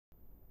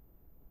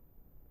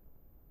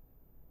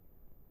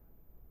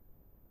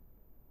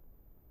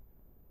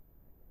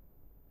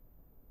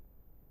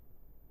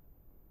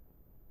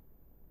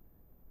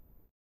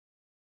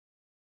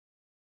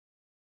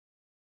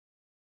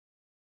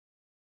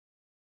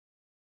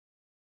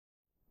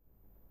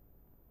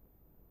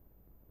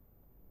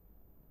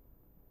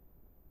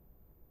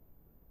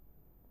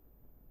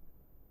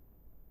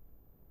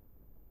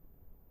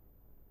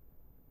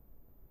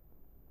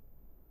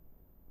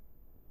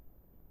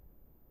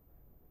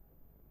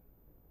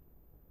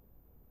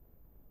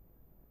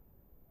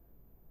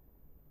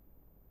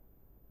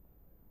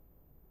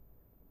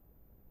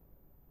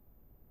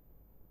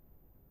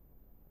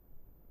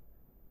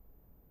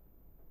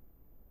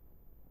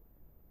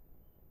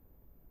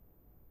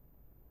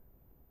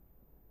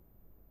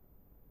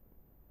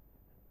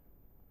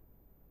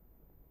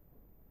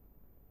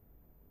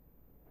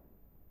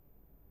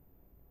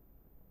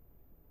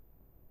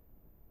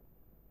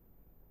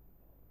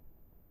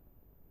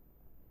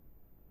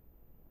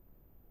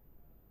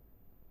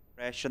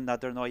Sin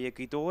nadidir ná ag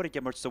dóir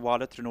ag mar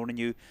sahála tróna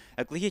nniu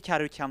a gluthe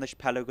ceú ceannis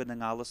pegan na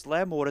ngálas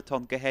le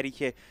móratón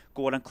gohéirithe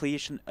ggóil an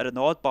clísin ar an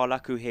nád balla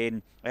acu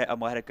héin a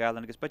maithir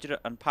galan agus beidir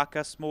an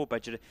pacha smó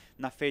beidir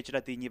na féidir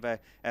a daoine bheith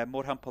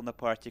mórthampel na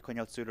páirtí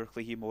chuinealsúlar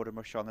chluhí mór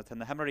mar seánna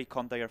na haimeí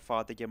conda ar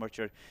fád a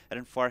gimmartir ar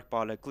an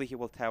farcbála gluthe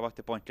bhil tehacht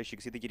a pointla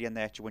sig si gurí an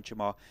nethaintse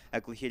má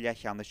a gluthe le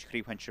cheannis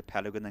chríomhaintir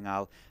pegan na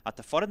ngáil a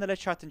tá foran le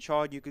chat an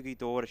seáú go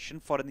dóir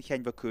sin foran na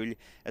cheanmh cúil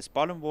is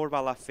ball an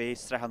mórbhil a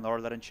fés tre an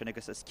nálar an sin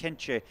agus is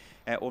cinse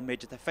ó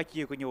méidir a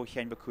feici go neo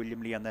cheanmh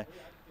cúlim líana.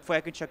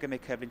 Fuigann se go mé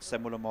ceflinn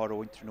simúla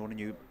marróin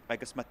trónaniu,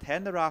 agus má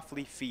ten na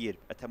ráflaí fír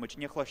a tá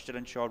muidine chluistear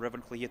an seo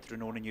raibhann chluthe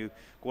trónaniu,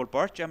 ggóil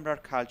bart amrar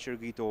cultúr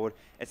go dóir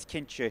is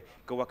cinse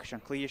go bhhacha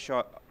an chluthe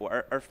seo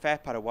ar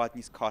fé par a bhád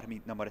níos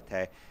carmí na mar a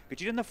té. Go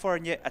dtír na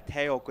forne a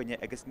té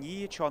óganne agus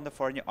ní seán na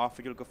forne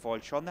áfaigiúil go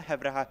fáil seán na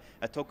hebratha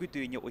a tugu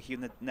dúine ó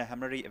híú na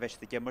haimeí a bheits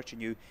de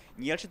gimmartiniu,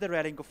 níl se de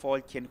réling go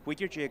fáil cin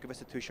chuidir dé go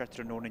bheits a túisiar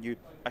trónaniu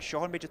a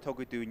seán méidir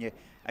tugu dúine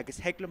agus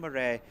hegla mar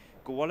ré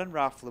go bhil an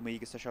ráfla mí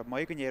agus a se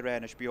mai go néir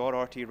réna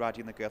beortí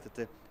radio na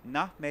Gaeltaigh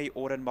nach mé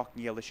ó an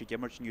MacCumhaill sé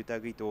gimmartiniu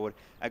dagaí dóir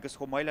agus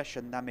chomáile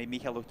sin na mé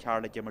Michael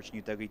Carla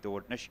gimmartiniu dagaí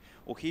dóir nes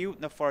ó hiú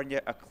na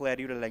forne a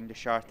chléirú le leng de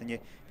seaartainine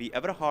bhí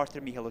ebre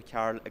hátar Michael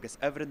Carl agus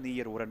ebre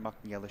níor ó an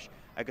MacCumhaill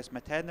agus me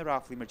te na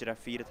ráflaí mar a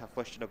fíre tá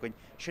chluiste agan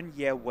sin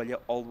dhéhhaile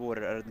allhór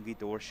ar an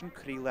gídóir sin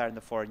crí leir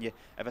na forne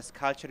a bheits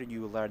culture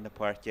aniu leir na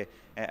páirte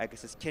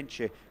agus is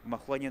cinse má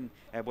chluinn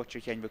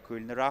buttir cheanmh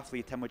cúil na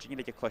ráflaí tá muidine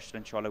le chluiste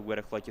an seála bhuiir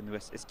a chluidean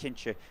nuas is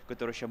cinse go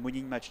dúir se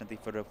muín meid na dtí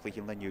for a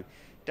chluicheann leniu.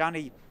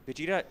 Danny,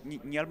 Gajira,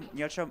 Niel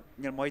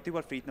Moitu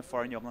were freed in the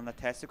foreign yom, and the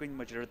Tessagoin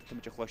major to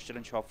much a cluster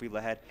and shop wheel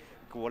ahead,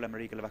 go all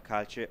America of a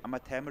culture, and my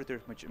temper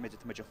to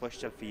much a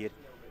cluster fear.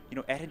 You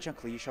know, Erin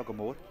Shankly,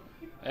 Shagamore.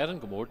 Erin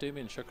Gamore,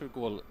 Damien Sugar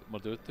goal,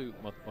 Madutu,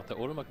 Mata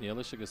Ora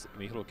MacNeilish, agus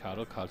Mihro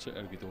Carol culture,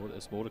 Ergidor,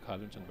 is more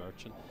college and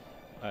virgin.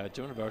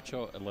 John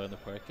Virtue, a learn the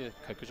perke,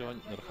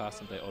 Kakajon, Nerhas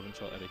and the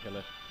Orange or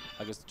Ericilla.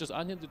 I guess just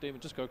Onion to Damien,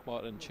 just Kirk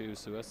Martin, choose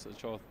Suez, a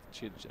short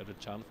cheat at a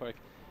chan for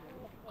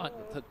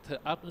the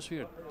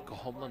atmosphere go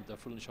homeland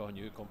different show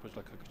new compared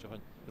like Kakajohan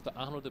but the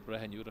anno the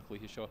brehan you the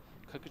clee show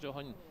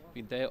Kakajohan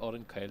been there or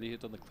in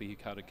Kylie on the clee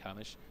carry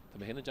canish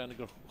the mahina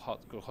janiger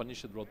hot go honey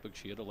should rod big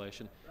sheer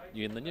relation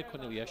you in the new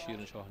cornelia sheer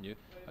and show you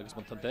I guess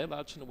montan day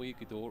lads in a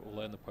week door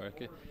all in the park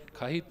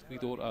kahit we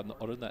door on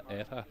or in that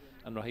era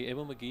and Rahi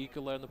Emma McGee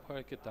go learn the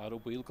park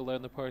Daro Wheel go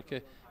learn the park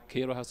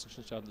Kira has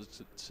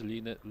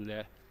Selena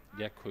le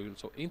cool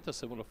so ain't a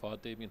similar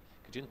fad Damien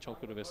Kajin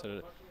chunk of us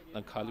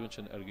an Calvin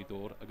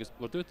Ergidor, I guess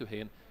we're doing to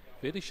Hain,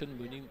 very shin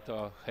mooning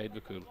to head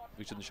cool.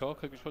 We should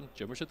shock Kakajon,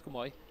 Jimmer should come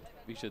by.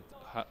 We should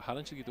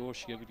Haran Shigidor,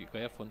 Shiggy,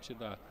 Gaya Function,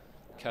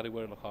 carry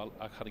where the hall,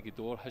 a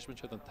Harigidor, Hashman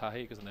should and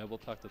Tahi as an elbow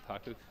tack to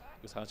tackle,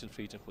 because Hanshin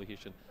free and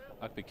cohesion.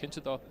 I be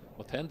Kinchada,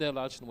 or 10 day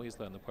large in ways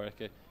land the park,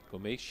 go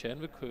make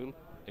Shen cool,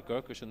 a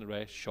Gurkish in the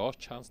race, short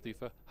chance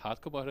deeper,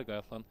 hard come out of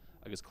Gathland.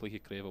 agus clúiche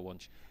craibh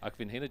once ach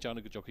bhín héna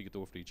deanna go jochaí go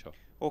dór fríd seo.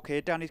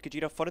 Ok, Danny go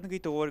dtíra foran go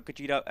dór go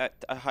dtíra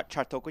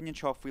chartógainn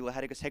seo faoile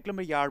head agus hegla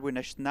mar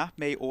jaarhúnis nach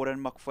mé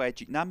óran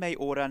MacFuaidí na mé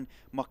óran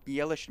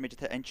MacNeil méid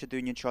a inse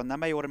dúin seo na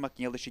mé óran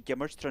MacNeil sé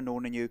gimmar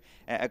trónaniu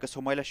agus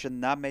thomáile sin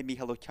na mé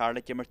Michael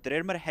Carla gimmar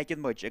dréir mar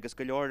hegan muid agus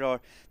go leor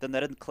den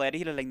ar an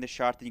cléirí le ling na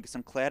seaartainine agus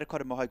an cléir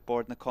chu mothag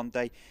board na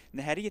condaid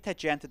na heirí tá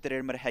genta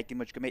dréir mar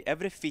hegan muid go mé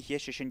ebre fiche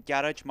sé sin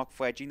garage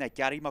MacFuaidí na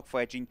Gary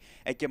MacFuaidí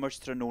gimmar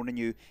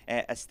trónaniu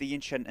a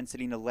stíonn sin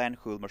Selena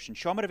Lenhul mar sin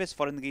seomar a bheits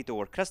foran na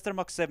dór. Christar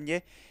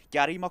MacSimne,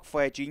 Gary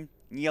MacFuaidí,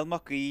 Neil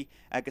McGee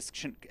agus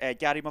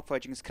Gary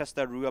MacFuaidí agus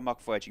Christar Rua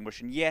MacFuaidí mar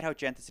sin dhéarthá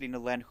genta Selena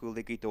Lenhul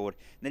le dór.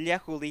 Na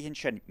leachúlaí hin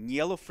sin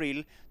Neil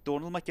O'Friel,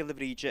 Donald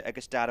McGillivreige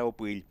agus Dara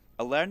O'Buil.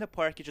 A learn na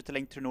parkage at the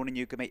link to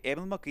Nonu go may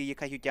Emil McGee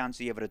ka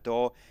Ganzi ever a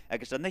door,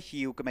 agus on the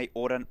hill go may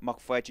Oran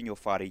MacFuaidí o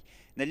Fari.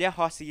 Na le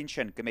hasi in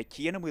shin go may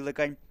Kian and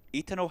Willigan.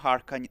 Ethan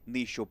O'Harkan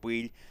níos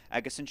bhil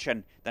agus an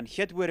sin den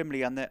chiadhuiim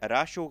líana a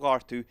ráisio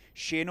gáirtú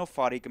Shane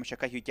O'Farry go se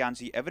caithú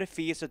gansaí ebre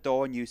fíos a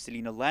dóniu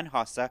Selena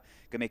Lenhasa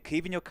go mé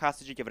cíbhaineo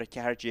casaide ebre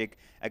cehardig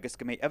agus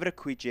go mé ebre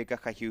cuidig a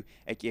chaithú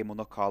ag émú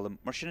na column.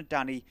 Mar sin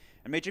Danny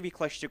an méidir bhí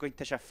cloiste goin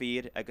te se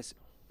fér agus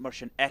mar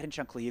sin Erin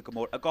Shankly go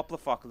mór a gopla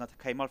focail na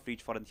caiimar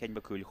fríd for an cheann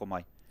bacúil go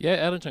mai. Yeah,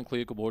 Erin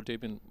Shankly go mór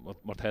Damien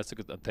mar testa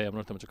go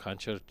téimnar tam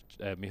cantir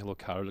Michael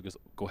Carroll agus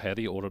go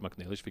heirí óra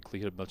MacNeilish fi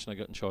clíir milchna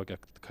an seo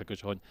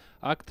cacaáin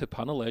ag te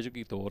panel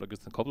leidir í dór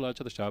agus an cobla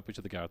leide a seaapú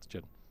a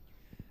gartagin.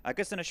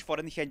 Agus in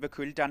foran cheann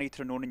bacúil Danny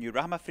trónaniu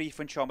rahama frí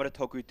fan seomar a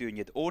tugu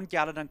dúiad ón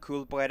galan an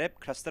cúil buirib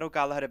Christar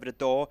O'Gallagher ebre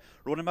dó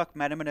Ronan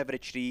McMenamin ebre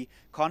trí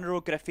Conor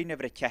O'Griffin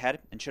ebre ceher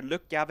an sin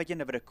Luke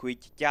Gavigan ebre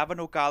cuig Gavin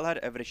O'Gallagher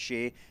ebre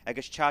sé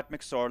agus Chad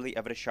McSorley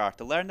ebre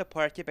seart a learn na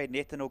party by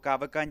Nathan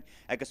O'Gavagan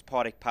agus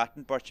Pádraig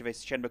Patton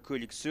bortveis sin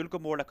bacúil súl go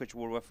mór le go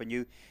dúrwa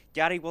faniu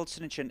Gary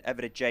Wilson an sin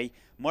ebre J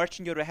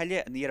Martin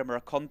Urahelle an níar mar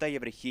a conda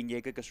ebre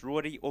chinéig agus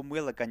Rory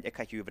O'Mulligan e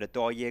caithú ebre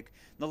dóig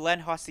na Len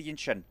Hossi an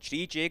sin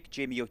trí Jake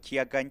Jamie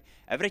O'Keagan wein,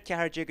 every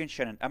carriage and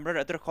shannon, Amra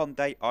other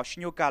Honda,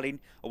 Oshinio Gallin,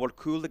 or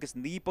cool like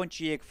knee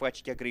bunchy egg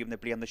fetch agreeing the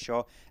blame the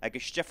shaw, like a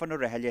Stefano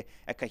Rahele,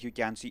 a Cahu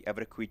Gansi,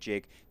 ever quid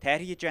jig.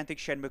 Terry Gentic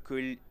Shen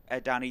McCool,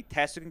 Danny,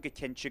 Tessugan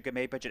Gatincha,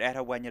 Gamay, Budget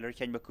Era Wenular,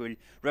 Ken McCool,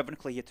 Reverend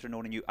Clay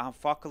Tronon, you, and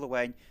Focal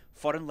away,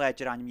 foreign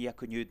ledger and me a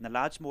canoe, and the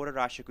lads more a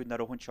rash good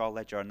Narohan Shaw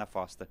ledger and a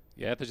faster.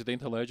 Yeah, there's a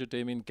dainty ledger,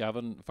 Damien,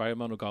 Gavin,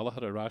 Fireman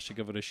O'Gallagher, a rash to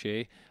give it a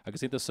shea. I can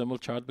see the symbol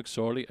Chad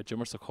McSorley, a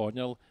Jimmer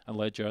Sacornell, and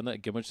Ledgerna, a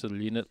Gimmage to the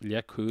Lena,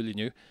 Lea Cool, you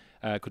knew.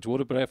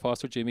 Could Bray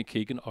Foster, Jamie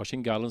Keegan,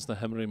 Oshin Gallons, the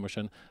Himmery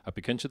Machine, a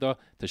Pikinchada,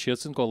 the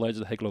Shilson go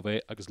ledger the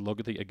Higlove, agus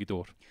Lugati a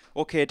Gidor.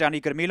 Okay,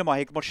 Danny Garmila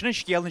Mahik, Martin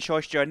Scale and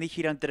Shaw's journey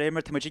here and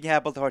Dreamer to Majin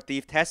Hable to her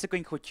thief, Tessa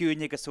going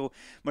Cotunia, so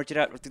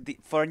Martina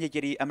Foreign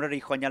Giri, Emery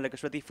Honja,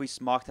 like ready for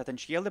smacked at and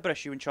Shield the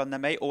brush you and Sean the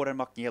May or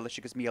MacCumhaill,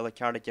 she goes meal like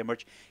Carla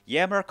Gimmage,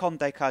 Yammer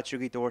Condai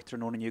Catchugi door through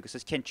Nona Nugas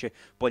as Kinche,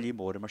 Bully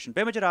Moore, Martian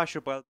Bemager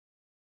Asher Well.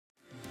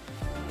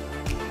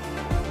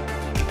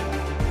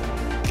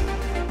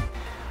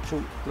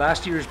 So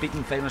last year's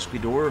beating famous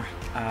Gweedore,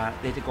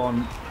 they took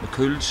on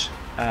MacCumhaill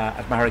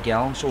at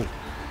MacCumhaill, so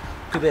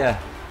could be a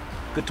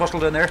good tussle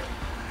down there.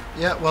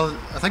 Yeah, well,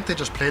 I think they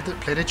just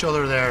played each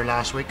other there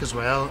last week as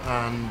well,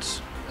 and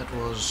it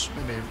was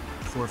maybe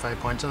 4 or 5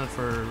 points in it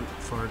for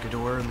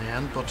Gweedore in the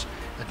end, but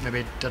it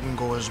maybe didn't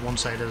go as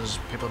one-sided as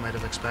people might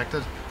have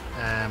expected.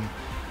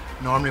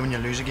 Normally when you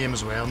lose a game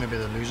as well, maybe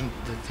the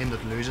team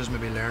that loses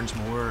maybe learns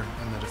more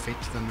in the defeat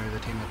than maybe the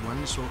team that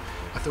wins. So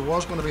if there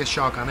was going to be a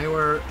shock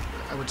anywhere,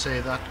 I would say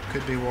that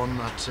could be one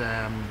that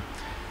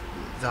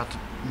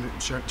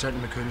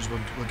certainly MacCumhaill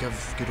will give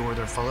Gweedore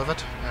their full of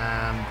it.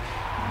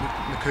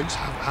 MacCumhaill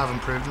have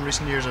improved in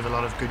recent years. Have a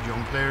lot of good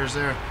young players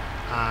there,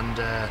 and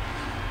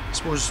I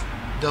suppose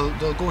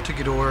they'll go to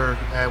Gweedore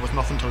with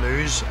nothing to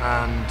lose,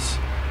 and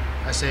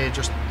I say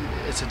just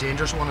it's a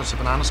dangerous one. It's a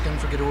banana skin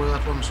for Gweedore,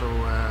 that one, so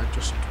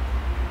just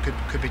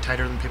could be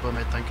tighter than people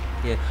might think.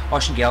 Yeah,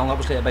 Oshin Gallen,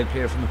 obviously a big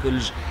player for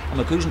MacCumhaill, and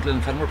MacCumhaill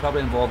and Glenfin were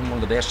probably involved in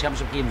one of the best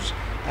championship games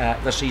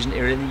this season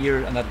earlier in the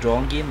year, and that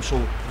drawn game, so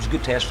it was a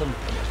good test for them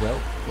as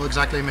well. Well,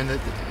 exactly. I mean, the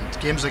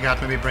games like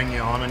that maybe bring you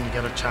on, and you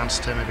get a chance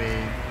to maybe,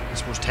 I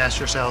suppose, test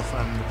yourself.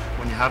 And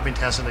when you have been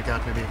tested like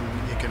that, maybe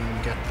you can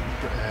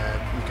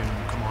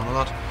come on a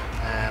lot.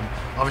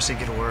 Obviously,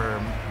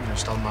 Gweedore,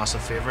 still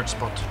massive favourites,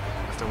 but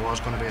if there was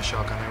going to be a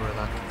shock anywhere,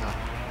 that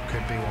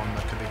could be one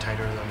that could be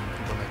tighter than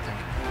people might think.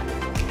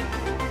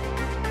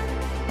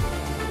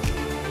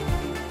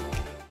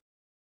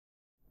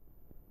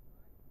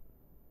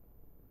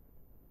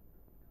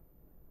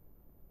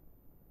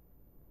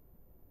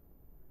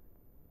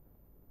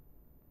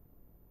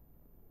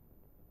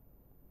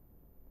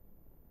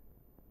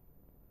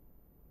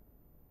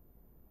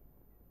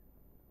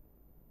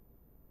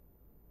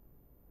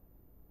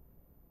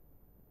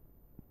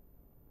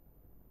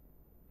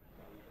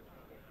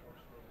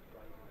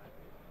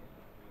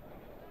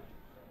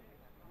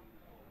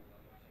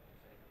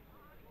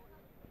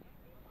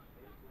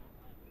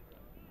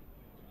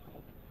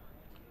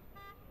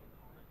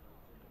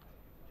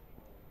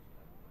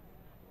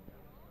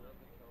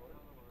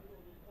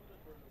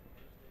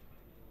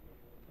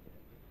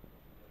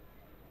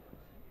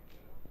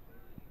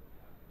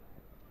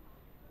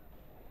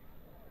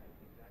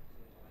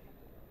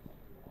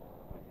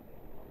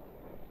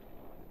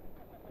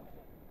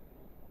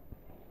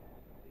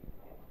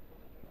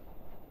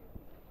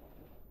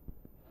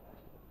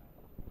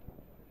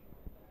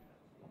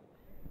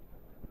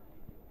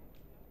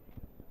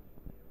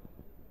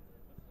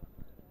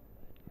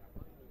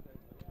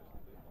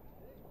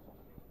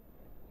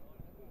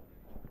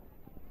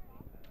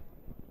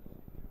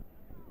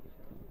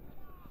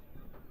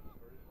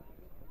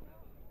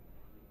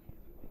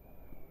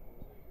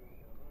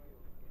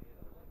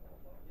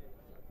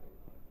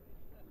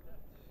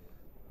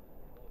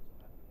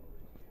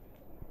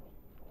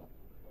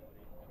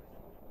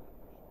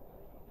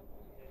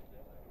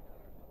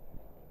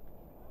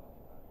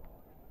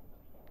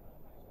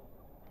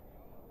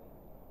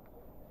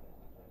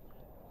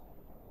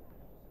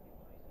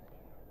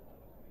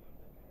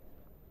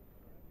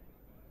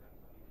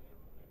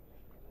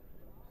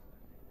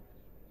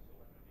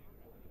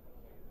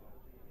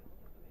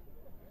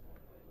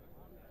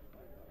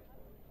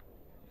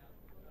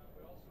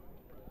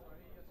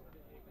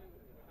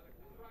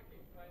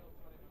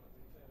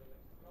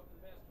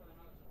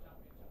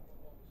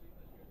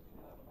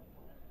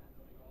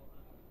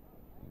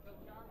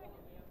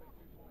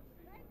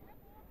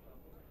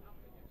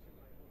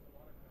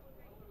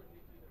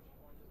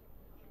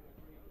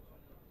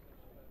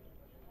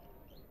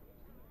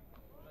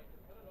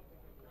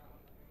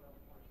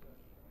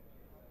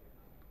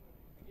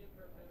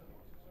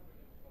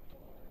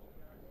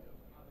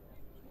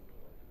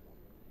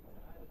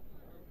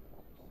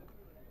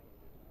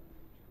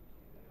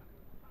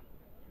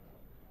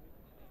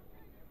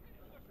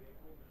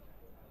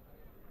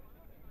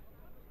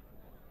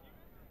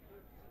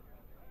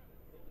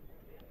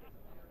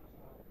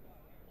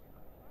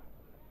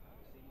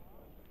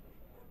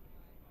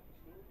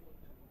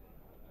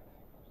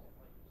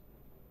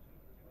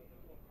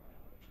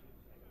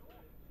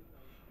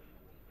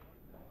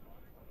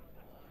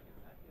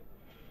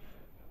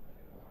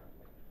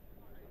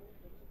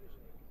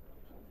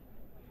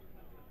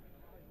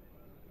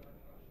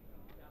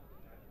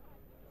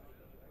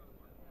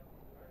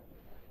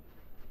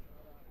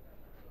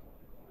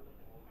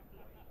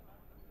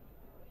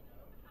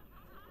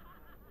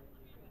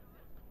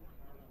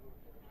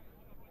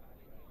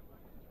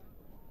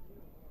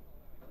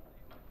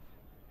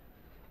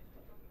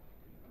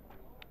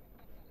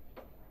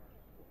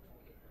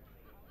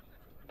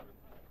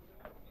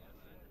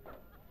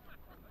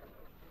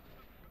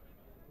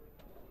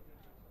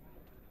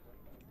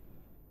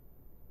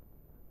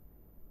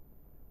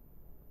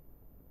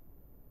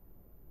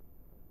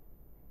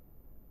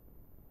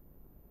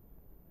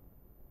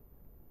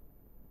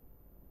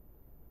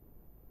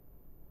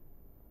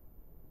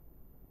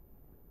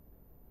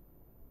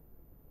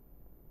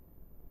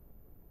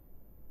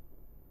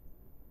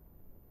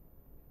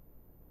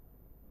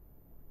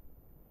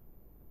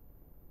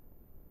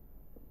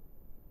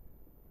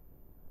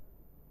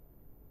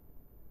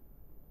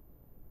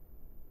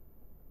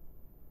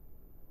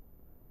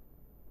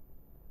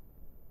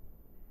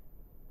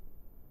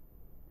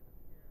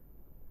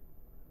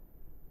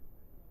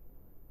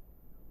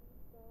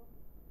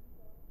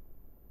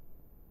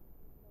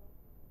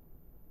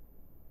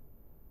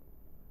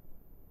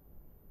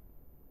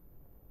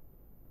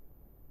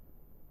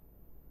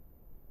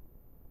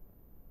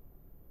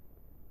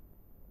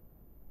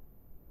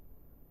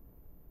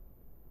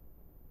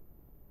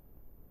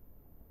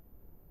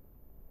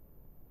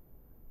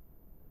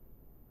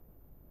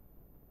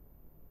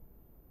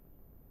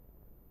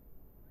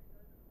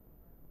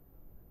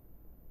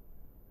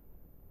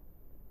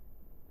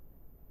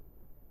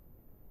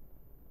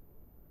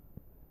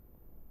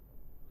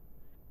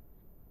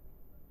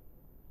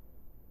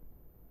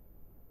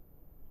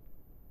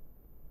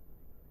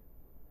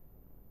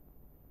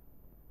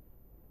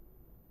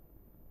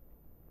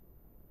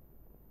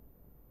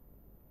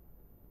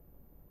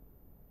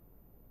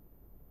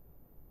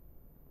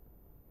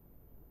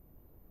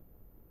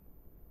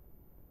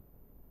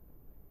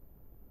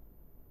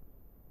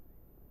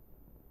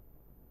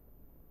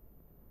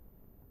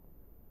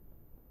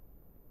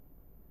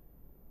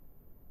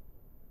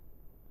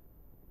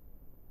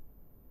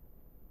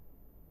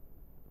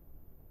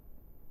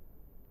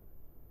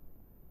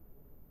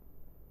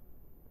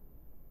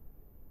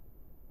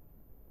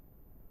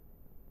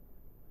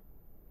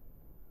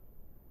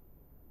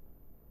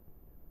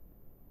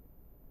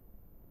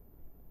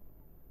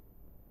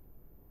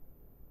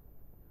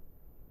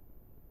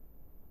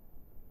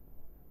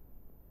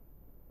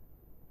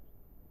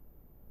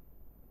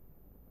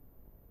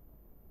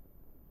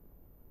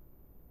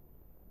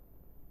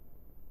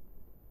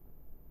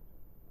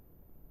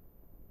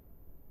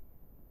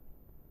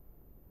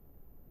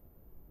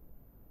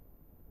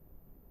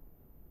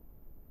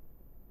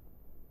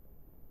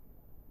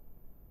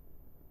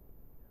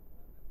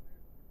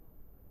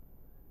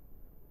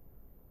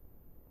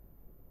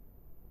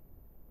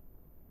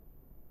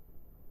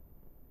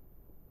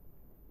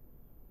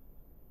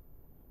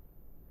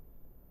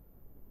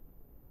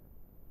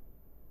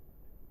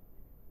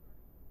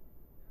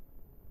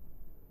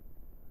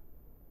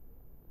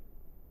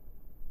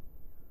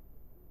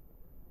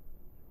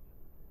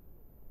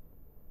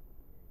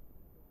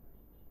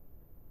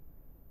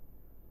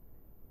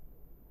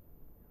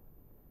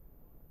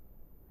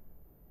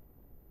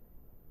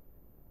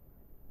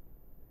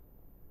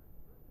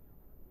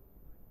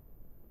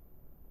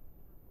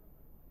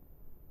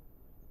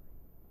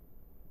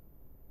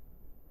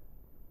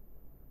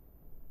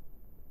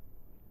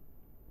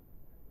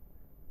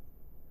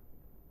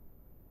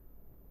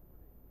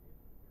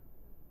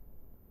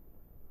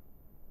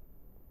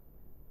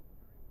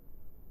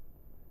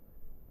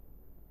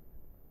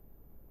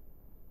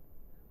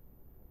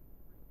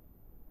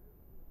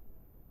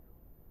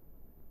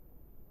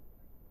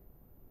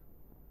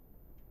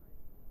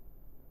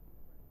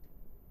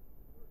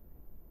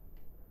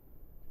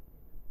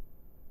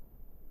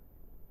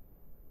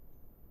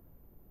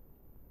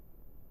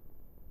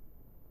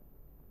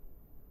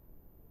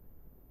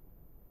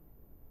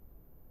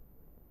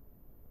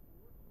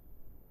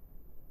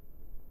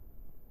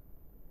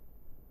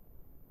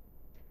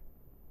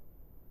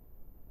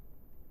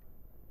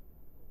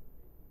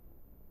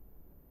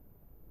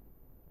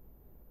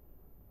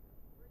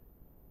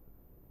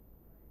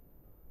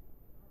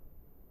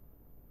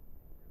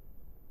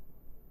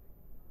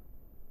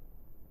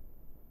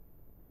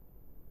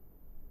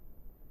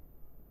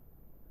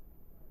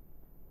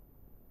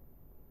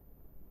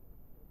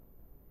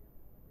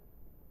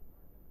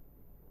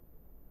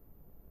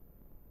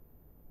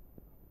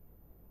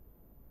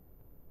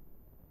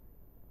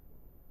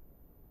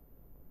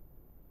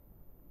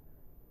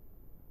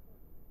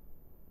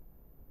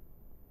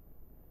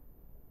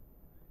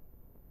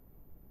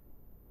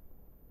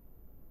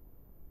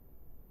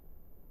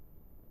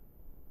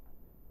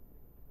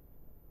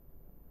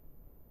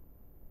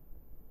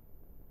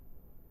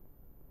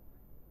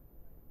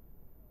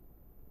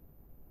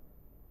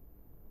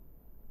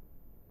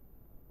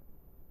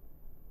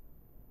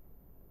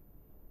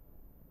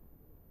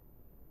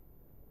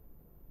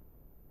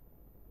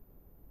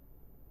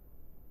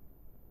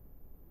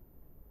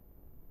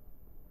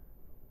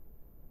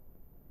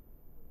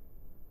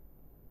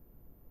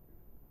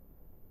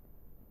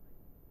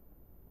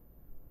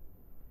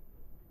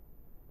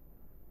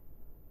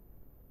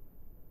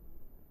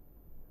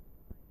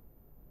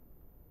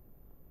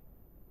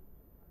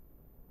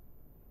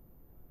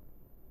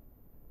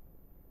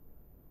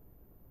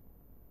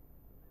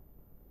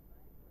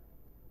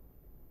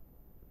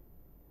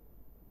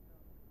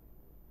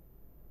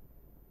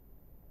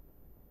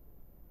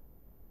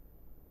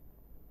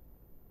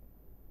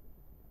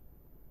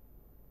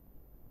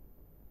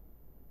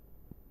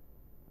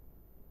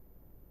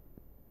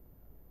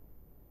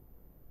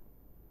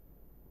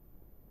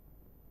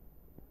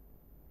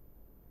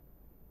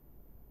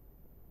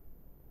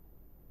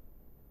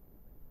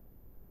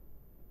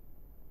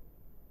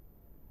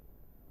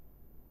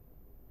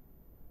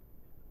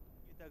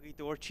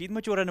 Door Chead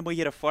Major and a more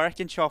a fork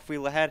in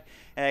Shopwheel ahead.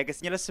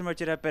 Gasnilla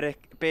Summerger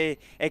be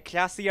a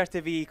classy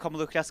RTV come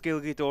look class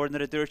Gilgy door and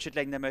a dirt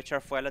like the mature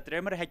foil at the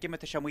Rimmer Hegim at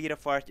the Shamira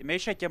fort.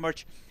 Mesha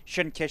Gimmert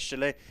Shin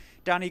Kishele.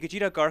 Danny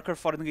Gajira Garker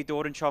for the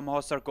door and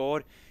Shamhouse or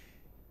God.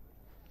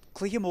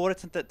 Clea more at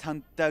the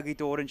Duggy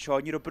door and Shaw.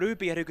 You're a brew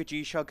be a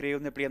Gajisha Grey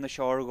on the Brain the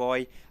Shore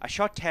Goy. A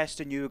short test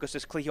in you because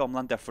it's Clea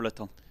Omland for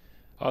little.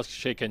 As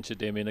sé into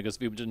Damien agus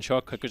bhí an seo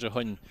chugus a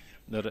chuin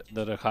nar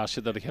a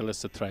chaise ar a chéile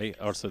sa trí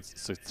ar sa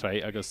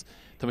trí agus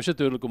tá sé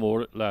dúla go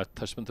mór le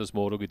tuismantas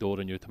mór go dó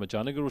aniu. Tá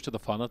deanna go rúte a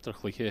fanna ar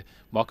chluché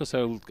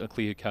MacCumhaill a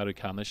clíthe ceú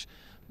canis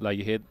le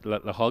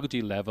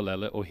hágadí level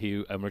eile ó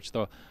hiú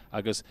immertá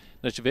agus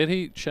na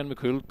bhéhí sin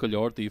MacCumhaill go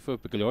leor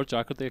dífa be go leor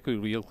Jackar é go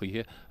rial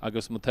chlíthe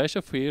agus mu teis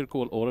a fér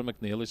ggóil óra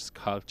MacNeilis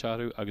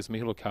cáiltearú agus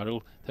Michael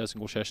Carroll teis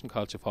an go sésin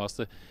cáilte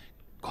fásta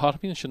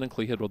Carpín sin an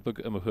clíthe rudbug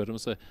am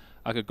thuirmsa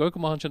a go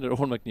gomáin sin ar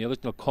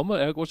MacNeilis na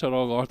cuma go se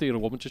rágátaí ar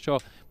bhhainte seo,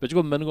 beidir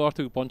go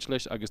mingáirú bunt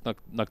leis agus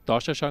nach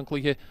dáise se an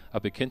clíthe a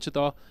be cinse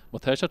dá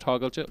má teis a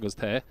tágailte agus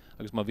té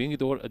agus má bhíon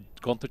dór a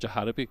gantar de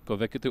Harpi go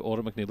bheice tú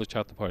óra MacNeilis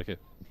chat na parke.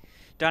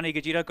 Danny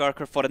Gajira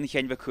Garker for in the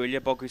Hen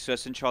Vaculia, Bogus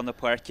and Sean the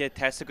Parke,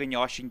 Tessa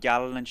Gagnash and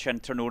Gallon and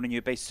Shenternon and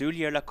you by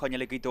Sulier la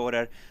Conaligi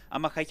Dorer,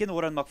 and Macacan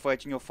or and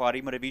MacFudge in your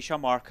Fari, Maravisha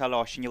Marka,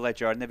 Losh in your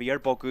ledger, and the Vier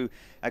Bogu,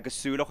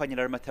 Agasula, and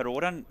your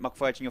Mataroran,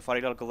 MacFudge in your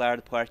Fari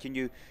Galard Park, and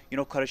you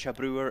know, Corisha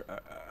Brewer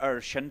or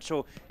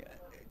Shenso.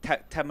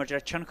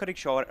 Tamager Chunkarik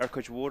Shaw or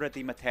Kujwara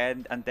the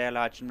Matan and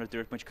Delage and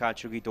Redur much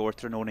Kachugi door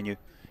thrown on you.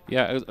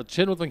 Yeah, a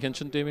channel van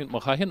Kinchin Damien,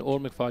 Mahahan or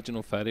McFadgen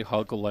on Ferry,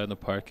 Hoggle Lane the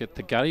Parket,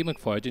 to Gary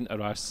McFadgen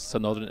arras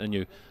Sanodin and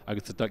you. I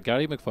get to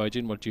Gary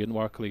McFadgen, where Jane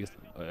Warkley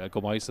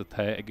Gomais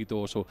at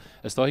Egido, so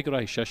as though he got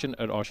a session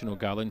at Ocean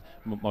O'Gallon,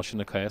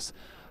 Motion Class.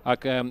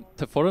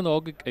 To foreign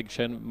og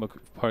Shen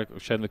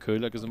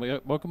McCool, because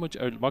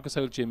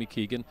MacCumhaill Jamie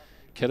Keegan,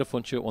 Kera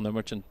Funcho on the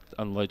merchant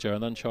and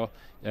Legernan Shaw,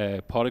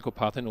 Parico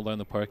Pathin will learn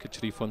the park at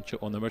Tree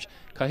Funcho on the merch.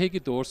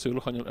 Kahigi door,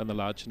 Sulhanil and the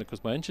Lodge,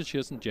 because my engine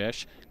shears and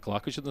Jesh,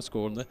 Glackish in the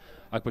score,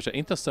 I push an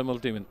inter-similar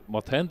demon,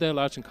 Martin de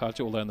Lodge and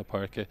Culture will learn the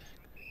park.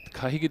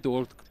 Kahigi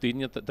door,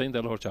 Dina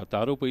Del Horcha,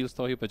 Daro Wheels,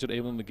 Toy, Budget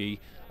Evan McGee,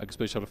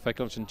 especially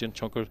Feckles and Jin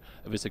Chunker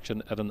of his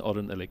section at an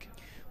Oran Illig.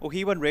 Oh,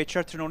 he won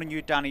Richard, Tronon and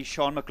you, Danny,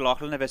 Sean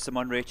McLaughlin, of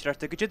Simon Richard.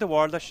 The good the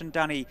Warlish and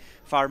Danny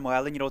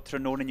Farmwell, and you know,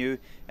 Tronon and you,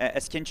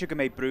 as Kinchug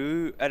may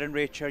brew, Aaron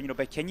Richard, you know,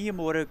 by Kenny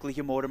Mora,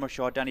 Glee Mora,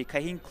 Marshaw, Danny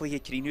Kahin, Clee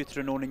Krinu,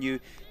 Tronon and you,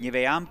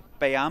 Niveam,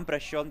 Bayam,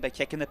 Breshon, by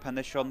kicking the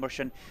Panishon,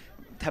 Marshan,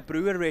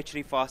 Tabrewer,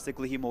 Richard, fast, the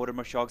Glee Mora,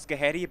 Marshaws,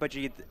 Gaheri,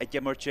 Budget, a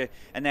Gimmerche,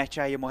 and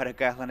Echa, Mora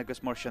Gahlan, Agus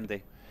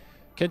Marshande.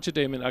 Kenja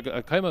Damien,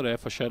 I came a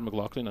for Sean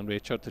McLaughlin and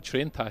Richard to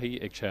train Tahi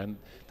Shen,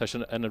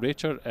 Tashan and a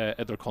Richard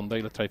Edder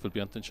Condale, a trifle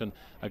Biantension,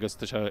 I guess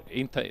Tasha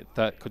ain't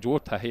that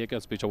Kajor Tahi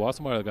against Beach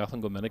Wasmar, a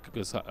Gathan Gominic,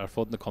 because our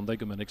foot in the Condale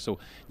Gominic. So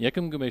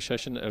Yakum Gome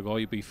session, a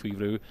guy be free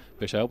rue,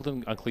 Bish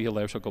Elton and Clea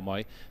Lersha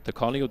Gomai, to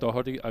Connie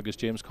O'Doherty, I guess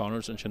James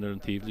Connors and Shinner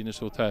and Tivlin.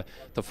 So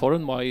the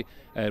foreign my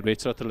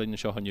Richard at the Lin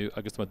Shahanu,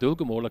 I guess Madul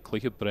Gomola,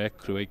 Clea Breck,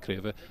 Crue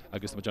Creve, I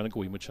guess the Majana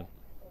Goimachin.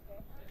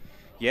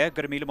 Yeah,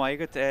 got a meal of my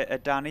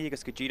Danny, I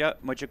guess Gajira,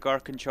 Mudja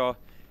Garkin Shaw,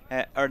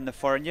 earn the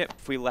foreign,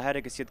 Feel ahead, I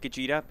guess yet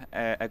Gajira,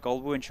 a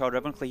Galbu and Shaw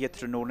Ribbon, Clay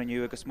Tronon and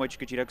you, I guess Mudja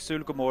Gajira, Sul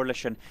Gomor,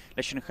 Lishan,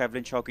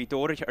 Hevlin Chalky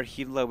Dor, or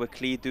Hinla with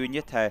Clay doing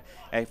it, a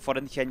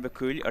foreign Ken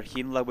Vakul, or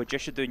Hinla with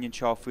Jisha doing in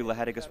Shaw, Feel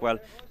ahead, as well.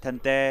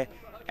 Tande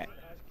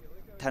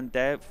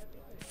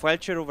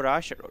Felcher over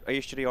Ash,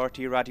 Aishri RT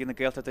Radio in the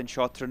Gaoth and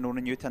Shaw Tronon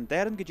and you,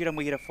 Tander and Gajira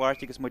Muira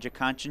Farty, because Mudja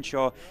Kanchan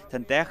Shaw,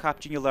 Tander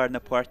Captain you learn the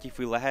party,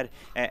 Feel ahead,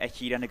 a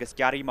Kira and I guess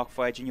Gary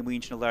McFudge and you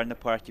mean to learn the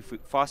party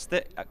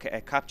faster,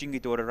 Captain you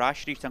door a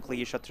rash reach and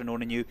Clay Shot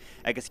Tronon and you,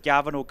 I guess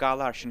Gavin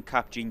O'Gallard and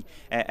Captain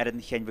in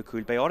the Hen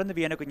Vakul. By all in the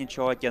Vienna Gunyan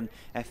Shaw again,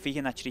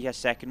 Fian actually has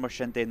second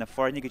Merchant in the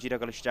foreign Gajira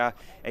Galista,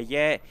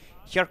 yeah,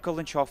 Hirkle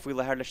and Shaw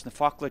Feel ahead, Lish the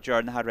Fakla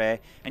Journey Hare,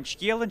 and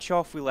Skill and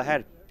Shaw Feel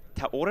ahead,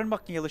 Ta Oran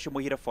MacNeilis and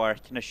Muira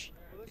Fart,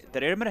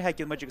 the Ermer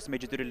Haggin Magic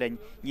Major Durlin,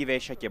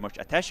 Yvesha Gimmert,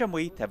 a Tasha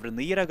Mui,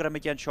 Tavernira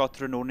Gramagan shot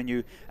through known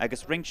you, I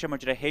guess ring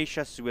Shamaja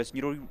Hesha Suez,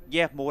 Nero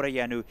Yef Mora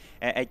Yanu,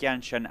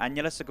 Aganshan,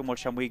 Anila Sagomor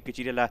Shamui,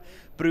 Gajilla,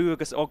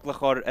 Brugus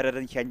Oglahor,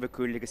 Erin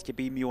Henvakul, Ligas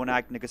Kibi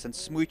Mionag, Nigas and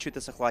Smooch with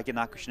the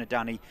Saklagan Akushna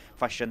Danny,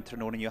 Fashion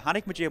Tronon you,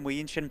 Hanik Majam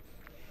Winshin,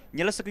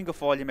 Nilasa go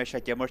fall you Mesha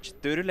Gimmert,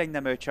 Durling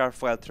the Merchar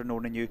Foil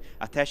Tronon you,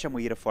 a Tasha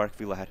Muira Fork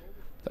Villa.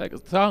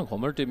 Tá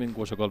Homer Damien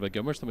go go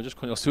Gimmers, the just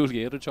kind of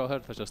Sulgere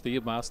Joher, such as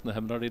Steve Mass and the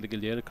Hemnary, the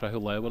Gillier,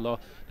 Crahu Level,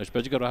 the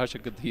Spedgar Rash, the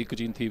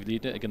Hikajin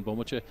TV, again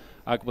Bomache,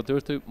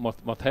 Agbadur,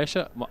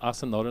 Matesha,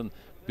 Asan Noran,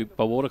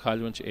 Bawora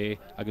Kalwinch A,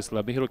 Agus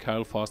Labihiro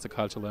Carol Foster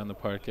Culture and the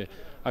Park.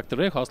 Actor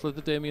Ray Hostler,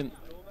 the Damien,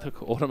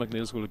 took Ora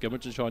MacNeill School,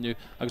 Gimmers and Sean you,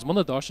 Agus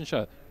Mona Darshan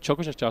Shah,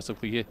 Chuckers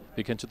Joseph Lee,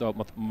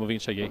 Bikincha Moving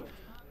Shaye.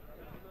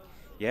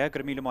 Yeah,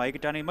 gur míle mai go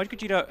Danny. Muid go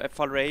dtíra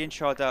fallréon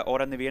seo de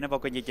óran na bhéana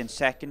bh gon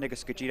second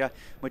agus go dtíra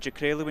muid a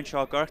créúinn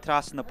seo gur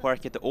tras na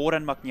park de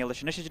óran MacCumhaill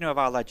sin is nu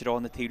bhla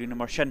rá na tíú na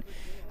mar sin.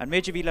 An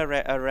méidir bhíle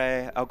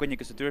a gonne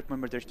agus a dúirt mu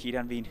idir cí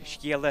an bhín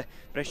scéile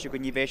breiste go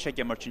ní bhéise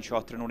de mar sin seo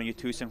trónaú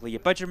túsan lí.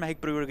 Budger me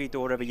breúir í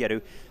dóra bh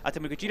dhearú. A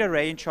mu go dtíra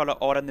réon seo le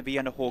óran na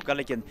bhíana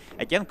hógal gin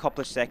a gin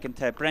couple second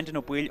te Brendan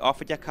ó buil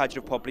áfaide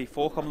caidir poblí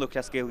fócham lu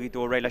le scéil í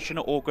dó réile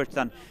sinna ógurt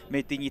an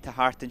mé daoine tá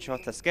háart an seo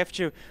a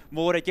skeftiú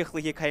mór a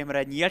gichlaí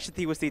caiimara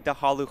níl was the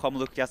Halu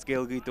Homlook just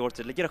Gilgi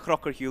daughter, like a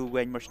crocker hue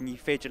when Marshni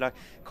Fajala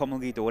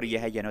commonly dory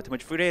Hayana, too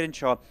much for air and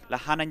shaw, La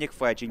Hananic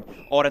Fudging,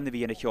 or in the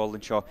Vienna Hall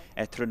and Shaw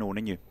at Trenon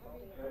and you.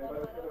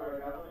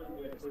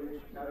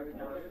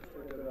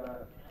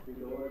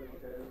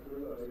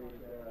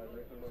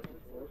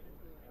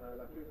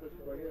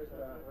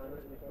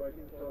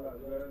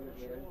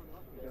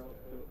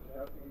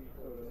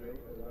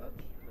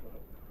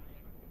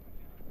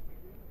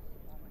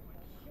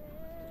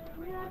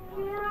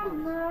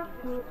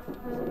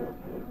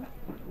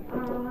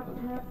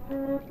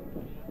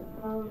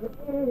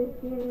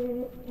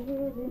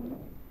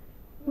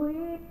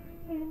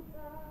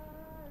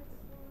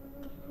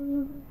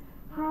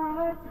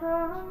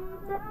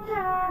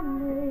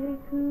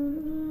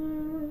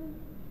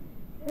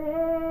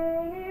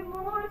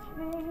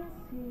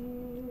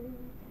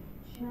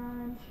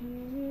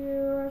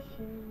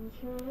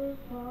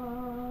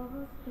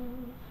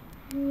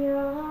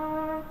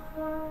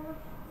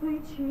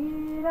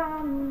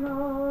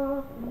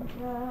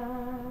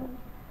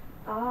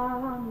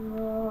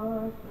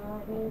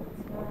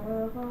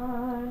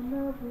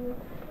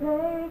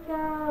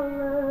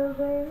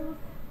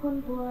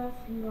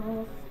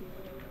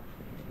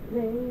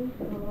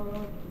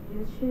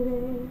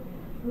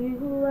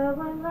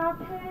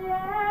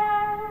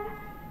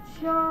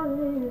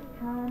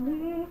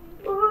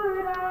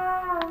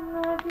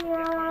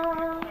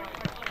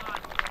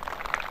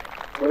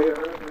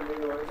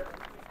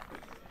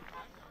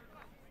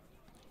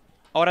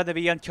 Ora the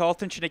bhí an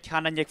ceoltain sinna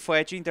ceanna ag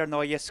foiidín dar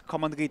náis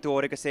common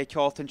gídóra agus é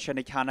ceoltain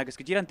sinna ceanna agus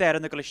go dtír an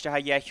dean na go leiste ha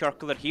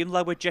cheorcail ar híon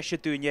le de se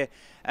dúine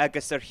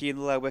agus ar híon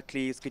le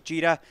clís go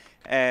dtíra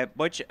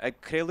muid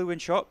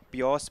créúin seo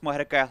beás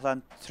maithir a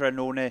gaithlan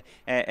tróna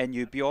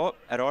inniu beo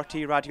ar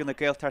RT radio na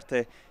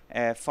Gaeltarta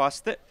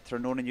fásta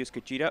tróna inniu go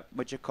dtíra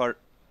muid a chur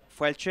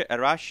foiilte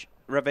arás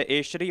Ribh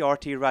éisiirí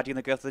RT radio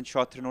na Gaelta an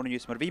seo tróna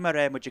inniu mar bhí mar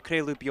muid a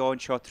créú beán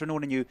seo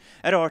tróna inniu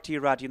ar RT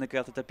radio na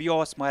Gaelta a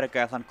beás maithir a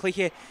gaithlan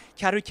clíthe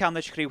cearú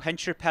ceanna scríú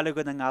henseir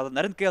pelagan na ngálan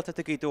ar an Gaelta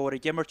a gídóra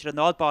gimmart ar an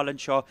nádbálan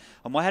seo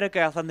a maithir a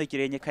gaithlan na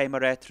gréine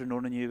caiimar ré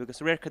tróna inniu agus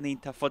réircanín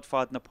tá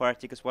fudfád na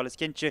páirtí agus bhil is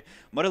cinse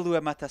mar a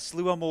lua me tá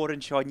slua mór an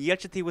seo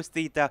níltetí was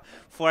tí de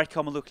fór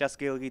cum lu le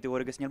scéil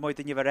gídóra agus níl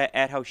moid daine bhar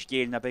airthá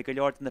scéil na be go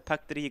leor na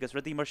pectarí agus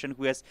rudí mar sin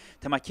huas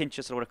tá mai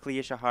cinse ó a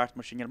clíos a hart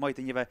mar sin níl moid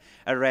daine bheith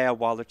a ré a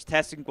bháirt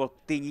testing go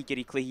daoine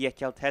gurí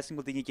clíhéceil testing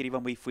go daoine gurí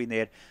bh mí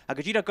faoinéir a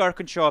go dtíra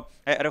garcan seo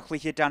ar a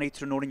chlíché Danny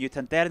tróna inniu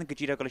tan dean go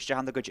dtíra go leiste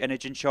hanna go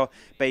inigin seo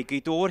be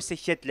gídór sa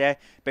chiad le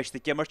beis de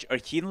gimmart ar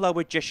chin le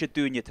de se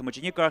dúine tá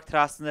muidir gar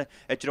trasna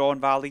a drá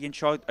an bhalaíonn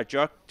seo a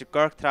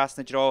gar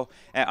trasna drá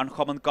an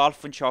chuman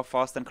golfan seo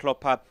fást an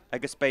chloppa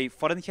agus bei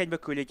foran chéin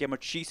beúla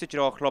gimmart sí a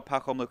drá chloppa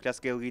chum le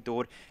scéil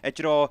gídór a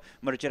drá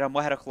mar de a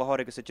maithir a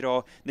chláir agus a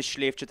drá na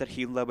sléifte ar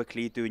híon le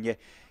clí dúine.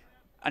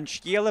 An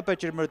scéala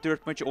beidir mar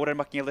dúirtmuid óran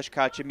MacCumhaill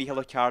cáte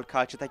Mícheál Cearl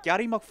cáte tá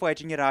gearí mag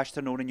foiiding arás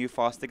tróna inniu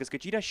fásta agus go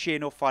dtíra sé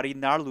ó farí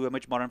nar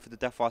luaid mar an fu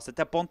de fásta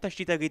tá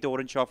bontatí a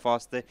gídóran seo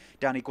fásta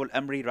Danny ggóil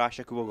imrí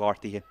ráise go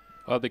bhgáirtaithe.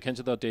 Be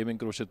cinnte dá Damon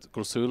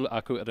grosúil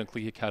acu ar an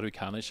clíthe cearú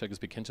canis agus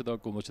be cinnte dá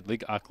go muid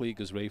lig aclaí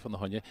agus réh an na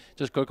honne.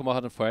 Just go go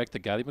an foiag a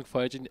Gary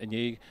McFadgin in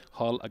é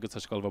hall agus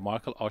scoil bh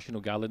Markle ásin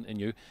ó galan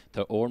inniu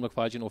tá ór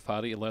McFadgin ó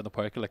farí i le na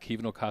park le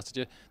cíhan ó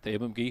castaide tá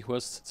éim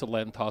gíhuas sa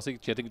len tásaigh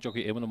jeting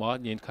jogi éim má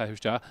níon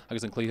caihuiste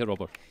agus an clíthe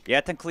Robert. Yeah,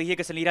 tan clíthe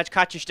agus an líráid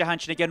catiste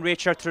hansin gin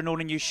Richard tróna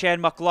inniu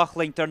Shane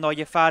McLaughlin tar ná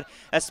fear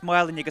a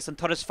smailin agus an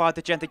toras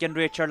fád gent gin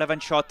Richard le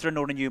an seo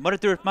tróna inniu mar a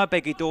dúirt má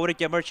beigi dóra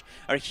gimmart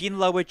ar chin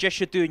leid de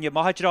se dúine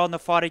maidrá na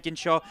farigin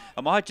seo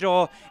a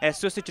maidrá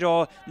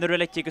susadrá na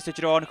rileite agus a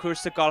drá an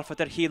chusa golfa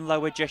ar híon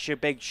leid de se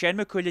beg Shane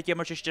McCulla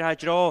gimmart is drá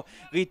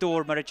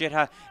gídór mar a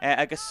ddíirtha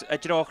agus a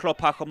drá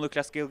chloppa chum lu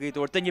le scéil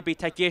gídór dunne bí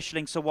tá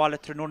géisling sa bhála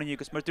tróna inniu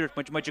agus mar dúirt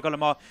muid go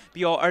má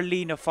beá ar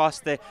lína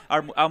fásta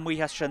ar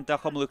amhuithe sin de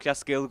chum lu le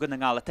scéil go na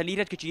ngála. Tá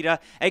líad go dtíra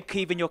ag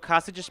cíhann ó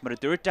casages mar a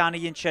dúirt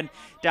Danny sin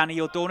Danny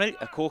O'Donnell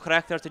a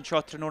cóchreachtart an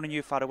seo tróna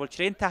inniu far bhfuil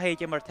tréon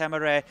tahéige mar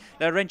temar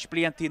le rins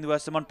bliantí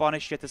nuas am an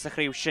banisiste a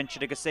chríomh sin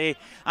agus é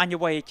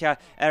anhhaige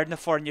ar na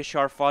forne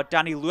searfá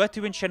Danny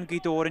luúin sin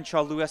gídór an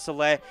seo luas a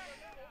le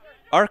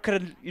Arcar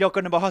an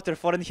legan na bahatar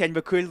foran chéin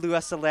McCumhaill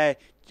luas a le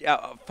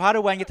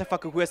farhainge a fa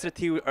go huasra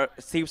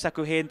tíúsa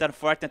go héin den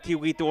fort na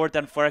tíí dór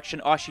den forc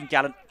sin ásin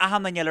galan a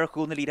hanna neallar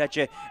chuúna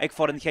líide ag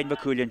foran chéin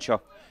McCumhaill seo.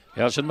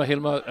 Ja, sin ma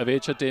hilma a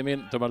bhéte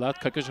Damien do mar leat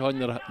cacaáin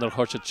nar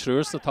chuirte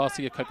trús na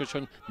tásaí a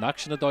cacaisiún nach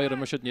sin na dáir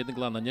mar níiad an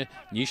glanne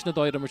níos na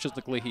dáir mar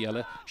na gluhí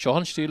eile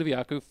seán stíle bhí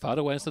acu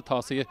farhains na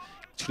tásaí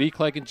trí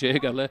chlaig an Jay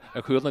Gale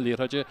a chuil na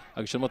líraide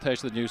agus sin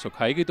teis the news so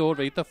caigi dó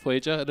réita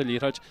foiide a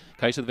líraid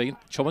cai sé bhain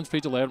choman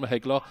fríd leir ma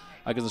hegla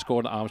agus an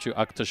scór na amsú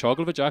ag tá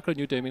seágal bh Jackar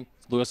New Damien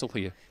Lewis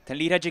Althea. Tá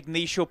líraid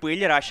ní seo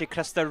buile a sé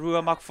Crystal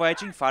Rua mac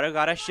foiiding far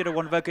gar siar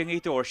a bhain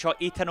í dór seo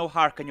Ethan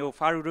O'Harkin jo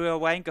far Rua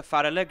bhain go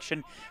faralig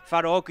sin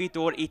far ágaí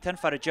dór Ethan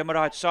far a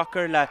Jimmerad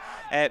soccer le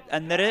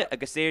an nire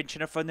agus éan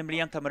sin fan na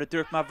mlíon tá mar a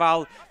dúirt má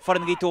bhil far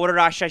an í dór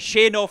a se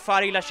sé ó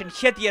farí leis sin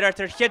chiadíar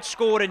tar chiad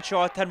scórin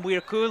seo tan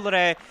muir cool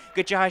ré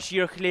go deha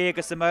síor chlé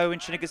agus am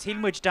máin sin agus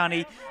hímuid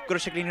Danny gur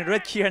se lína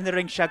rudcíar na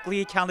ring se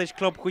glí Canlis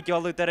club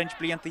chuideolú dar an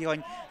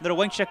bliantaíáin nar a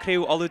bhain se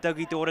cruú olú a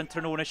í dór an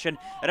tróna sin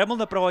rimil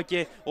na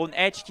braide ón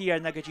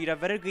éidcíar na go dtíra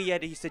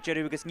vergaíad hí sa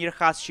jeú agus níor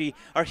chaasí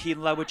ar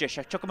hín leide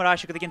se tu mar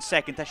se go gin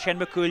second tá sin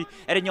MacCumhaill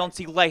ar an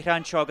Jonsaí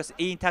leithran seo agus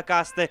aonanta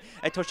gasta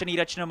a tu sin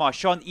íad sin má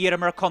Seán íar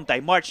mar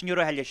contaid Martin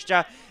Euro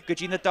heileiste go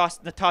dtí na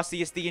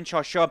tasaí is tíon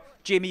seo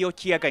Jamie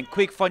O'Keegan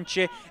quick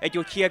funche ag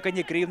O'Keegan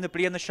i gríomh na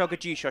bliana seo go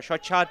dtí seo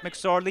Chad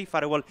McSorley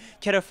far bhfuil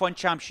ceir fun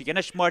champsi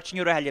ganis Martin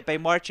Euro heile bei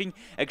Martin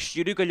ag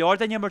stúrú go leor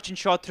daine Martin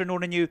seo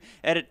trónaniu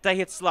ar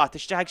dahiad slát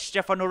iste ag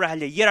Stefan Euro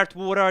heile Gerard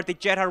Ward ag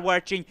Gerard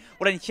Warting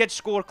or an chiad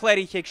scór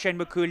cléirí ag sin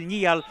MacCumhaill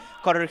níal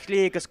cor ar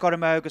chlé agus cor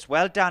agus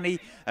well Danny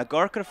a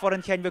gorcar for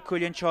an chean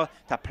MacCumhaill seo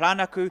tá plan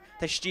acu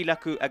tá stíl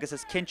acu agus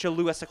is cinse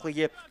luas a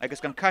chlé agus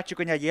gan catú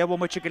gonne dhéhha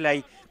mu go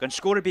lei gan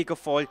scóir bí go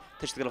fáil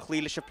tuis go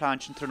chlíile se plan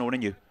sin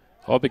trónaniu.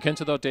 Tá be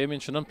cinnte dá Damien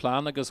sin an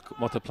plán agus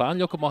má a plán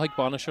le go maigh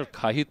banisir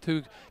caiid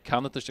tú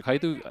Canada de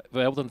caiidú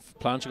bhil an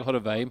plán go chu a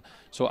bhaim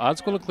so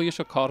adscoil an clí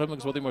se carm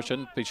agus bhí mar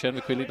sin be sin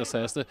MacCumhaill na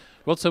sésta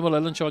rud sim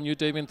Ellen Sean New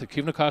Damien tá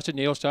címna cáiste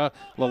néoste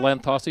le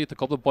lentáí tá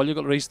coppla bolú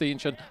go rééistíon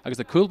sin agus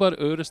a coolbar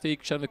uirtí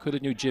sin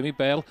MacCumhaill new Jimmy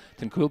Bell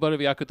tin coolbar a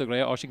bhí acu a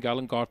ré á sin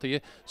galan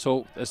gartaí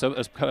so is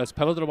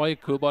peidir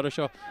maiid coolbar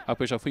seo a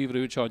pe se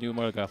faoihrú Sean New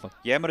mar a gafla.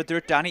 Jé mar a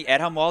dúirt Danny ar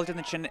hamáil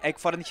an sin ag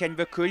for an chean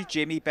MacCumhaill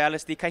Jamie Bell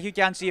is tí caiú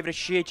gansaí ar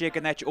séide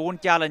gan net ón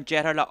galan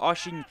Gerard le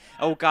ásin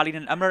ó galín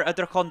an immer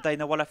idir contaid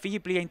na bhil a fi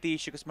bliantí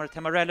agus mar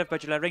tamarellah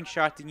beidir le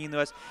ringseart in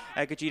nuas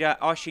go dtíra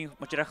ásin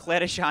mu a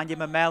chléir seaine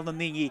me mé na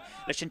níí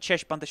leis sin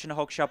tiisbanda sin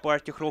thug se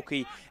buirte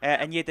chrócaí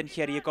a néan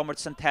chéirí a gomart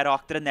san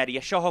teachtar an neirí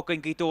a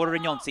seothgann gídóir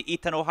an Jonsaí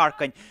Ethan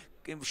O'Harkin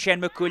Sean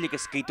MacCumhaill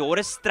agus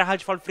gídóras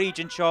strahaid fáil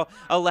frídin seo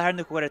a lehar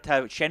na chuir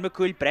tá Sean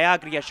MacCumhaill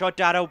breagri a seo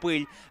dara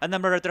bhil a na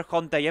mar idir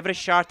chunta ebre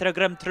seaartar a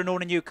grim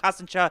trónaniu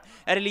casanse ar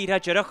a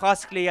líra dear a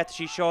chasclé a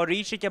sí seo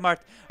ríise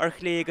gemart ar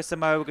chlé agus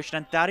am agus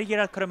an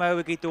daríar a chumá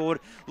a gídór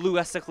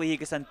luas a chlé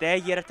agus an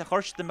déhéar a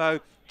chuirsta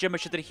má Jimmer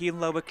sidir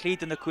hín le a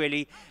clíd na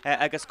cuailí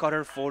agus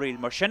choir fóíil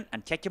mar sin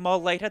an teicá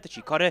leithe a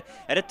sí choire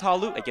ar a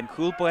talú ag an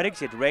coolbuig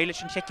siad réile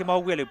sin teicá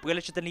bhfuil buile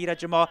si den líra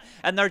deá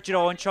an nar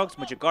deráin segus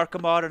mu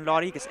garcamá an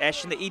láí agus é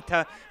sin na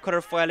ita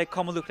chuir foiile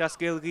cumú le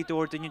scéilgaí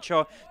dúir daon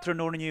seo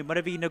trónaniu mar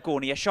a bhí na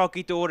gcónaí a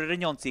seoí dóir ar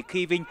an Jonsaí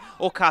cíhín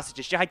ó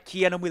casaide se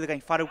cían mhuiile gain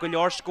farú go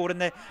leor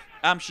scóranna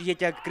am si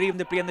héad ag gríomh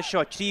na bliana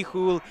seo trí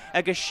chúil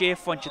agus sé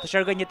fonte tá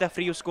se ganne a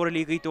fríú scóir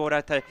lígaí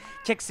dóra tá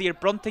teí ar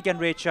bronta an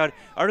réitear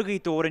argaí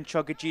dóran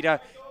seo go ddíra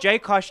Jay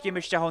Cosci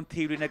meiste hon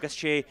tíúlinn agus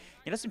sé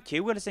Ní sem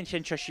céhfuil an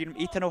chinse sin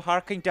Ethan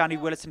O'Harkin Danny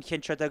Willis an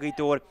chinse a í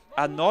dór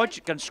a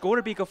náid gan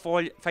scóir bí go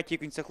fáil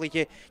feiciún sa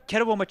chluiche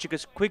ceirhha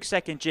agus quick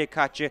second Jay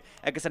Catte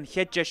agus an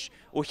headis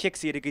ó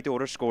hiicsí a í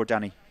dór scór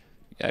Danny.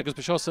 Agus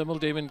be seo simil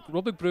Damien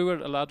Rubik Brewer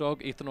a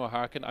ladog Ethan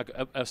O'Harkin ag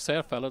a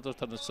sé felladar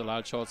tan sa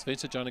lad shots féin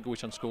sa Johnny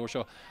gois an scór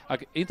seo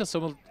ag inta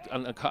simil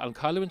an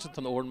caiúin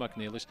an Oran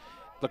MacNeilis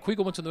le chuig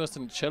go an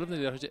an shelfna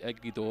leide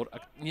ag gidór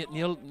ag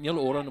níl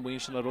óran na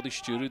sin a rudí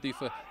stúrú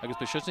dífa agus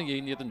be sin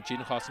géad an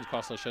Jean Hassan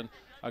Costa sin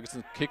agus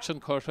an kick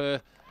sin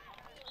cortha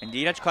An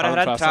díad chu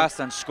an tras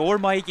an scór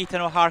maiid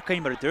Ethan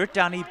O'Harkin mar dúirt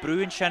Danny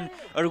brúin sin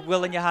ar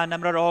bhfuilin ha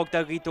namra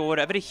ágda í dór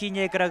a bhí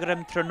chiine gur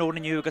agrim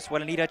trónaniu agus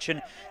bhfuil an íad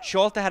sin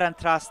seolta ar an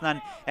trasnan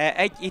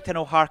ag Ethan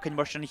O'Harkin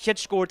mar sin chiad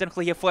scór an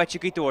chluí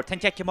foiite í dór tan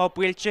teice má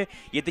builte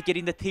iad a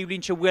géirín na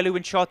tílín se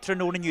bhfuilún seo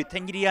trónaniu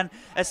tanguríon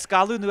a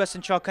scalú nuas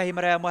an seo cai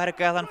mar mar a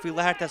galan fiú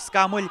leart a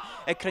scamúil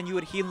ag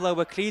craniúr hín le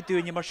a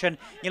clídúine mar sin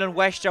níl an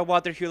weiste a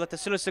bháidir hiúla a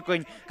sulas a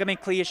goin go mé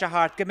clí se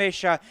hart go mé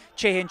se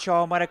chéhinn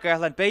seo mar a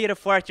galan béir a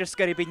foiitir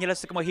scarí bí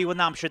nílas go híú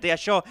námse dé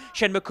seo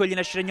sin MacCumhaill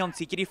na sin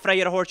Jonsaí gurí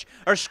freiar a hort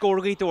ar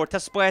scóirgaí dór tá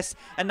spáis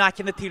a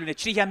nácin na tíúna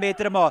 3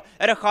 métar má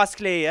ar a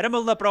chasclé ar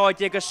mil na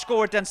braide agus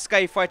scóir den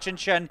Skyfight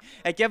sin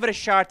ag gefar a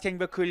seaarting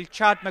MacCumhaill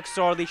Chad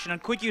McSorley sin an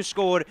cuigiú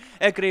scór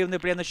ag gréomh na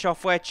bliana seo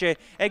foiite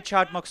ag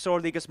Chad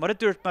McSorley agus mar a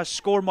dúirt má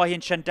scór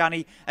maihinn sin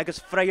Danny agus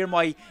freiar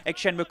mai ag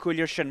sin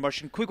MacCumhaill sin mar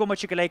sin chuig go mu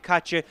go le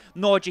caite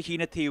náide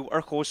hína tíú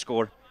ar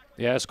chóscór.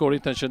 Yeah, scoring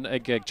tension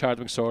ag Chad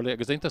McSorley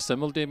agus einta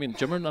simil Damien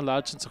Jimmer an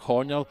lad sin sa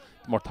chorneal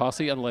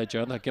Mortasi and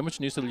Legend, Gimmich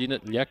News of Lina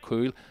Liak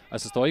Cool,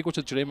 as a story which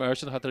a dream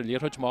urchin had a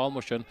Learhudge Mal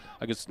Motion,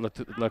 against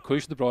La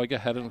Cush the Broiga,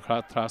 head and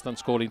Trast and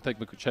scoring take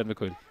Chen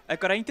McCool. A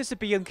Garantis to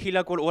be in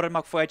Kila Gol or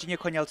McFudge,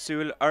 Conyal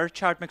Sul,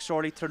 Chart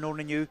McSorley,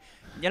 Ternona New,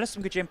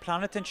 Yelasum Gajim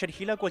Planet and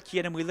Shahila Gol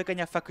Kian and Willigan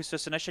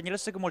Facusus and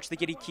Yelasagumuch the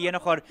Giri Kian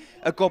or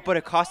a Gopper,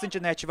 a Costin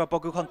Janech of a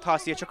Bogu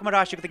Contasi, a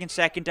Chokamarash again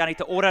second, Danny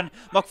to Oran,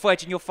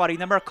 McFudge in your Fari,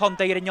 number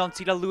Conde and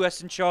Yonsila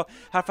Lewis and Shaw,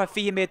 half a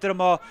fee meter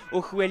more,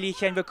 Uhueli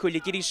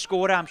Henvaculi, Giri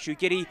score Amshu,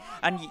 Giri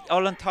and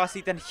Alan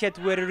Tassit and Hit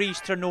were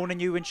reached Ternona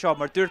New and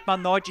Shommer,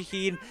 Dirtman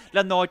Nojiheen,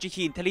 La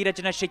Nojiheen, Talida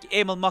Janashik,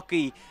 Emil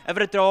Mucky,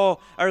 ever draw,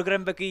 or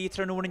Grimbaki,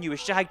 Ternona New,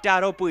 Shag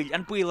Daro Bull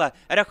and Buila,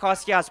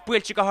 Erakasias,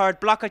 Builchika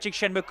Hard, Blockachik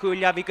Shen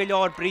Maculia,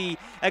 Vigalor Bree,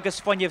 Agus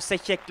Funny of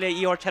Sechekle,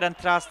 Eorchar and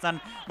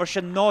Trastan,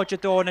 Mershan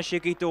Nojador,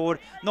 Shigidor,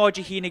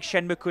 Nojiheenik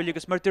Shen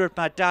Maculigus,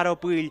 Murderma, Daro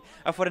Bull,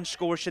 a foreign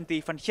score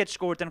Shantif and hit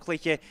scored and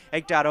Cliche,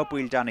 Egg Daro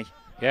Bull, Danny.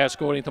 Yeah,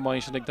 scoring to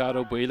mention like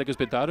Daro Boyle, agus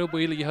be Daro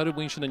Boyle, you had a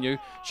winch in the new,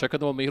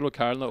 Shakado Mihlo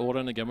Carla,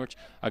 Oran and Gimmert,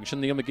 Action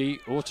Neil McGee,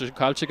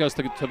 Kalchigas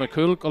to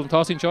McCool, Colin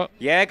Tossing shot.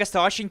 Yeah,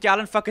 Gastashin,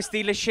 Gallen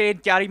Fuckastila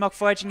Shade, Gary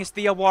McFudging is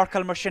the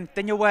Warkal Merchant,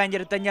 then you went,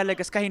 you're Daniel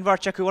Gaskahin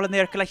Varchaku, and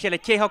there Kalachilla,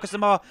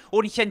 Kehokasama,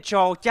 Oni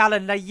Hencho,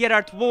 Gallen, La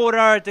Yerart,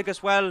 Warard,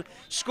 as well,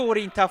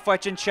 scoring to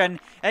Fudging,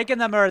 again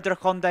the murder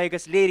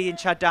Hondagas, Lady and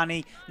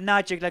Chadani,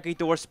 Najig like a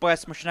door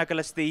spoils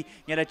Merchanagalasti,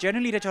 yet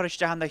generally the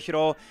Jorishtan the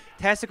hero,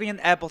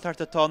 Tessagan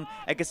Appletarton,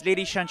 Agus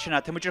Lady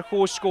Shanshana, to which your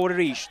host score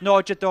reach,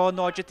 Nojado,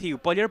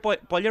 Nojatiu,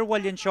 Buller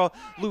William Shaw,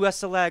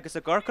 Lewis Alegas,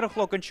 a Garker of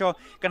Logan Shaw,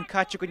 can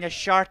catch you in your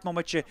sharp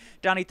moment,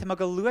 Danny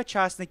Tamagal Lua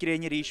Chasna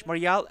Green Reach,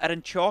 Marial,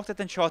 Aaron Chalked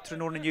and Shaw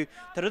Tronon you,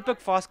 the Rudbug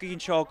Foski and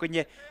Shaw, when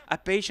you a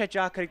Pesha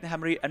Jacker in the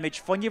Hamry, and made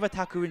funny of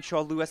Ataku and Shaw,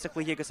 Lewis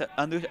Akligas,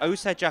 and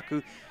outside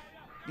Jaku.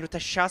 You know, the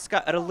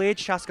Shaska, a late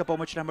Shaska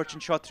Bomuch and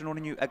Merchant Shot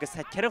Tronon you, I guess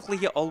had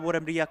carefully all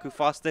Warm Riaku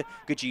faster,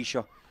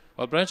 Gajisha.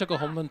 Well, Branch go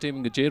home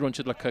team Jay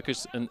Runchid la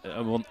Cookish in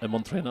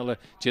Montreal,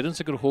 Jaden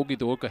Sigur Hogi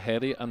Dorka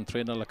Harry and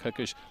trainer la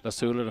Cookish, la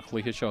Suler and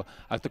Clehishaw.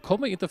 At the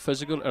coming into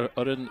physical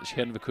or in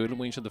Shen Vacuum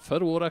wings in the fur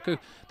Woraku,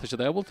 to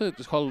should able to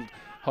hold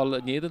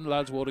Naden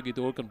lads Waragi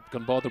Door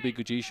can bother be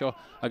Gujishaw.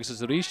 I guess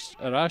it's a reach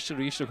a rash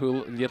reach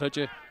who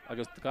Liraja, I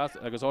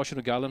guess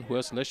Ocean Gallen, who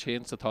has Lish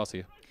Hain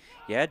Satasia.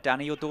 Yeah,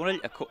 Danny O'Donnell,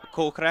 a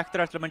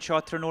co-corrector at Lemon Shaw,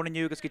 Ternona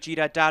New,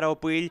 Gajira, Daro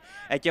Buil,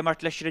 a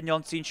Gemart Lisher and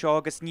Yonsin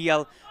Shaw, Gas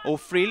Neil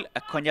O'Frill,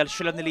 a Conyal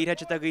Shillan the leader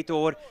at the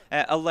Gator,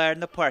 a learn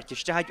the party,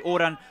 Stag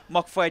Oran,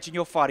 Mockfudge in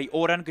your Fari,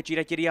 Oran,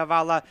 Gajira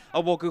Giriavala,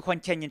 a Wogu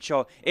Contenyan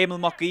Shaw, Emil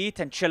Mockeat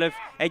and Chiliv,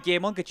 a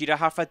Gamon, Gajira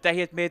half a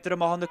day at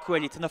Medram on the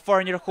Quillit, and the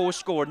foreigner host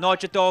score,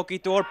 Nodja Doggy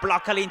Door,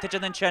 Blockalin to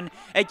Janan,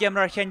 a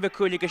Gemra Hen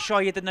Viculi,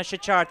 Gashoy the Nasha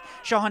chart,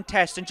 Shahan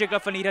Test, and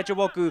Jigafanita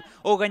Jawogu,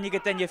 Ogan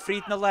Yigatanya,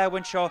 Fried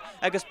Nalawan Shaw,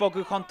 Agus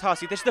Bogu Contas.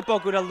 This is the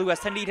Bogura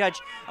Lewis and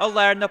Leadhaj, a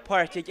learn the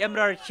party,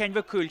 Emra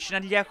Henvakulch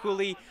and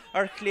Yakuli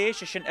or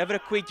Clash and ever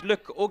quick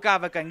look,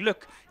 Ogavagang,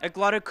 look, a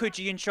Glora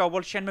Kuji and Shaw,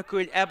 will Shen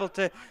McCool able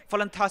to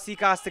Falantasi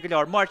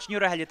Gastagalor, March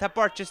Nurahelia,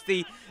 Taparches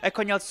the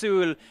Conyal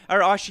Sul, or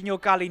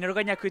Oshinyo Galin, or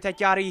Ganyakuta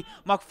Gary,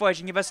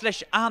 Mockfudging, if a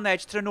slash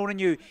Anage Tronona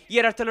New,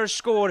 Yerateller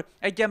score,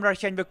 a Gemra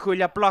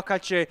Henvakul, a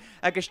Blockache,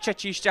 Agus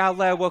Chechi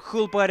Stala, a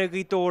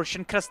Hulbaragi door,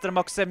 Shen Crester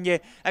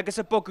Moxemye, Agus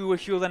a Bogu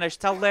Hulanish,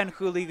 Talen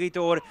Huli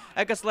door,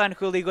 Agus Lan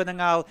Huli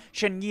Gunangal,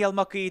 Shen Niel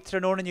Mucky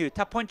Tronona New,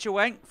 Tapuncha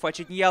Wang,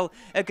 Fudging Niel,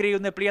 agree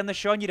on the Brian the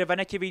Shon, you're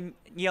a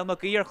Neil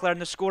McGear, Clare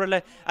the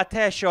scorele, a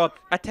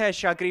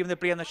Tesha, agree on the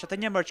Brian the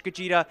Shatanya Merch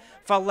Gajira,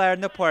 Fall learn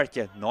the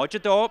party.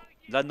 Nojado,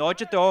 La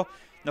Nojado,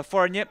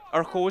 Nafornia,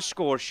 or host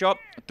score shot,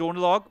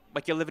 Donlog,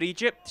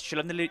 McGillivreege,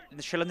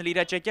 Shillan the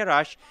leader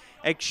Jagarash,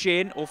 Egg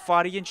Shane,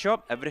 O'Farry and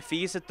shop, every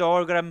fees at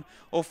Dorgram,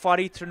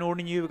 O'Farry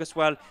Tronona New as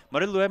well,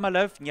 Marilu, my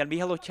love, Neil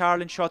Michael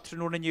O'Carlin shot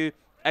Tronona New,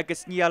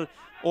 Agus Neil.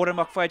 Oran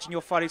McFudge and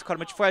your Faris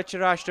Cormach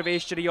Felcherash to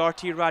Vaster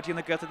RT Radio in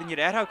the Gilta than your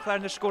air how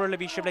Clarn the score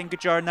Levi Shibling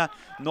Gajarna,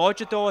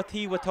 Nojado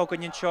T with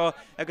Togan and Shaw,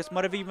 Agus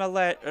Maravi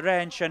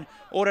Ranch and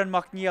Oran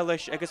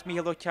McNeilish, Agus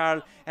Mihalo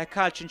Carl, a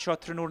Calchin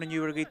shot Tronona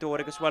Nuragi Dor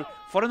as well.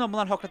 For an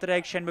Oman Hock at the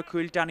egg Shen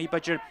McCool, Danny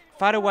Budger,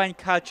 Farawine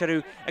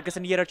Calcharu, Agus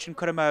and Yerachin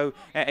Kuramau,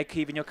 a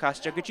Kevin your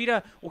Castra.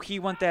 Gajira, oh he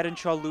went there and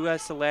Shaw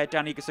Lewis, a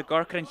Danny Gus a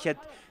Garker and Hit,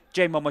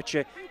 J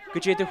Momache,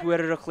 Gajita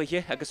whoever a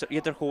clear, Agus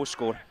either host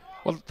score.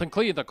 Well,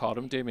 thankfully the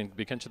column, Damien,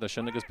 we can see the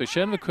Shinnigas, but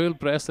Shen McCool,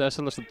 Breast,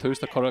 Esselis, and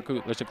Tuesday,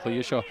 Coracu, Lisha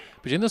Clea Shaw.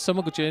 But in the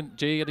summer,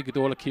 Jay, Eddie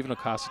Godola, Kevin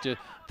O'Cassage,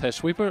 Tess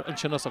Sweeper, and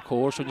Shinnas a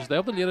course, when you stay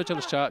up the Lira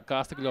Jellis Chat,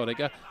 Gasta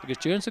Gloriga, because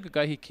James a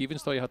guy he Kevin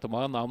Stoy had to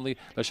man, namely,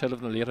 the Shell of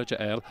the Lira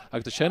Jael,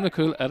 like the Shen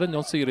McCool, Aaron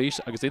Yonsi Reach,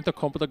 against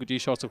Intercompata G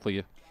shots of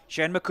Clea.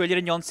 Shen McCool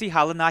and Yonsi,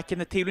 Halanak in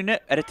the Tilune,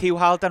 at a Teal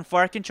Hald and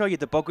Farkinshaw, you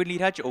the Bogu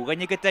Liraj,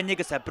 Oganya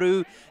Gatanigas, a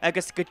brew,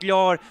 Agus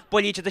Gatlor,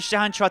 Bolly to the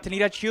Shan shot, and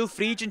Lira Hugh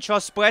Fried and Shaw,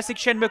 Spasic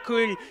Shen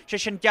McCool,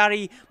 Shen Gary,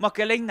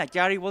 Muckaling.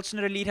 Gary Wilson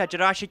or lead had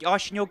Jarashik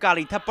Oshinyo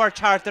Galin, Tapar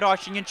Charter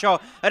Oshin Shaw,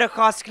 at a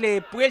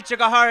Cosclay,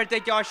 Wilchiga Hard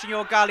at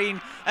Oshinyo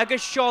Galin,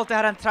 Agus Schalt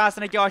had and Tras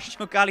and a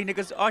Oshinyo Galin,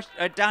 Agus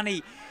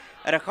Danny.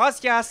 ar a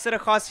chasgeas ar a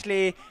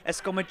chaslé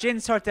is go ma gin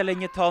sort a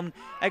linne ton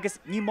agus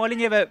ní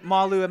mollinne bheith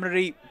máú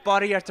amí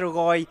barí ar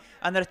gáid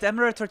an ar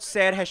imar tuairt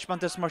séir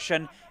heismantas mar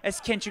sin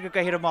is cinse go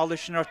gaiir máú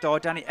sin artá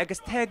Danny agus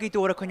tegaí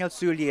dóra chuneal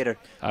súléidir.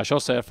 A seo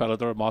sé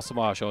fellidir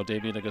másá seo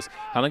Damien agus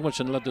hanig mar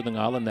sin le dú an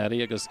gála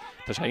neirí agus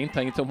tá sé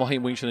ein to mai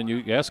muin sin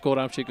aniu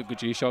scóram si go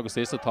dtí seo agus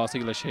ééis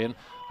tásaí le sin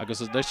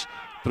agus is leis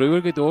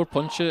breúir go dór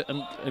punse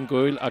an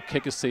ggóil a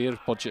cigus séir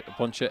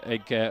punse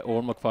ag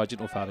ormach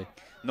fáidin ó ferri.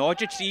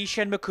 Náide trí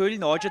sin MacCumhaill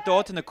náide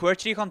dát in na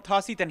cuairtí an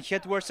tasí den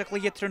cheadhhuasa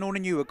le tróna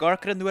nniu a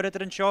garcar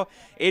nuair an seo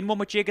éon mo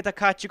tégad a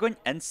caiteún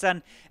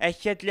insan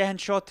chead lehan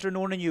seo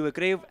tróna nniu a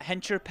gréibh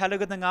hentir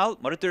pelagad na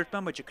ngáil mar a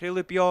dúirtma mu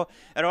acréú beá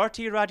ar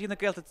RT radio na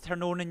gailta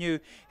tróna nniu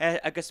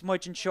agus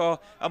muidin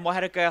seo a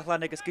mthir a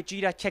gaithlan agus go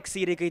ddíra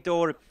ceíra go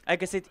dór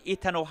agus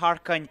itan ó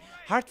Harcain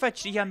Hartfa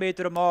trí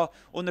méidir má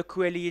ó na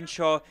cuailíonn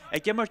seo a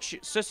gimmart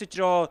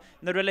susadrá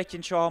na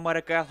rilicinn seo mar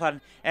a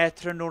gaithlan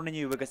tróna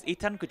nniu agus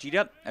itan go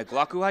ddíra a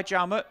ghlacuá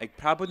jam ag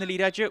prabú na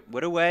líraide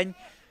war a bhain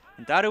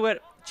an darhar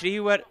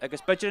tríhar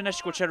agus budgear na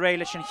scoil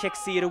réile sin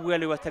cheicsaí a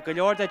bhfuilú a go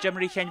leor a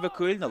Jimmarí chein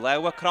MacCumhaill na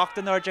leha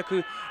crachtan áide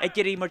acu ag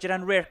gurí mar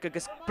an riirc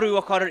agus brú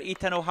a choir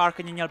ítan ó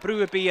Harcain ineal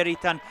brú a bí ar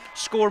ítan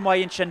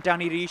scórmaíonn sin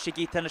Danny Rhys ag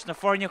ítan is na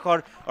fórne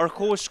chur ar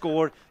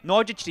chóscór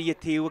náide trí a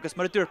tíú agus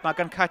mar a dúirt me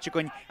an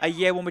caiteún a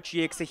dhéhhamid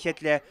dhéag sa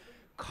chead le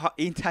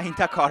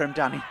Ínta carm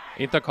Danny.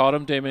 Ínta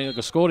carm Damien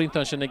agus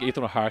scórínta sin ag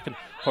ítan ó Harcain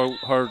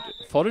chuir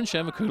forann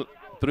sé MacCumhaill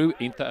brú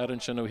inta ar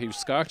an sin ó híh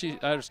scartí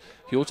ar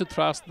hiúte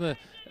trasna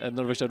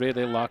nar bheits a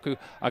réad é lacu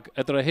ag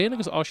idir a héana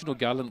agus áisiú ó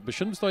galan be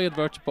sin stáid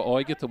advert ba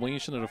áige tá muon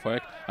sin ar a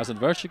foiic as an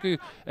bhirrte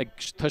ag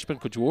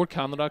tuispen go dúór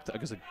canaracht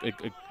agus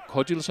ag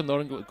chodúla san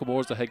nóran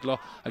gomór a heagla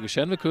agus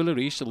sin MacCumhaill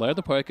ríéis le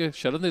a poice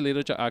se an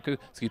léidir acu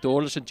cí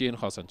dóla sin Jane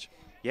Hosant.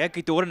 Yeah,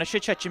 Gaoth na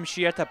sitim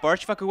siart a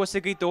birchfa go was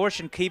a Gaoth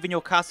sin cíhann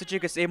ó casaide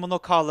agus éman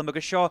ó cálam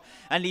agus seo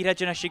an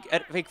líraidena si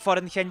bheith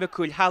foran chein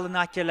MacCumhaill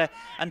hallannaile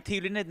an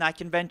tíúlinna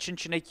nacin bensin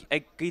sin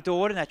ag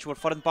Gaoth na bhfuil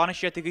foran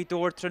banisiart a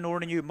Gaoth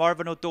tróna nniu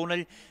Marvin ó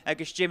Donegal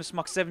agus James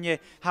MacCumhaill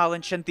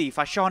hallan sin díh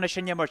a seánna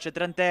sin mar se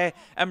an dé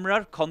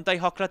imrar condaid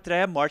hola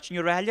tre Martin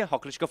réile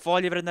holis go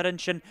fáilhar na rin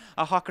sin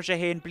a hacar sé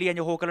héin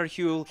blian ó hógal ar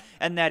hiúil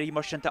an neirí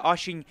mar sin a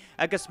ásin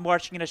agus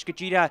Martin is go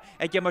ddíra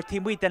ag gimmar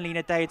tímí den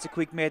lína 10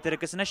 méter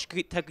agus inis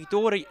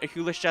Gaoth a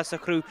hiúlaiste a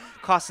chrú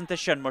cosanta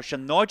sin mar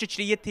sin náide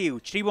trí a tíú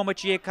tríhama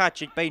tí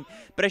caite bein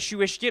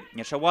breisiúiste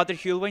ar se bháidir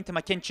hiúlhain tá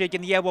cinse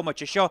an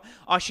dhéhhamate seo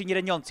á sin ar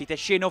an jonsaí tá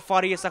sin ó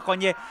farí a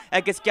chunne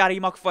agus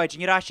garíach fáid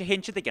nírá sé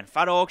hinse gin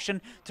farág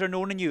sin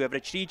tróna nniu a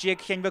tríé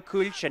chein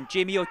MacCumhaill sin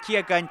Jamie ó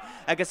Ciagain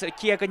agus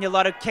Ciagain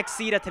le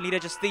ceíra tá líra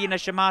tína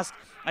sem más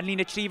an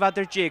lína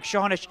tríhaidir déag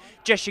seánis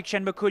deisiigh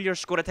sin MacCumhaill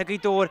scóra a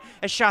Gaoth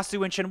a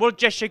seaúin sin bhil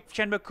deisiigh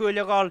sin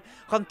MacCumhaill agáil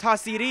chun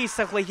tasí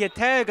ríach le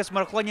te agus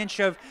mar chluinn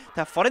sibh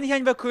tá foran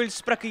chein MacCumhaill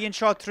spracaíonn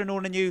seo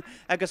tróna nniu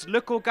agus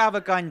lucó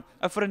gabhagain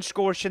a for an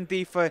scóir sin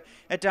dífa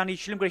a Danny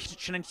Schlimgricht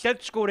sin an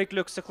chead scóraigh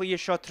lu sa chlí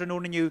seo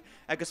tróna nniu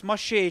agus má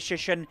sé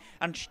sin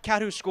an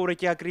ceú scóra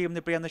de agríom na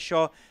breanna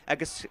seo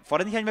agus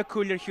foran chein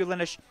MacCumhaill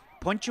hiúlanis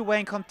pontse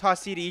bhain chun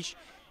tasí ríis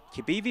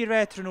cibí bhí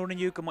ré tróna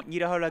nniu go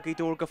nírathla a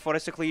Gaoth go for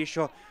sa chlí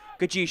seo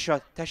go dtí seo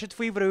tá si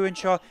faoihrúin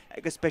seo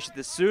agus spe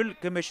desúil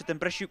go mis an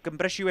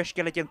breisiú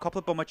eisceile an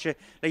coppla bommate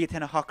le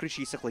tena hacrú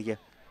sí sa chlí.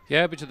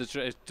 Yeah, but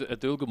a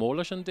dul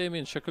gomóla sin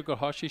Damien sicar gur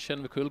hasí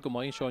sin MacCumhaill go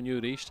maion seo nniu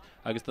ríist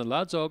agus den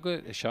lád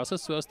ága is seasa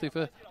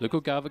suastífa lu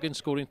go gabhagin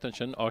scóirínta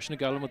sin áisina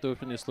galam a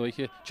dúpan is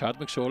sluiche Chad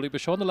McSorley be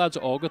seán na lád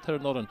ága tar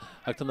noran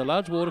ag tan na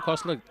lád mhór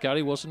cos le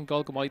Gary Wilson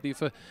gal go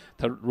maidífa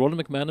tar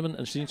Roland McMenamin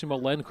an sin má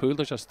lein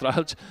chuúil se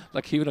strailt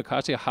le cíhann a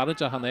caite a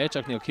haride a hanéid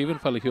ach níl cíhann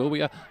fel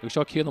hiúha agus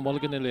seo cían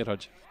mulligan in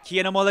léirhaid.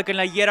 Cían mulligan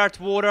le Gerard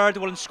Ward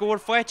bhfuil an scór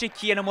foiite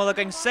cían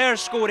mulligan séir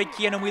scóra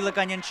cían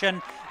mhuiileganin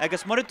sin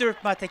agus mar a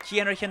dúirtma tá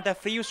cíanar chin de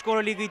fríú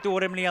scóir lígaí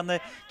dórim líanana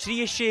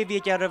trí sé bhí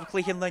gearmh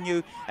chluchan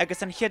leniu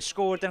agus an chead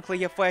scóir den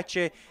chluí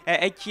foiite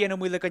ag cían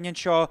mhuiileganin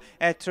seo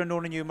tróna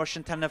nniu mar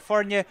sin tanna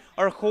forne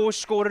ar chós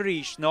scóir a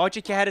ríis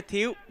náide ceir a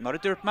tíú mar a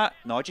dúirtma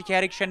náide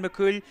ceirigh sin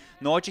MacCumhaill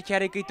náide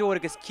ceirigh Gaoth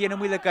agus cían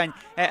mhuiilegain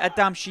a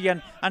dam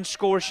sían an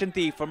scóir sin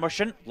dífa mar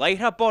sin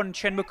leitha bon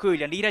sin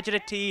MacCumhaill an líreidir a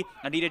tí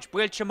an líreid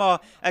builte má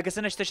agus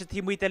iniste sé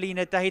tímí a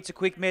lína 10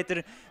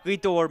 méter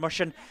Gaoth mar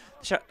sin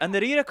an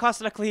ríra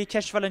cos le chluí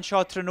ceisfeilin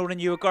seo tróna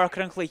nniu a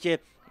garcar an chluiche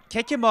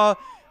ceice má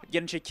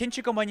Gin sé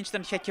cinse go mainin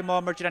den cheice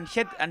má mar an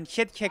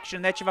chead ceic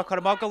sin nete bh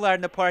chumágal ar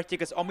na páirtí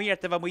agus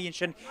omíart a bh muon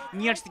sin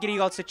níart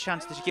guríáil sa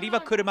chance sé guríh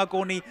chuma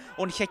gcónaí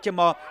ón cheice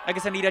má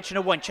agus an líad sin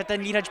bhain se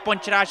an líad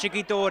bonterá sé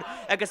Gaoth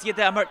agus iad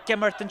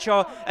gimmart an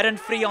seo ar an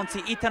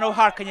fríontaí ítan ó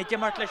Harcain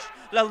gimmart leis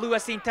le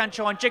luasín tan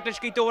seo an jiglis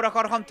Gaoth a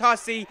chu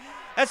hantáí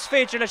is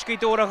féidir leis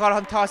Gaoth a chu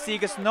hantáí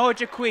agus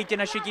náide chuig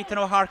na sé ítan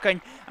ó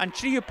Harcain an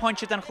tríú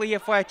pointse an chlí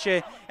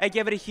foiite ag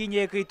gheibhar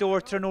híine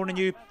Gaoth tróna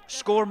nniu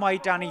scór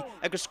maid Danny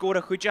agus scór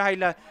a chuide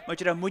heile mar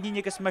a muine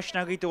agus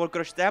meisna Gaoth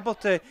gur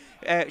stabalta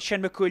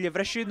sin MacCumhaill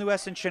bhreisiú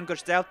nuas an sin gur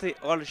stelta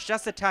á le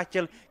seasa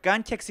tail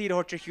gan teí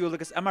horte hiúil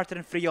agus amartar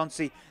an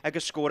fríonsaí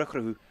agus scór a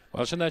chrú.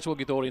 Well, sin éid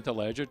bhil dóirí a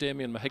léidir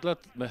Damien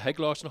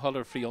heagláis na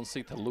hallar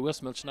fríonsaí tá Lewis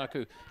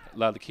Milchnachu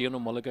le Cian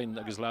Mulligan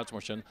agus lads mar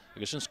sin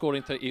agus sin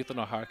scóirínta Ethan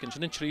ó Harkin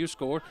sin in tríú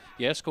scór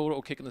scór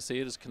ó kicking na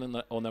séras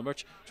cinna ó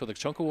nimmert so the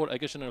chunk of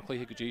agus sin ar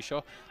chluthe go dtí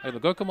seo ag le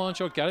go gomáin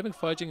seo Gary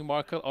McFadging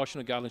Markle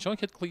Áisina Gallen seán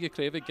kit clúige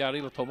créimh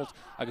Gary le tumult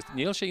agus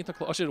níl sé ínta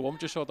chlóir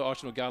bhmte seo do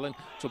Áisina Gallen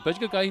so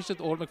bid go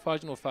gaiiste ó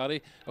McFadging ó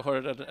Ferry a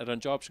chuir ar an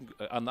job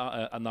an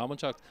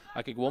námanseach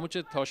ag ag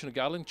bhmte Áisina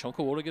Gallen chunk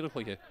of a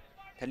chluthe.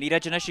 Tá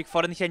líra dena sig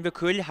foran chéin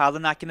bhcúil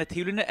hálan ac na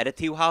tíúna ar a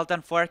tíúhall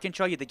an forcin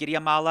seo iad a gurí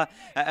mála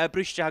a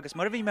brúiste agus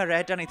mar bhí mar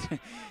réid an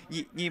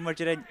ní mar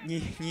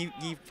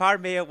ní far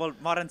mé bhil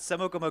mar an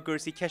sama go a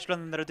gúsaí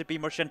ceislan ar a bí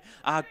mar sin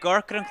a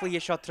gcurcar an clí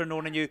seo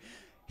trónaniu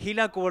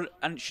híla ggóil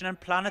an sin an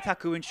planeta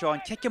acuúin seo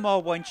an ceice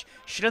máhaint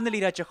sin na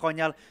líra de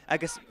choineal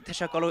agus tá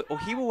se gáil ó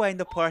híomhhain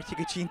na páirtí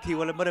go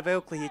tíntíúil mar a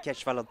bheith clí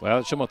ceisfelan.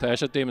 Well, sin tá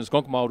sé Damon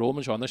gong má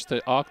Róman seán is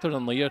achtar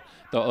an líir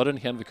de oran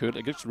hen bhcúil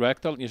agus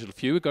rectal ní sé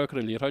fiú gurcar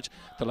a líorthaid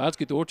tá lads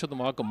go dúirte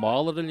má go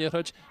mála a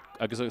líorthaid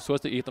agus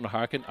suasta Ethan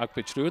Harkin ag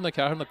pe trú na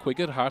cear na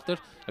cuiigir hartar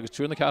agus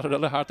trú na cear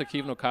eile harta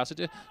cíomh nó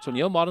caide so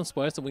níl mar an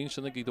spáis a bhíon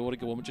sinna gdóra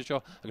go bhmte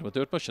seo agus ba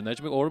dúirpa sin éid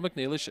ó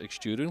McNeilis ag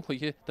stúrún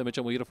chluthe de mit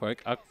muir a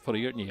foiig ag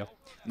foríir níl.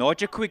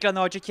 Náidir cuiig le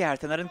náidir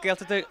ceart ar an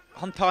ggéalta de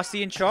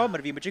hantásaí an seo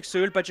mar bhí muidir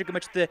súil beidir go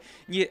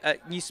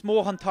ní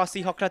smó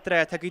hantásaí hola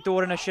ré a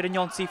gdóranna si an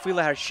Jonsaí fuiile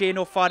ar sé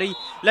ó farí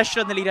leis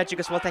na líra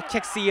agus bhil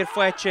ceí ar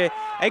foiite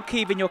ag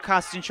cíhann ó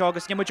castin seo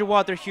agus muidir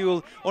bháidir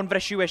hiúil ón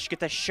bhreisiúis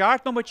go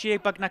seart má muí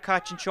ag bag na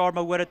caiin seár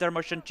má bhuiidir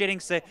mar sin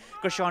jeringsa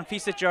gur seán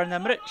fisa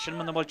dearnamre sin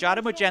man bhil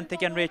dearm genta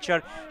an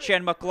réitear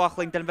sin má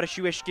ghlachling den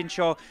bhreisiúiscin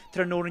seo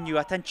trónaniu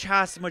a tan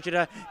chas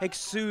muidir ag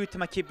sú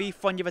tá cibí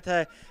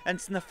fanne an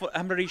sna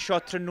amí seo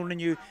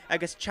trónaniu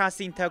agus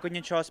chasínta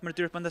gonn seás mar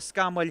dúirt man na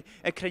scamáil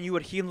ag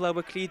creniúar híon le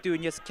a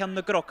clídúne cean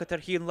na grocha ar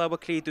híon le a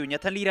clídúne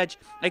tá líraid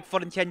ag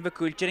for an tein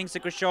bhcúil jeringsa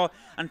gur seo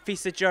an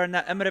fisa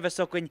dearna imar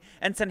bhesocuin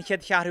an san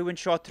chead chearúin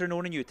seo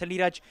trónaniu tá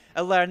líraid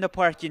a leir na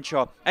páirtín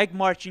seo ag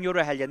Martin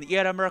Euro helian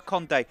ar mar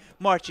condaid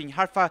Martin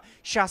harfa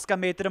 60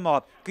 méter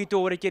má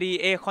gdóra gurí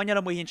choineal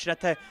a muhinn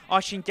sinna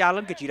á sin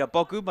dealan go dtíra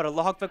bogú mar a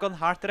lethg an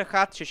hartar a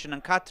chat sin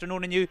an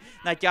catrónaniu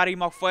na dearí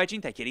má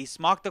foiidjin tá gurí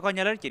smach a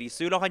choineal gurí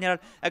súla choineal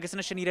agus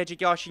na sinníidir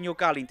á sin jo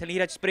galín tá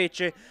líraid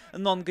spréite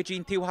non go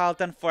dín tíúhall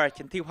an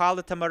foiirtin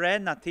tíúhála tá mar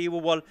réin na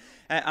tíhil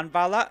an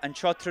bhela an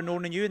seo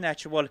trónaniu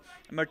netehil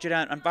mar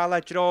an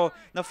bhela drá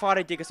na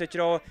fáid agus a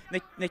drá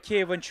na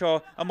céhann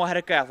seo a maithar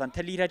a galan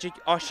tá líraid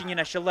á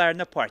sin se leir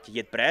na páirtí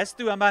iad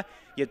bresú ama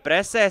iad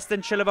bres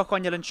an sila a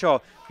choineal an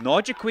seo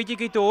náidir chuige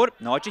go dór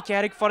náidir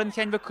ceirigh for an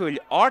chein bhcúil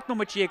art nó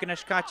tí an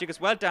scate agus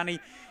bhil Danny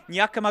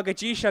neachcha a go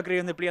dtí se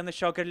gréon na blianana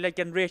seo gur le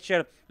an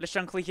réitear leis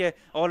an chluthe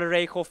ála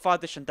ré cho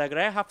fada sin de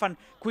ré hafan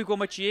chuig go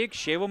tíag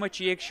séh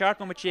tíag seart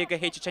nó tí a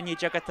héite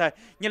teníide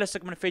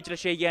nílas man féidir le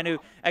sé dhéanú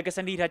agus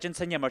an líhaidir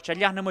san nemar se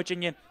leanna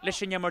muine leis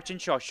sin nemmartin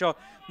seo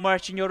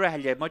Martin Euro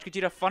heile mu go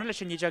dtíar a fan leis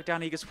sin níideach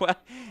Danny agus bhil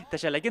Tá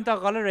sé leginn dá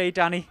gála ré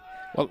Danny.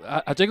 Well,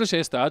 a dégla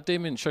sé stad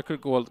Damien sicar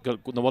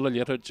na bhla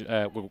léirid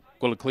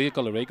goil clí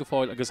go réige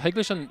fáil agus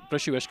heigla an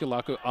breisiú eisce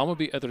lecu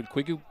amabí idir an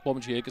cuiigú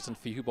bommte agus an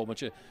fiú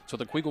bommte so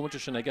den cuiigúmte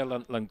sin ige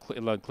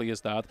le clí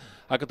stad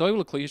a go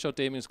dáhfuil clí seo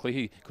Damiens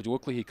clíí go dú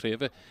clíí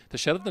créimh Tá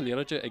séad na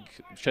léiride ag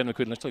sinna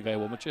chuú leis le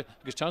bhmte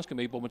agus chans go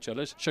mé bommte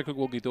leis sicar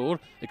go dór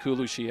ag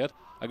coolú siad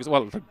agus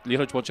bhil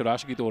líid bhaint rá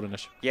í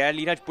dóranis. Ja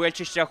líid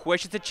builte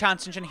chuiste a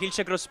chansan sin híil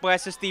se gro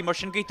spéis tí mar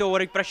sin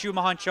gdóir ag breisiú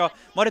a hanseo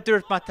mar a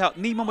dúirt mata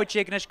ní mu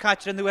tégannis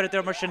caiir an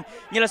nuair mar sin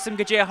níla sim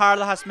go dé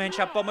hála has men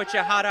se bommte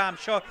haram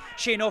seo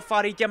sé ó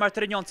farí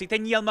demartar Jonsaí tá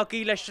níl má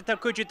í leis tar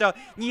cuiide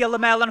níl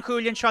me an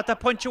chuúlinn seo a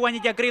pointhaine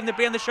a gréim na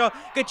blianana seo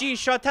go dtí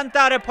seo tan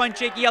dar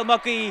pointse íal má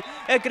í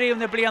a gréim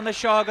na blianana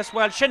seo agus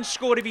bhil sin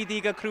scóir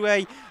bhí go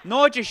crué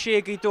náidir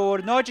sé dór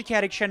náidir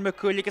ceirigh sin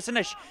McCumhaill agus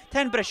inis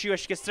ten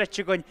breisiúis go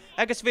strete goin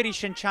agus bhí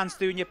sin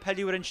chansúne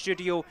peúr an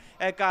studioú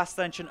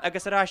gastan sin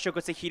agus aráseo go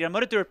sa híra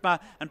mar a dúirtma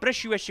an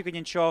breisiúisi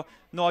gonn seo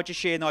náidir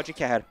sé náidir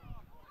ceir.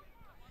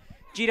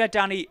 Díra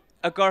Danny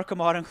a gcurcha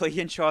mar an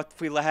chluhíonn seo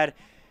faoi lethir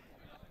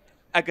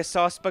agus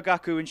sáspa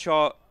acuúin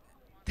seo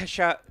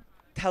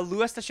tá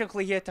luas a sin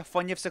chluhé tá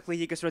fanneamh sa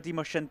chluí agus rudí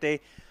mar sin dé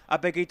a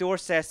be dúir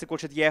sé a go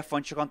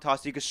dhéfan se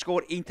antáí agus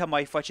scór inta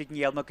mai fáte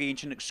níal na géon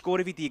sin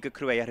scóir bhí go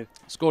cruéir.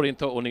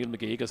 Scóírnta óníil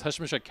me agus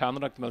heisme sé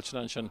ceanach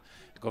millna sin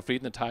go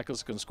fríd na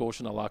tackles gon scóir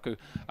sin a lacu.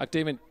 Ag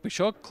Damien bu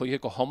seo cluthe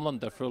go homlan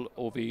defriúil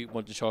ó bhí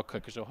mu seo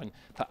chucha seohain.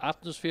 Tá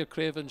atmosfér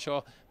craimhann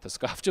seo tá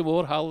scafte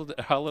mór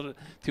hallar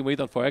tú méid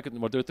an foiig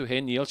mar dúirú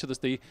hé níl se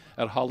tí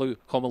ar hallú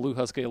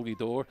chomalútha scéal í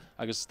dór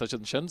agus tá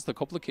sin tá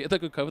coppla céad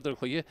go cohad ar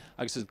chluí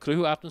agus is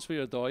cruú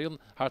atmosfér a dáil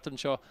hartar an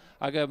seo.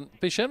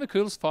 Bei sé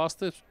MacCumhaill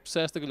fásta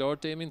sésta go leor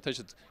Damien tá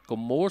go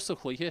mór sa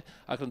chluiche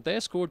ag an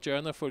 10 scór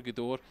dearna for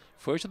Gaoth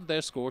fuair an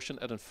 10 scór sin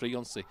ar an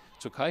fríonsaí.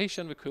 So cai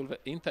sin MacCumhaill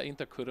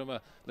inta curama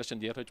leis an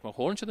déirid mar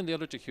hórn sin an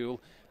déirid a hiúil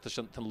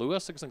tan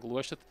luas agus an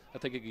glúiste a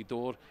teige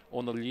Gaoth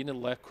ón na lína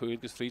le cuil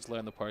gus frís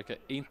le na parca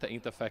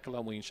inta fecail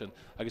am muin sin.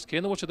 Agus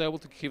céanna bhil sé débal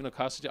cíomh na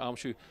caiide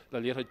amsú le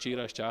léirid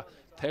díra iste.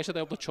 Teis sé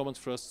débal chumans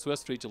frus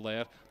Swiss fríd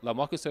léir le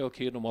machchas éil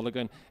céad nó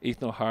mulligan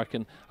nó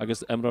harcan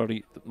agus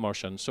imráí mar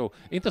sin. So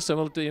inta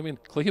simil Damien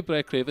chluiche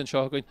bre craobhann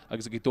seo againn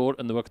agus Gaoth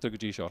an nuachtar go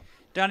dtí seo.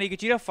 Danny go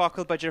dtíra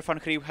focail beidir fan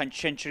chríomh han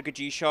sinir go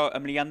dtí seo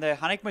am líana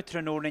hanig mar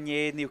tróna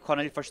né níú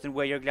conil first an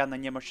bhair glean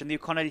na mar sin níú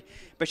conil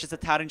beis a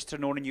tarint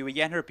tróna nniu a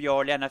dhéanaar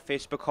beá leanna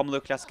Facebook chumlú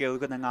le scéil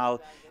go na ngáil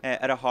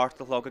ar a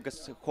hartlog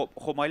agus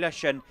chomáile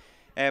sin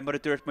mar a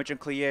dúirt muid an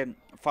clí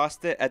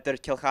fásta idir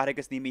cilchar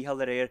agus ní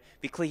míhall réir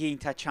bhí clíon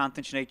tá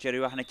chantan sinna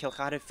dearú a hena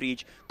cilchar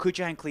fríd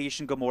chuide an clí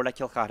sin go mór le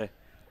cilchar.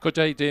 Could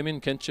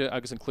Damien Kinche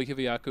agus an clíche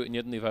bhí acu in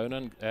ní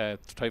bhhanan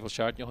treibhil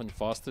seaartne chun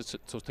fásta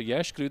so tá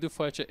dhé scrúdú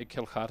fáite ag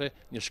cilchare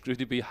ní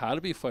scrúdú bí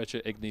Harbí fáite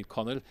ag ní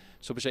conil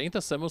so be sé inta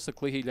simú sa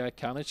clíí le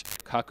canid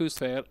cacús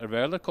fér ar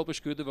bhéla colba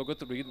scrúdú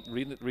bhagad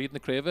ríad na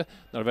créimh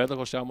nar bhéla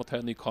go seam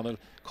tá ní conil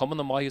cuman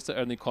na maithe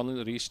ar ní conil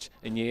a ríist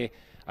inné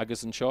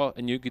agus an seo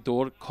iniu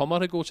Gaoth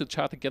cumar a ggó se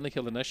chat a ginna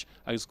chilanis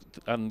agus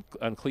an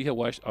clíthe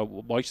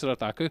bhaistar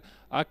acu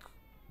ach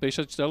béis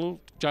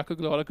still Jack go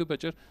leir acu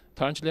beidir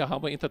Tarn le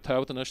hama inta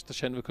táhanis tá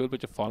sin bhcúil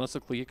beidir fanna sa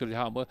clí go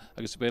hama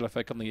agus béle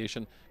feicil na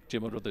sin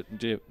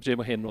Jim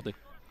hen rudi.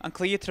 An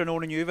clí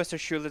tróna nniu bheits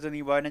arsúla an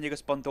íhhain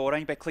agus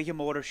bandórain be clí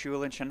mór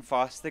arsúlann sin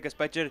fásta agus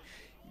beidir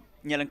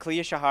níl an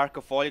clí se th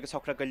go fáil agus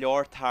thora go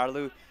leor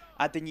tarlú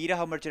a den níra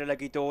ha mar le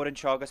Gaoth an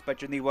seo agus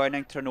beidir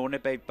níhhain tróna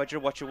be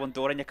beidir watch bhain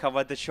dórain a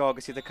cafad a seo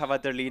agus iad a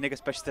cafad ar lína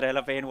agus beistréile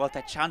a bhéin bhil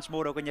tá chance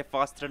mór a gonne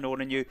fás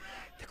tróna nniu.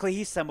 Tá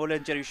clí samúla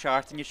an Jerry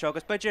Sharp in seo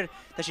agus beidir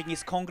tá sé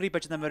níos congrí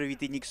beidir na mar bhí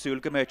níag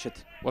súil go méid.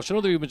 Well sin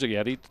dú muid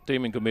géirí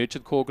Damien go méid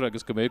cógra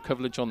agus go méid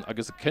cyfle John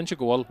agus cinse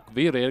goháil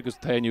bhí réir agus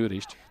tainú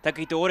ríist. Tá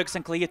Gaoth agus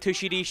an clí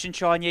tuisií rí sin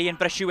seáin an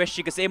breisiúisi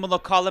agus éman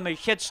colm ar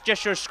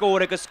chideir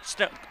scór agus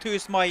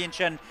túús maion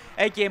sin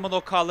ag éman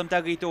colm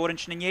da Gaoth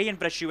sin an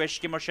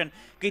breisiúisi mar sin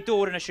Gaoth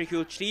an sé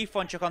hiúil trí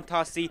fanse an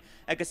tasí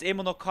agus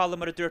éman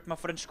colm ar a dúirt mar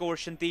for an scór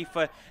sin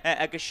dífa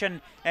agus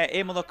sin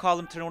éman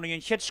colm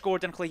trónaíon chiid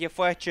scór an clí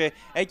foiite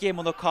ag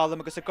éman colm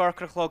agus a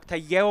garcrachlog tá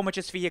dhéhid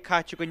is bhí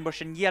caite goin mar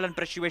sin dhéalan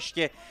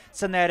breisiúisce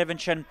san éirhann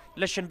sin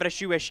leis sin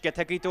breisiúisce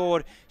tá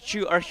Gaoth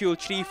siú ar hiúil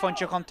trí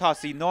fanse an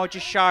tasí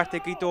náidir seart a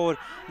Gaoth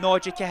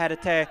náidir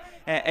ceheirte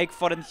ag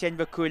for an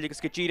cheanbh cúil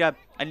agus go ddíra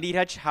an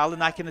lítheid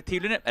hálan aici na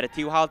tíúlanne ar a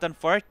tíúhall an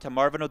fort tá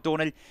Marvin ó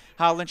Donegal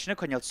hálan sinna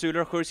chuineal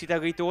súlar chuirsaí a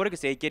Gaoth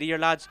agus é géirí ar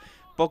lads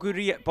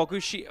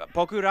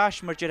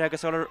Bogúrás mar deir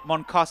agus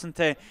man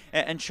cosanta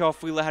an seo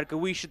fuiile ar go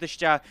bhhuiise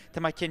iste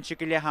tá mai cinse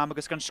go leham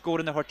agus gan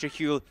scóran na horte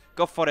hiúil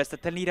go forest a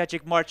tan líide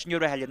ag mart new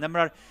heile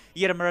namar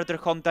ar mar idir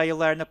chun da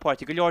leir na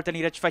páirtí go leor den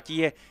líide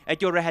fetí ag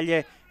dú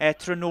heile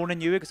tróna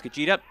nniu agus go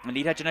ddíra an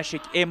líidena si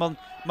éman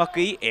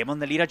mací éman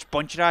na líide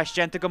bonrá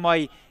genta go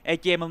mai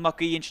ag éman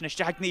mací in sinna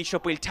steagníí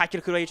siopil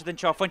takeir chuéis den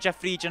seo fanse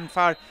fríd an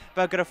far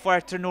be gur a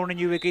foiir tróna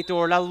nniu a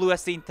Gaoth le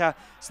luasínta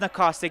sna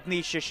cáigh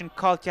níise sin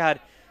cáilcear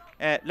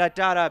le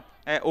dara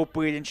ó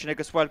builinn sin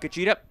agus bhil go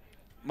ddíra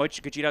muid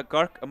go ddíra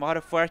gorc a mar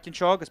a fuirtin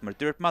seo agus mar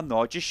dúirt má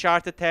náidir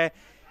seaarta te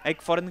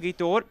ag foran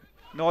Gaoth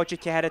náidir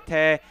cehead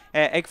te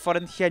ag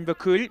foran cheanbh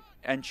cúil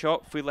an seo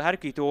fuiile ar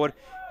Gaoth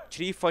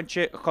trí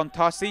fanse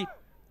chutásaí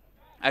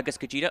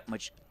agus go ddíra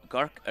muid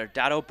gorc ar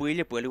dará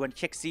buile buú an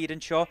chiicsaíad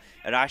an seo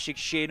ar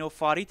aisiigh sé ó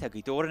farí tá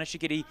Gaoth na si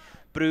gurí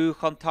brú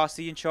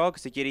chutásaí an seo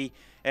agus a gurí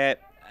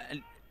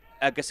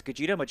agus go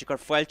ddíra muid gur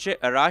foiilte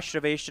arás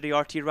a bhééis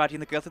RT radí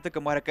na Gaelta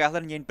go mar a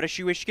galan íon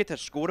breisiúisce tar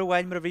scór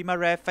bhhain mar a bhí mar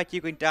raibh feici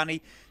goin Danny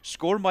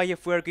scór mai a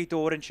fuair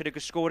Gaoth sin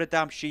agus scór a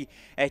damsí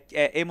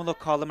éman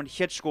colm an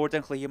chiad scór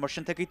den chlí mar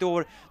sin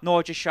Gaoth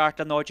náidir seart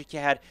a náidir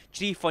cehead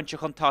trí fanse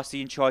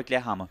chutásaí an seoid le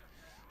hama.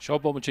 Seo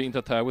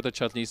bomatínta táhad a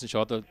chat níos an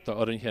seo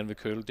orin hen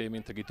bhcúil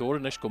Damien tá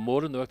Gaoth is go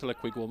mór an nuachta le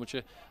chuig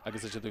gomaite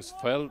agus is dus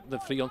fáil na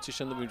fríonsaí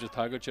sin bhúidir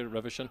tagairte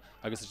revision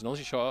agus is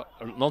nóí seo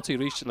nóí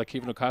ríist le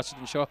cíhann caiid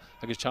an seo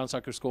agus chance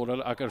agur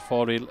scóil agur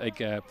fáréil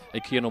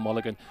ag cían ó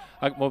Mulligan.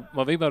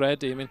 Má bhí mar réid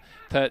Damien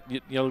tá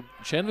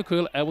sin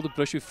bhcúil ehil a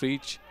breisiú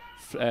fríd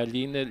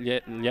lína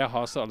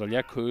lehasa a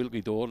le cúil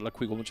Gaoth le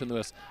chuig gomaite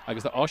nuas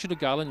agus áisiú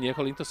galan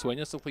nícholínta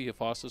suine sa chlí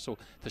fásta so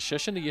tá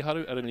sisin na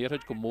dhéharú ar an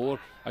léirid go mór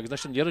agus na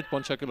sin léirid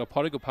bonse go le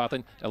pára go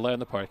patain a le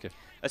na parke.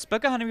 Is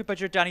bega hanna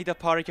beidir Danny de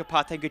pára go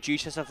patain go ddí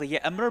sa lí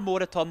imar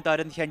mór a ton dar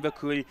an cheanbh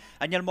cúil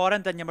a neal mar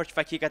an danne mar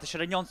feici go se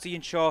anionsaí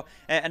an seo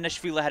in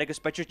sfíle agus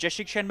beidir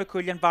deisiigh sin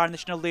cúil an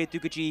barnis na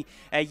léú go dtí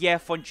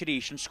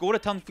fanseéis an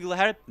scóra tan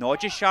fíle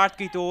náidir seart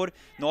Gaoth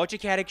náidir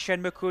ceirigh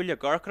sin cúil a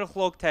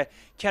garcrachlog te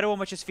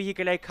ceá is fi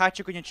go le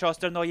foiite gon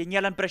Chester nó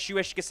nielan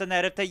breisiúis gus an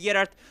erh tá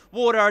dhéart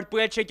mhórard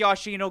builte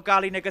Joshín ó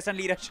galí agus an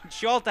líra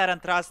seolta ar an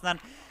trasnan.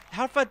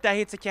 Harfa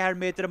dahid sa cear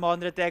méidir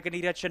amánra de an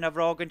íra sin a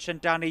bhrágan sin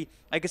Danny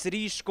agus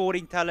rí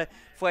scóring tala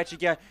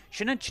foiite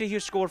sin an tríú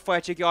scór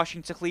foiite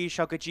Joshín sa chlí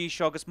seo go dí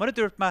seo agus mar a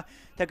dúirtma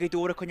tá go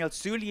dúra chuneal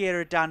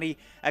súliéir Danny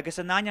agus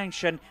an naing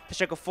sin tá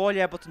sé go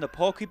fáile bot na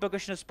pócaí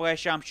bagus na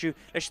spáis amsú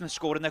leis na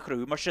scóra na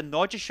chrú mar sin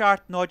náide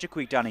seart náide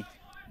chuig Danny.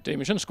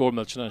 Déimi sin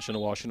scómiltena sin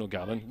bhásin ó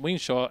galan, Muoin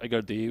seo ag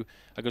ar díú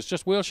agus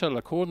just bhfuil se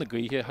le cór na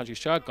gaithe han si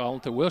se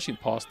galanta bhfuil sin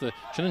pásta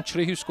sin an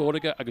tríú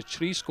scóraige agus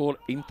trí scór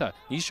inta.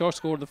 Ní seo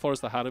scór na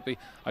forras a Harrabí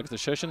agus na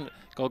sisin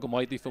gal go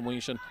maidí fa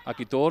muoin sin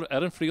ag i dór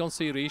ar an fríon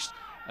sí ríist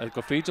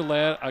go fríidir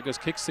léir agus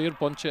kick sér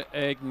bunte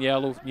ag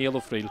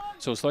níl fríil.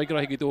 So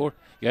sláigur ag i dór,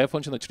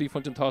 fun sin na trí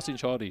funtin tásin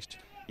seo ríist.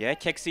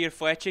 Kick sír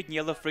foiite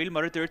níl fríil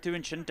mar a dúirtú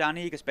sin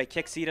Danny agus bei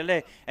kick sír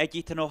le ag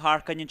gítan ó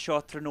Harcan in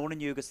seo tróna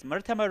agus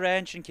mar tá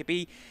réin sin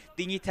cibí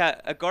daoine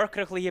a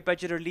gorcrach lí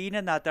beidir ar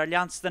lína na dar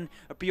leanstan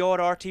a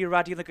BRRT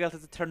radíí na gailta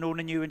a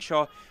tróna in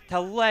seo tá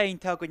lein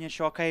tá gon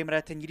seo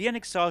caiimre tan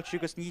réananig sáilú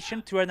agus ní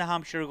sin túair na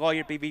Hampshire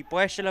gáir bí bhí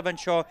buise le an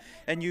seo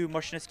aniu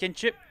mar sin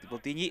cinse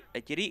bhil daoine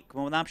a ggéirí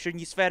go Hampshire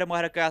níos sfér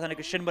mar a gadan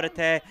agus sin mar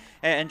a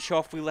an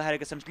seo fuiile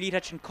agus an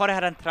líad sin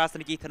chothar an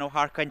trasna gítan ó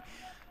Harcan.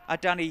 A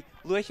Danny,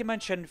 luiche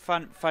man sin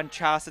fan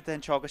chasat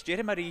an chogus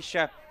Jerry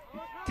Marisha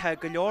tá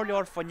go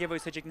leor fanne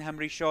sa jig na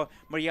Hamrí seo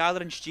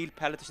marall an stíl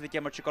pellet de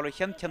gemar go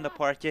chin cin na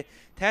parke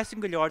Tesim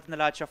go leor na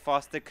lá se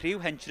fásta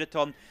críú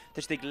henton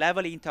tus ag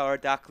levelín tar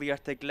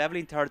daclíart ag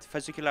levelín tart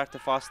fysiculart a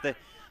fásta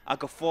a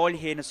go fáil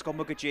hé na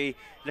scoma go dé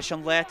leis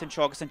an leit an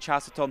chogus an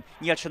chasaton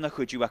níl sin na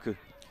chuidú acu.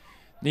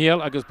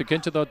 Níl agus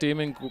beginnte dá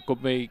déiming go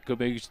mé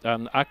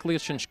an aclíad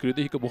sin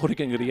scrúdaí go bhór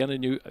an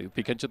réananiu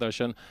beginnte dar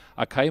sin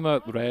a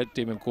caiime réid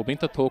déimim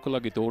gobínta tócail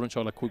a go dóran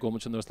seo le chuig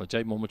gomantin le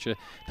dé momente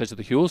tá sé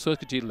hiúsú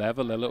go dtí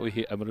level leile ó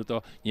hí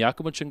imimeúdá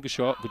neacaman sin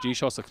go dtí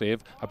seo sa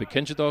chréibh a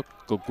beginnte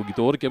go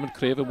dóra gimin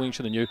chréibh muin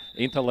sin aniu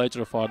onanta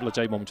leidir a fád le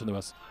dé momente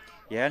nuas.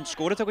 An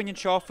scóra a gin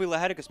seo fuil le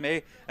agus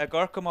mé a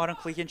ggurcha mar an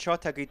chlíonn seo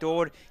a go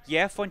dór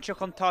funse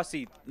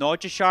chutáí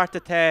náide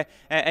searta te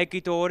ag go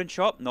dór an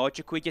seo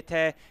náide chuige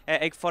te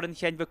ag foran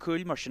cheanmh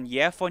cool mar sin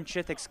funse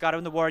ag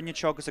scarh na bhhain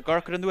seo agus a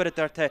ggurcha an nuair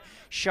darta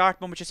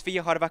seart mu is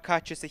fíthbh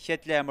caite sa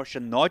chead le mar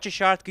sin náide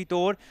seart go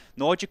dór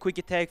náide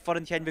chuige te ag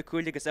foran cheanmh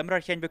cool agus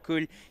imar cheanmh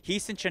cool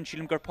hísan sin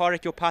sílim gur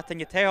páric ó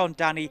patain te an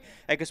Danny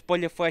agus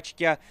bulle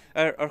foiite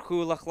ar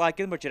chuúlach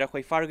legin mar a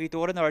chuoi fargaí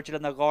dór an ardile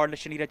na gála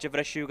sin ide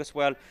bhreisiú agus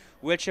bhfuil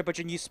se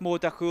bud ní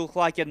smód a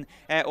chuúlchlágin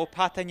ó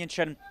patain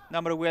sin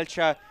na mar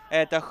bhfuilse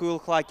de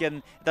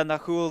chuúlchlágin den na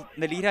chuúil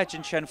na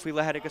líhaidir sin faoi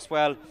le agus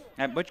bhfuil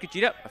bud go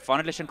tíide a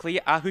fanna leis an clí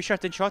a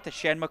thuúseart an seo a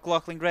sin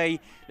McLaughlin Gray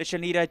leis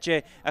an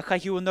líide a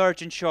chahiú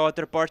nerd an seo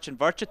der bort an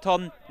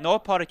bhirteton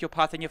nópáric ó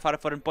patain far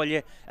for an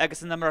bulle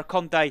agus an mar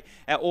condaid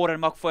ó an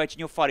mac foiid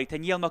nó farí tá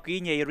níalach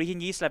íine i rihin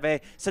níos le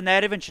bheith san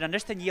nervhann sin an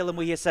ista níla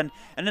mu san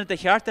an de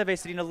cheart a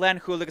bheits lína len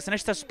chuúil agus an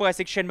ista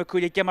spáig sin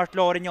macúla gemart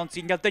lá in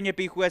sin gal dunne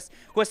bí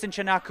chuan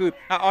sin acu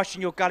a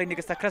ásin ó galí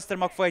agus tá Christar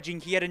mac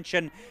foiidín hiaran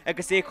sin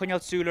agus é chuneal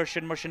súlar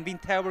sin mar sin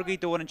bhín tehairgaí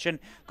dóan sin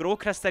gró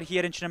Christar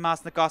hiaran sin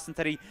más na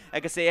gasantarí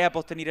agus é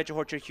ebal ní idir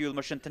hortir hiúil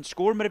mar sin tan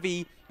scór mar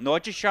bhí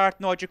náide seart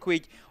náide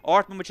chuig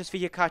ort mu is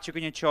fi caite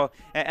gonne seo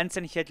an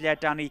san chead le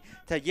Danny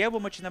tá dhéh mu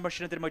na mar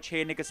sin idir mu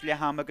chéna agus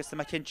leham agus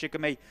tá cinse go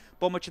méid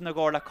bommu na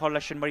gála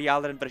chola sin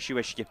marall an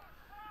breisiúisce.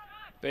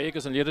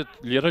 Bégus an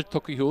líad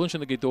tuí húlann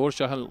sin a go dór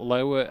se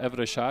leha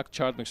ebre seach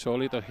Charles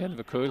McSorley ar hen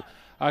bhcúil.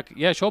 Ag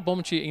seo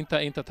bomtí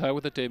inta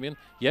táhad a Damien,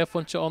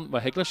 funse an ma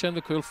hegla sin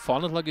bhcúil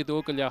fanna le go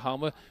dó go le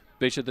hama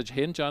bé sé de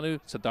hen Janú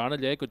sa darna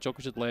le go jo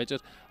sé léidir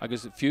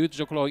agus fiú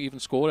jo even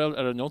scóil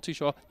ar an notí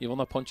seo í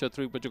bhna ponse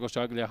trú be go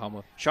se le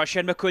hama. Seo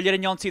sin me cuiir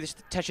an Jontí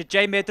te sé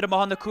 10 métre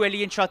a na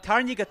cuaíonn seo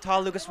tarní go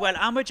tal agus bhfuil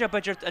amaide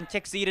budget an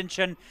teíann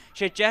sin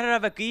sé dear a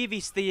bh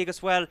gíhí agus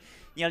bhfuil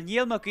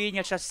níl má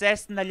gíine se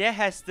 16 na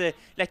leheiste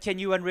le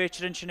ceniu an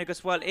réiterin sin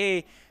agus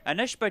bhfuil an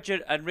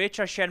isbeidir an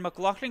réitear sin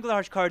McLaughlin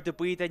Gláir car de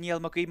buid a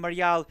níl má í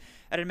marall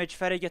ar an méid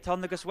ferige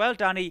tan agus bhfuil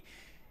Danny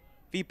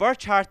Bhí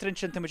burt hartarin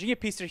sin tá Virginia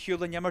Peter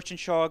Hewlin ямар sin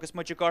seo agus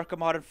muidir gorcha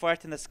mar an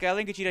fuirt in na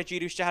scaling go dtíra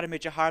ddíúiste har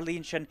méid a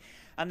Harlín sin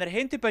an ar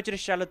henú beidir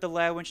seile de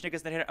lehain sin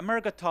agus na hir amar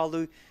go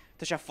talú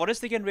tá se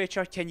forras gin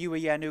réitear ceniu a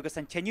dhéanú agus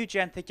an ceniu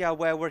genta a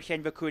bhhar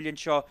chean bhcúlinn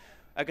seo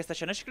agus tá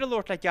sin isgur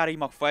Lord le Gary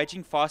mac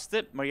foiidín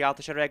fásta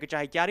marálta se réige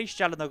a Gary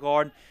stelle na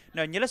gáin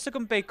ná nílas a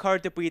gom bé cur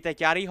de buid a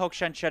Gary hog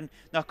sin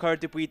na cur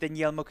de buid a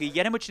níalmach í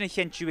dhéanamid na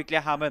chenú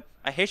le hama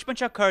a héisban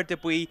se cur de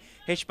buí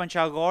héisban se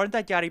gáin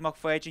a Gary mac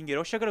foiidín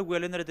ro se gur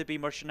bhfuilin ar a bí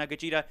mar sinna go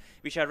ddíra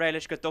bhí se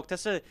réiles go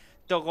dogta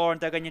do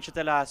gáin a gannin se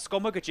le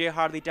scoma go dé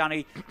Harley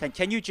Danny tan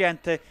ceniu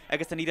genta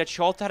agus tan iad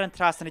seoltar an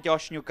tras na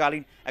deisniú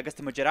galín agus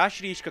tá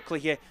muidirrás ríos go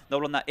cluthe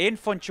nó na 1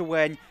 fonte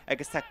bhain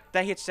agus tá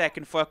 10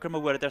 second foicar a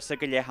bhfuir ar sa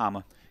go le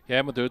hama.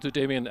 Yeah, ma dúirtú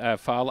Damien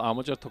fáil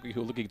amateur tuí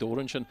thula ag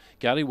dóran sin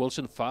Gary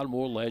Wilson fáil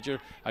mór ledger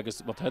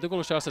agus má tead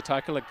go se a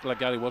tackle le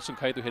Gary Wilson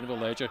caiidú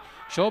hinbh ledger.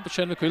 Seo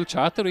sin bhfuil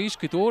chatar ríis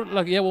go dór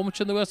le éhhaid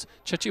sin nuas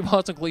tití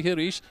má an gluthe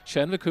ríis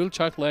sin bhfuil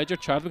chat ledger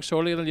Chadwick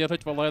Shorley an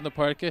léirtheid bh lein na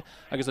parke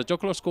agus a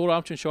jogur scór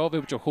amtin seo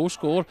bhí be cho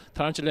scór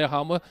tarint le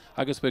hama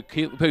agus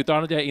bh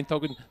darna de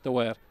intágan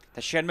Dobhair.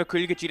 Tá sin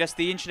MacCumhaill go dtíra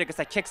stíon sin agus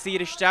a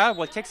ceíiriste,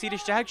 bhil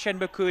ceíiriste sin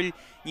MacCumhaill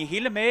ní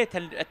híle mé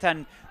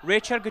tan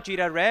Richard go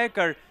dtíra ré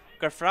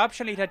gur frab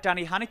sin íthe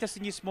Danny Hanita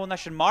sin níos móna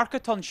sin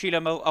marcaton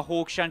sílam a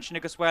hóg sin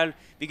agus bhfuil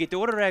bhí go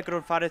dóra ré gur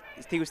an fad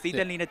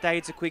tíostíile lína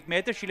 15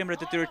 méter sílam ru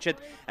a dúirtead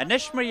a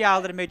níos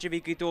marheallar méidir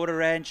bhí go dóra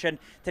ré sin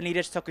tan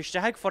líidir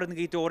tuisteigh for an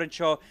go dóran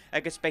seo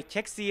agus be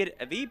ceíir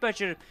a bhí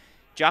beidir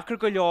Jackar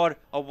go leor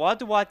a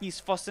bhád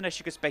níos fosanna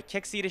agus be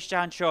ceíiriste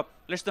an seo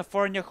leis na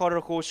forne chor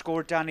a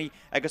scór Danny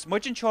agus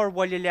muidin seoir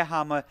bhile le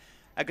hama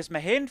agus me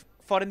hen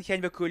foran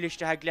chéin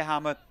MacCumhailliste ag le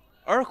hama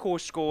ar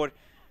scór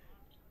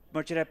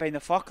mar dé be na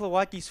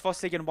faclaháid níos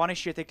fosaigh an bhaine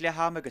siad ag le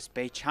hama agus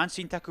be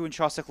chansín takeún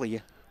seo a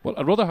lia. Well,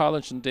 a rud a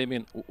hálann sin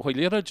Damien, chuil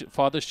léirid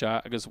fáda se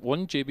agus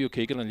one JB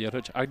O'Kagan an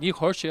léirid ag ní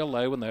chuir sé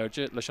le an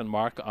airde leis an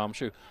marc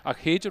amsú ach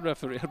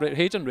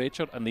héidir an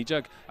Richard a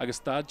nídeag agus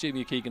stad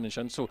JB O'Kagan an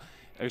sin so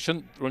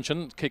sin run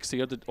sin kick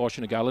séir de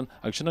áisiú na galan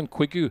agus sin an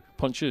cuigiú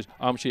punche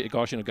amsí ag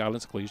áisiú na galan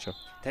sa clíise.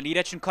 Tá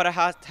líidir sin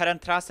chotha tar an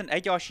trasan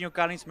ag áisiú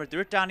galins mar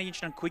dúir daíonn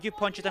sin an cuigiú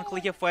punche an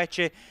clíe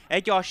foiite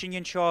ag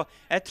áisiún seo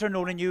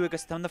trónaniu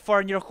agus tá na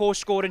fornir a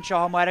chóscórin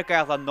seo mar a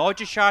gail an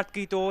náidir seart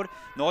gídór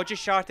náidir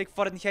seart ag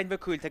foran chéin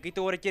MacCumhaill a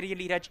gídór geí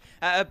líireid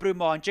a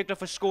brúmáin jigla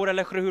fa scóra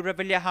le chruú ra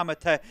bhile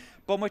hamata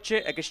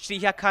bommate agus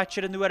tríthe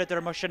caitear an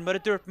nuaidir mar sin mar a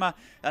dúirtma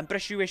an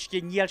breisiúis go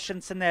níl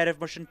sin san nerv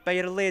mar sin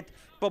beir léad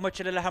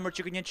bommate le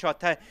hamartú gon seo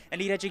tá an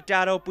líireid ag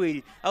dará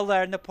buil a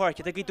leir na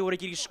parke a gídóra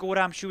gurí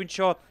scóra amsúin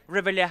seo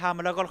ribhile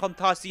hamar a gáil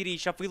chutáí rí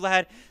se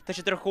bhuiileir tá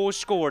sé ar chó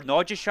scór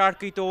náidir seart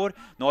gídór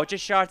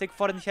náidir seart ag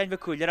foran chéin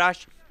MacCumhaill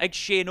arás ag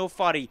sé ó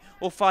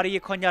farí a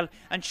coneal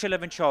an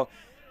siilehn seo.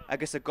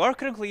 Agus a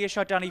gorcar an chlí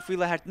seo Danny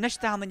fuileir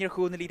nistána ar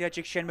chuúna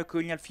líidir sin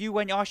MacCumhaill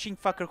fiúhain ásin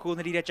facar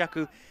chuúna líidir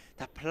acu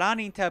tá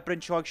plánínta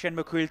brinseág sin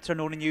MacCumhaill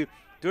trónaniu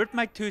dúirt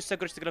meid tús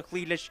agus go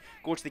chlílis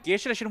gós na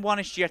géisi leis an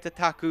bhána síart a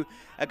taú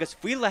agus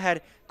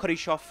fuileir chuirí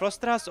seo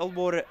frustras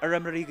olmór ar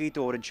imí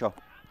dóran seo.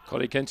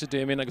 Corey Kent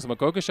Damien agus ma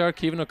goga sear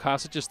Kevin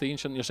O'Cassage Steen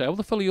sin yo self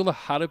the filiula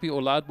Harby o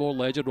lad ball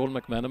ledger Roll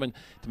McMenamin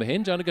to me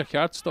hen Janiger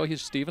Hart sto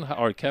his Stephen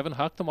or Kevin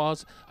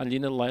Hacktomas and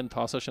Lina Len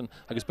Tossashin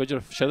agus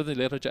bidger Sheridan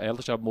later to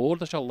Elder shall more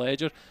the shall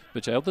ledger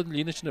which Elder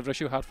Lina in a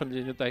vrissue hard from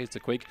Lina days to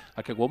quick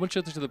a woman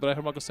shit to the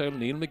Breher Magasel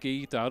Neil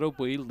McGee Darrow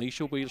Wheel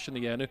Nisho Wheel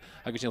Shinnianu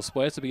agus you'll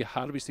spice to be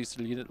Harby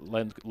sister Lina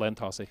Len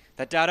Tossi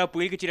that Darrow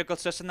Wheel get you go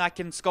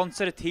nakin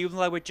sponsor a team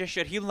la with just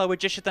heal la with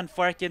just and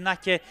fork in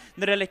nake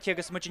nrelek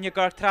agus much in your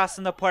gar tras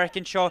in the park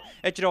and show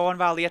a drawn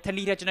valley at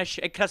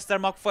líidir a Crystal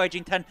Mock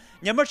Fudgington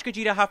Nimmers go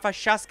dtíra hafa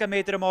 60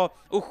 méter má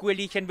ó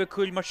chuilíchen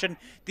MacCumhaill mar sin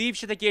díobh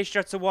si a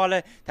géisteart sa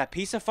bhála tá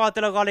písa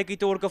fáda a gála í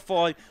dór go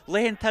fáil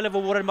lehin talh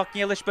bhór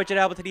MacCumhaill beidir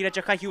abal a líidir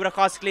a chuúra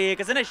chas lé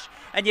agus inis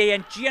an é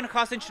an Gian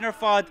chasan sin ar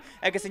fád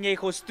agus an é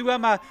cho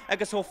stúama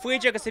agus ó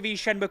fuide agus a bhí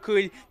sin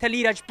MacCumhaill tá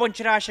líidir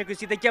buncherás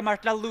agus iad a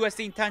gemart le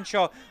luasín tan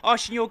seo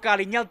áisniú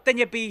galí neal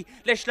duine bí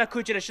leis le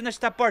cuidir sin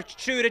tá burt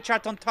trúra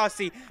chat an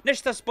tasí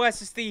nis tá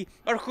spáistí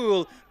ar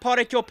chúil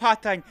páraiceo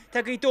patain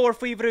tá í dór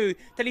faoi bhrú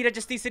tá líidir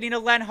just tísaína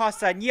len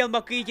hasa níl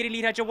MacCumhaill gurí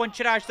líidir a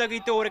bhainteráis tá í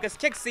dór agus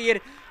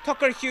kicksír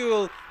tucar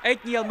hiúil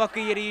ag níl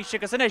MacCumhaill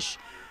agus inis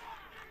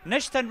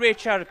Nis tan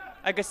Richard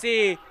agus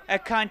é a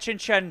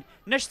canchin sin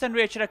nis tan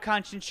Richard a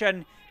canchin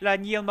sin le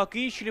níl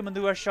MacCumhaill siúla an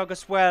nuair seo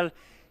agus well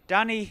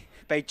Danny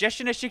bei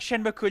deisina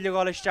sin MacCumhaill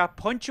gáiste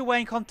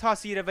punchehhain chun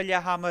tasí a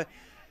bhile hama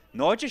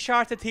náidir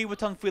seart a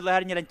tíomh an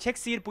fuileir an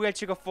ticsír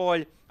builte go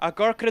fáil a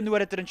gorcar an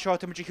nuair an seo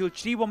mu hiúil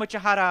tríhhaid a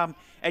haram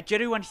a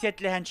deirú an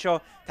chiad le hen seo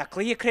tá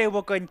clí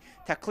créhhain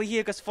tá clí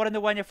agus foran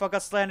bhaine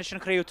fagus lena sin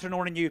créú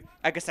trónaniu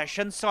agus a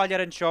sin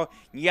sáilear an seo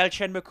níl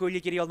sin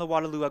MacCumhaill gurí na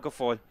bhála lu a go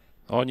fáil.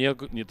 Oh, ní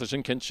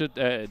sin kinse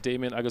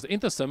Damien agus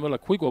inta simul a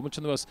chuig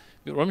omantin was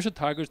rom se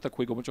tigers tá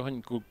chuig omantin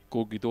hain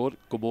go gidór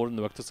go mór an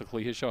nuachtas a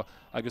chluthe seo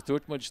agus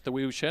dúirt muid de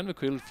bhíú sin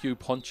MacCumhaill fiú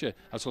punche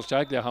as sul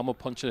steag le hama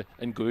punche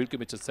an gúil go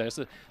mit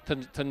sésa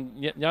tan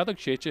neadag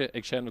séite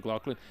ag sin na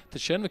glachlinn tá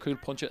sin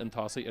MacCumhaill punche an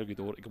tásaí ar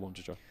gidór ag go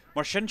mónte seo.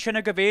 Mar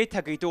sinna go bhéh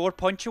tá gidór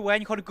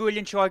punchehhain chun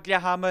gúilinn seo ag le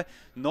hama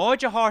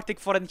náid a háirrtaigh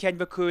foran chéin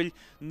MacCumhaill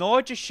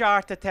náid a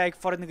seart a teag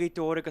foran na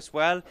gidór agus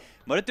well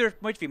mar a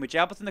dúirt muid bhí mu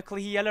deabat na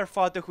clíhéal ar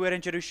fád a chuir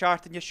an jeú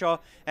seart in seo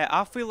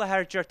áfuil le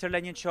hairtear tar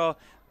leinn seo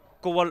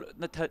gohfuil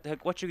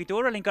wat í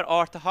dóra lingar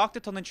áta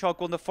háta tan an seo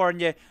go na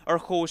forne ar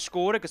cho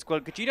scór agus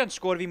goil gotíad an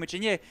scór bhí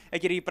muine a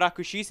gurí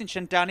bracu síos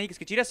sin Danny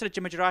agus gotíad sa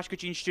Jimmyrás go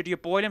dín stúdio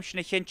Boilem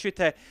sinna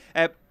chéintúte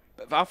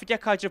Áfide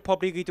caiidir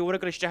poblí í dóra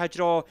goiste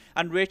rá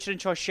an Richard an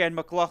seo sin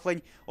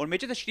McLaughlin ó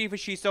méidir a scríomh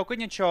sí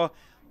socain an seo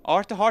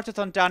áta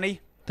háta an Danny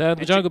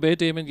go bé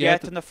Damien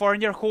na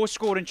fornir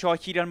hóscórin seo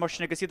hían mar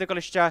sin agus iad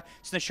goiste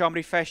sna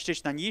seomraí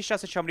festis na níos a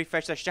seomraí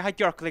festis de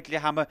deorclaigh le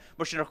hama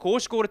mar sin ar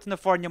hóscóir na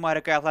forne mar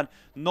a gailhan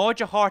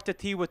náid a háta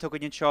tíha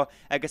tugann seo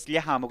agus le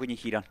hama gonne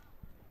hían.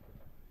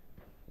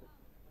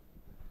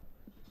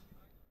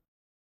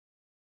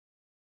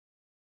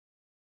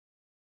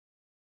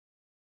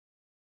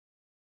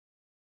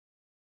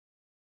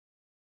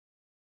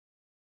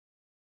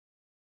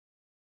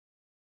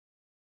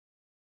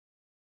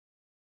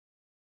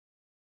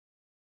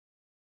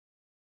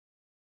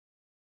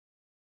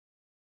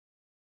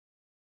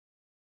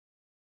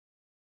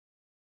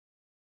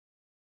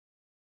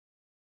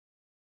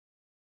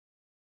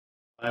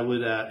 I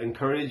would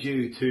encourage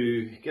you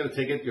to get a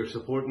ticket. You're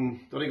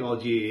supporting Donegal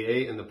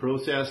GAA in the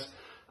process,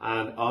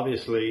 and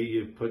obviously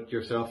you've put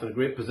yourself in a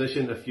great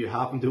position if you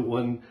happen to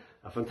win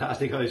a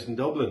fantastic house in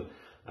Dublin.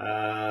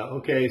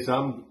 Okay, so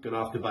I'm going to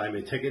have to buy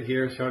my ticket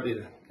here shortly.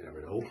 You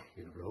never know.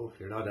 You never know.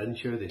 If you're not in,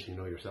 sure, you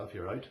know yourself,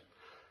 you're out.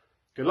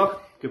 Good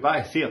luck.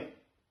 Goodbye. See you.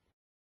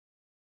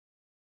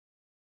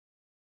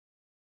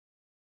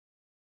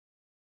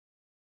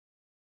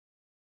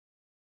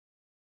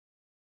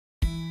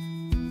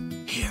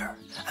 Here,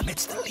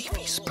 amidst the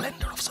leafy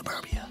splendour of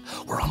suburbia,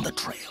 we're on the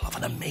trail of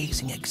an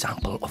amazing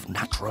example of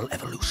natural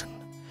evolution.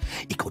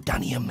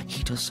 Ecodanium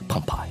heatus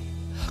pumpi,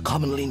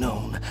 commonly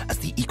known as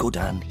the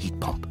Ecodan heat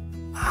pump.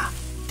 Ah,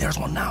 there's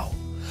one now.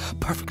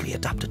 Perfectly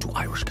adapted to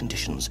Irish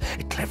conditions,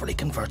 it cleverly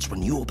converts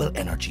renewable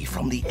energy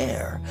from the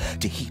air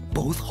to heat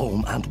both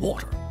home and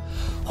water,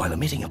 while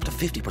emitting up to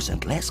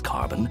 50% less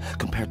carbon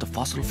compared to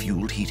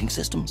fossil-fueled heating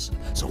systems.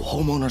 So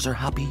homeowners are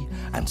happy,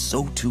 and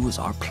so too is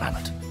our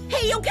planet.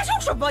 Hey, you get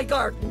out of my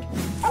garden!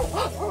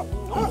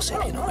 Homo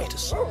sapien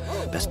auratus.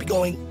 Best be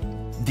going.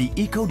 The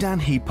Ecodan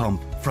heat pump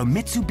from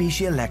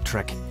Mitsubishi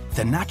Electric,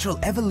 the natural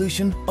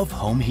evolution of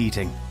home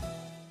heating.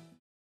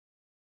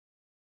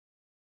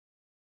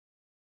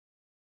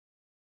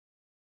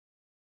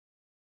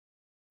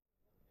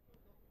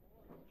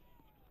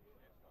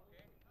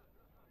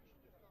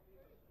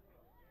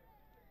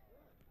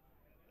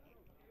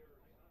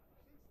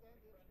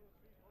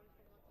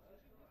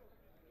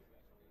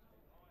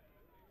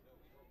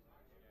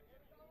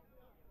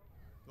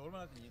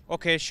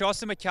 Okay, seo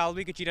sa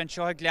MacCumhaill go dtí an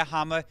seo le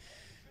hama.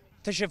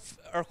 Tá sé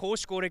ar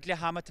chóscóir le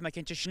hama tá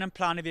cinnte sin an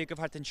plán a bhí go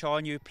bhart an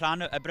seáinniu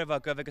plán a breh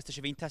go agus tá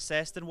sé bhínta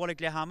 6 an bhla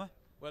le hama.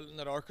 Well,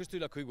 na orchestra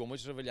la cúig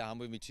bhmuid ra bhile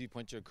hamba mí 2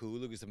 pointer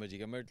cool agus a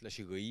gimmert le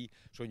si gaí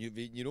so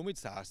you know mid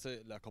sásta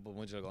le couple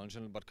muid a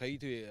gan but cai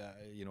tú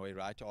you know I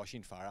right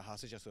ásin fara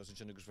has just so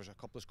agus for a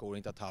couple of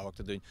scoring that táhacht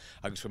a dún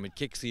agus from mid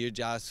kicks here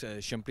jazz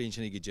champagne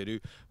sin igi jeru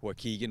or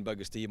Keegan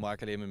bagus tí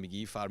Mark Lehman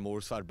McGee far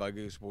more far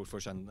bagus for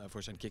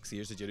san kicks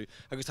here jeru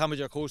agus tá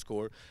mid co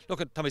score look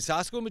tá mid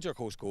sásco mid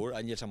co score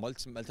and yet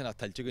melton a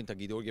taltugun ta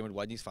gidor game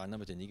wadis farna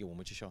mit nigi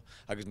bhmuid seo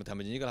agus mit tá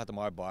mid hat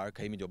mar bar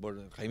cai mi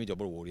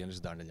double warrior is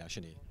darna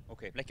leisina.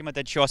 Okay, like my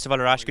dad shows of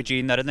Arash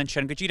Gajin, and then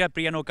Shangajira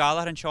Briano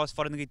Gala and shows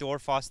for the door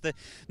faster.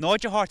 No,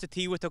 your heart to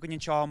tea with talking in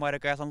Shaw, my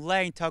girl, and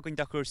laying talking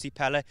to Cursi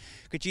Pella.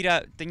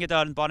 Gajira,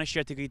 Dingadar and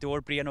Bonisher to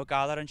Gidor, Briano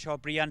Gala and Shaw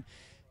Brian.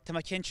 To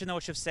my kinshin,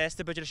 no, she says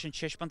the budget and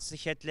Chishpans the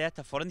head let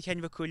a foreign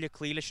Ken Vaculia,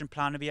 Cleelish and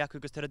Plan of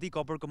Yaku, because the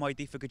Gobber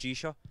Gomoidi for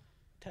Gajisha.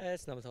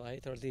 Tess, no, I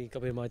told the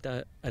Gobber might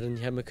and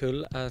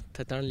Hemacul at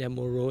Tatarlia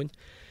Moron.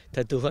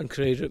 Tá dúhan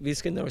creator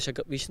víscin ar sa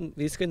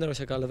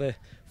galibh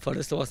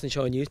forras was an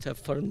seáinniu tá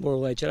foran mór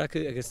leidir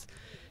acu agus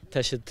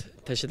tá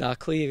siad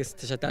aclaí agus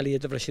tá sé dalí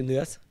iad sin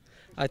nuas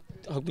a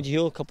thug mu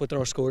hiúil caput ar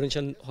scórin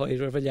sin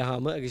háir bh le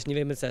hama agus ní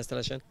bhéh man sésta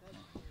lei sin.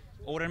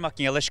 Óran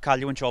MacCumhaill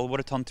callú an seolhar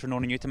a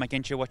tantrón nniu tá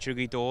cin watú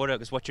í dór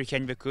agus watú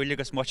cin bhcúil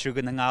agus watú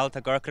go na ngáil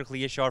tá garcar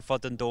clí seár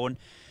fod an dón.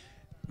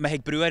 Me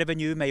heag brúar a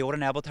bhniu mé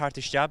óran ebal thart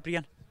is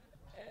Brian.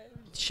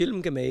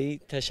 Sílim go mé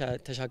tá sé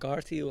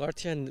gáirtaí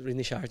úirte an rinne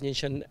seaartnín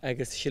sin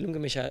agus sílim go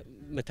mé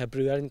me tá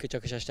brúarin go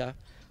teach séiste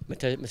me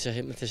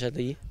sé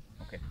lí.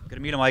 Gur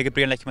mí mai go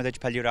brion le me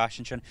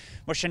peúrásin sin.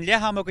 Mar sin le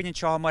hama gon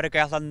seo mar a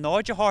gail an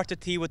náide háta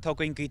tíú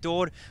tugain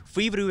gidór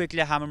faoihrúig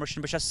le hama mar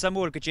sin be se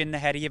samúr go gin na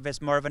heirí bheits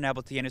marhan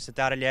ebaltíanú sa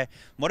dar le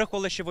mar a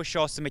chola si bh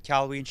seo sa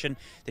MacCumhaill sin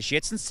de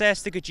siad san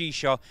 6 go dtí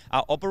seo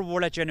a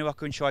oberhla genú a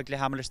chun seoig le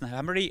hamalas na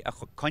hamarí a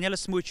coine le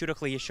smúteúra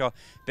lí seo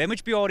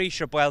bemuid beorí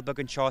se bail bag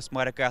an seás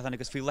mar a galan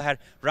agus fi lethir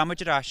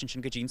ramaidirrásin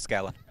sin go dín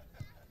scalan.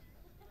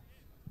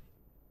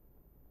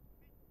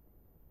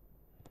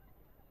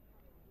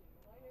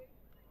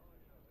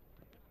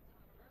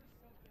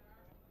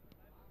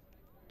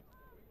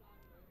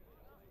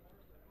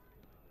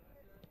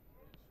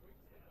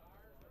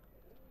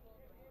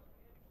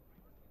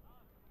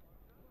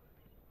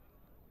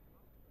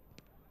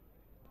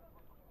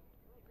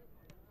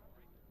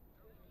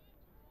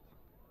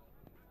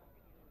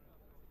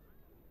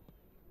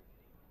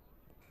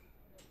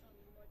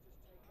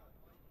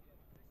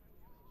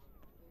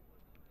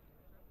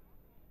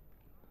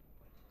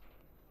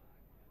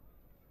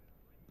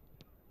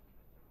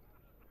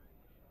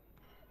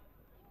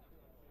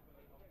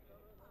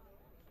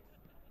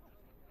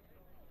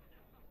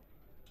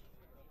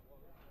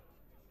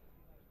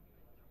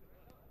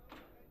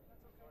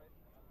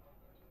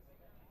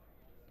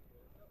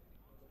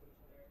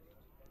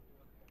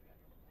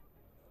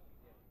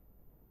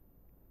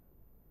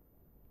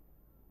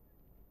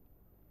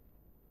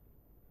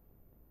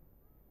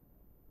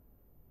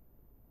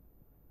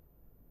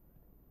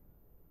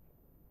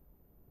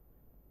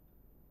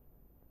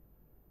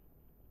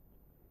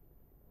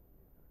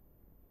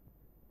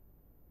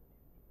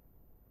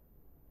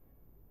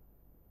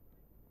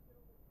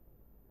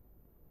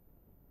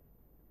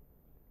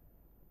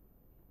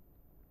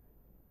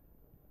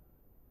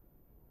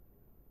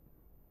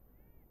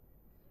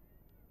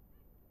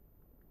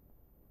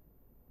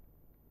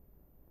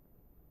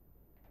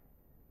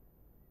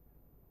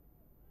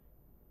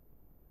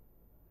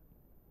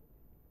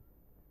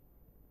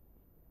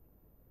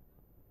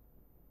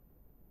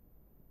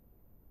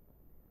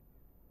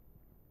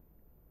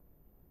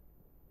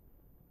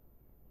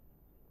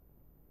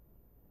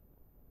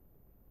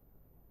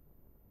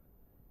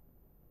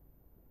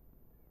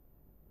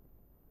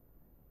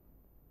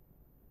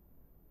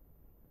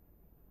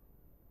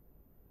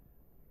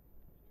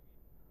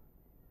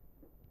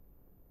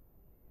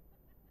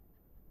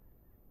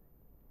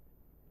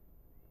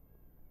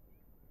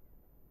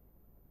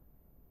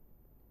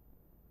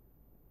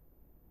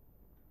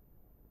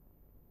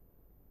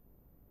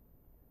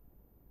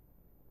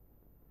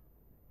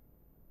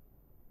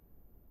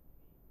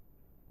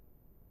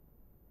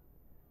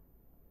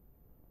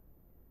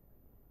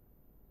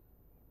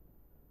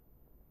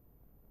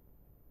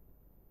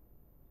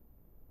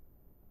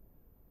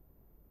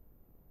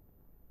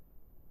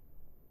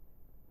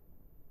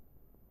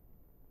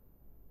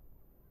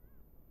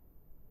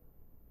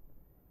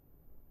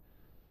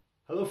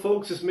 Hello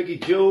folks, it's Mickey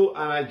Joe,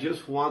 and I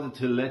just wanted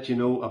to let you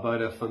know about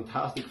a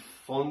fantastic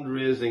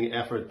fundraising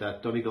effort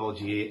that Donegal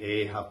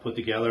GAA have put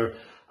together.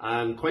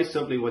 And quite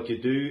simply what you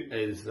do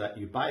is that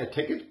you buy a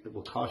ticket. It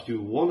will cost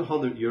you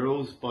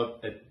 €100,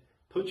 but it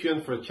puts you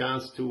in for a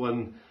chance to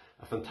win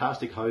a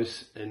fantastic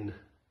house in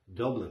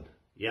Dublin.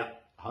 Yeah,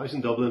 a house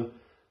in Dublin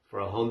for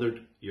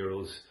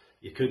 €100.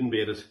 You couldn't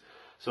beat it.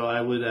 So I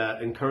would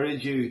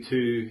encourage you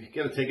to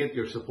get a ticket.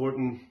 You're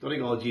supporting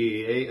Donegal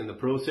GAA in the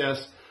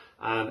process.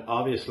 And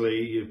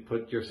obviously you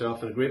put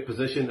yourself in a great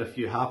position if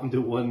you happen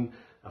to win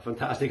a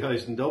fantastic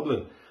house in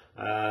Dublin.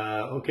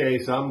 Okay,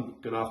 so I'm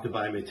going to have to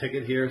buy my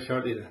ticket here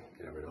shortly. You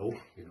never know.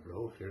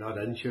 If you're not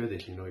in, sure,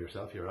 you know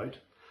yourself, you're out.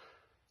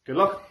 Good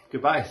luck.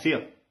 Goodbye. See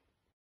you.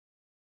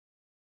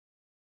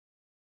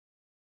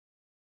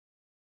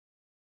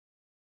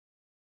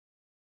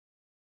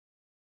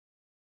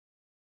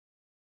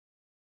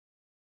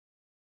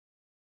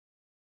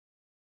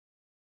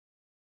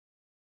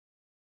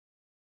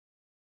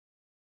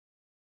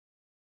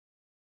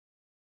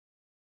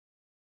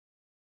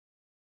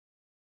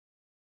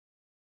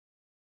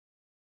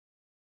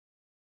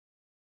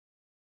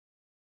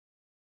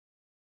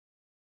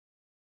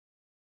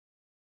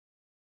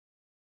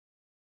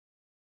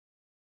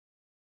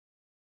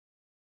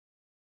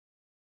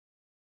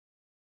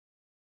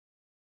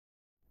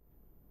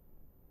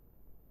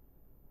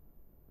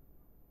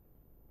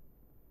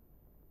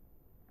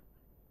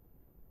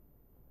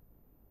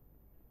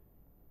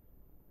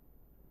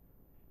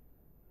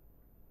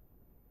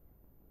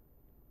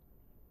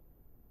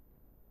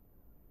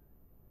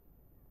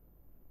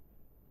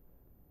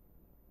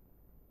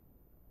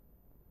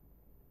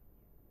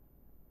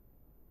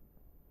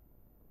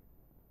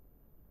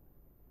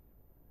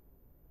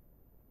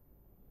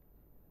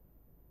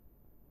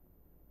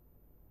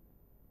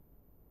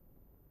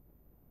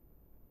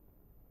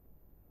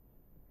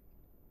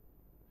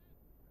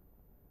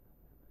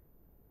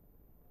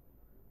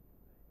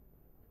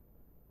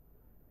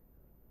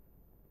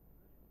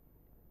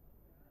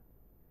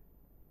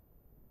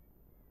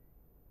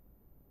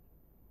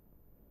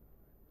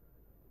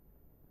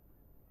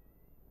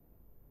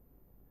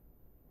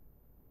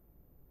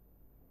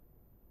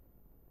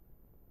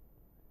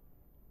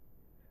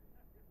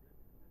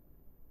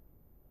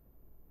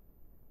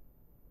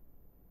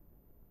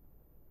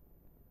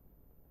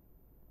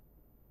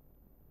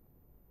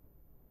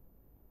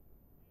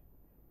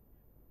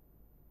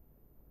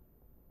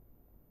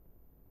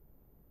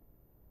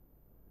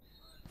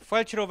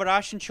 Fáilte over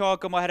Ashen seo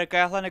go maithe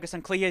galan agus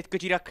an clíad go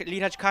dtí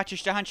líad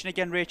catiste hansin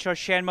gin réitear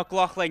Shane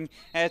McLaughlin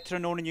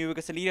trónaniu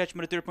agus a líad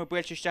mar dúirt mo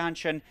builteiste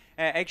hansin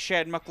ag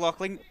Shane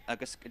McLaughlin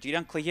agus dtí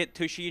an clíad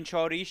tuisí an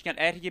seo ríis gan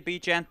bí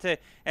gente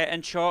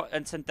an seo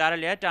an san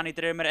darile Danny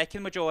Dre mar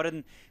ecil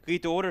majoran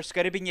gídór ar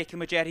scaribín ecil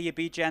majorí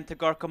bí gente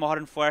gorca mar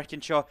an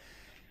fuirtin seo.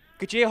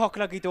 Go dé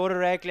hola gídór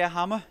reg le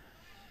hama?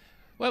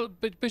 Well,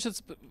 but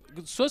soos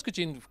go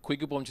dtín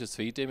chuig bomse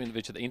sví Damien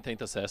which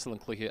intainta Cecil an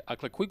clúthe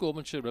ag le chuig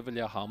bomse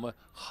rivilia hama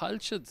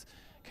halchid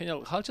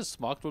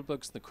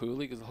smachtbugs na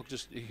coolí agus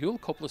just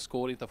hiúil couple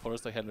scóí tá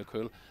forest a hen na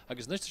cool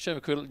agus niste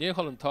sé cool ní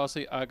hall an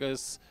tásaí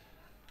agus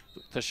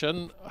tá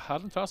sin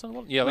had an tras an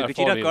bhil? Yeah, go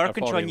dtí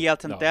gorcan seo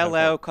níalt an de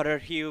le chuir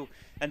hiú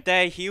an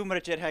de hiú mar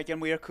dé heag an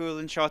muir cool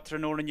an seo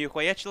trónaniu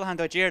chuéitil han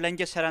déir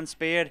lengus ar an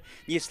spéir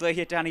níos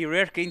leiche Danny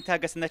réircínta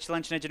agus an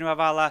netlandna genú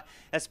bhela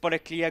is spor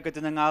clia go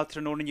duna ngáil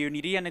trónaniu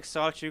ní ríon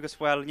agsáilú agus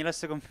bhil ní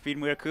le gom fí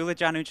muir coolla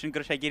Janú sin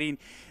gur sé gurín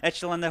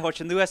Eitlan na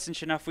hort an nuas an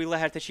sinna fuiile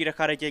heir a siad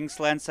char ging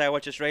slensa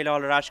which is réile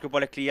arás go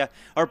bol clia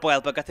ar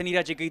bail bag a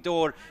níidir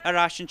gdór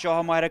arás an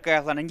seo mar a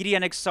gailan an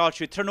ríon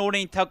agsáilú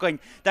trónaí tugain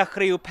de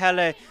chríú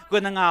pelle go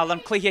na ngáil an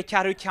clúthe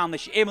cearú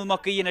ceannis émal mo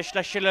íonis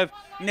le siileh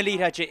na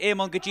líide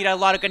émal go dtíra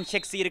lágan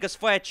cheí agus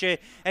foiite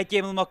ag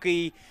gémal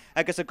moí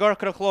agus a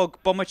ggurcar chlog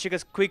bommate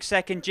agus 5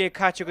 second J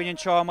caite gon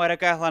seo mar a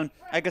galan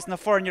agus na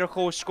fornear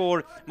cho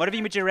scór mar a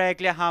bhí meidir reg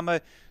le hama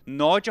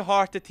náid a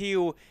háart a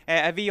tíú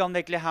a bhí an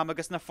le ham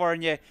agus na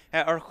forne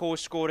ar cho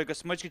scór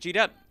agus mu go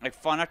tíide ag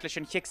fanart leis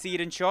an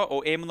cheí an seo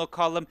ó émal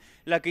colm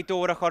le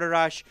gdóra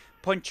chorás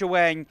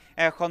punchhain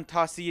chun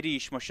tasí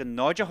ríis mar sin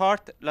náid a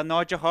háart le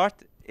náid a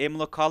háart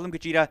émal colm go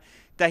tíide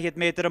 10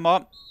 méidir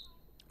má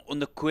ón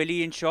na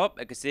cuilíonn seo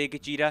agus é go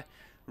tíide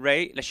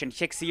Ray leis an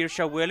cheíir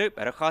seo bhfuilú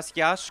ar a chas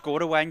gas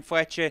scór bhhain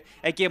foiite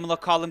ag gémal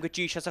colm go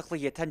dtí se a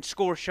chluiad tan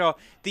scór seo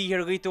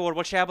díhir gdór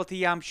bhil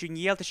sebaltaí amsú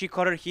níalta sí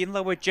choir chin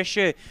le bhid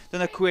deise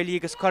donna cuilí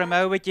agus chomá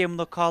a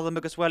gémal colm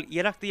agus bhfuil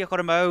iireachtaí a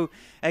chomá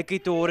ag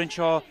gdór an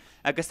seo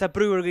agus tá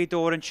brúir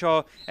gdór an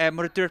seo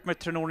mar dúirt mar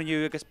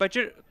trónaniu agus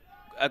beidir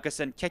agus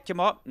an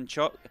ceicemá an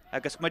seo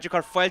agus muidir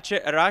chu foiilte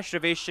arás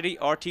ravéisií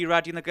RT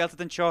radioí na Gaelta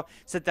an seo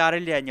sa dar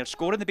leanil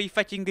scóir na bí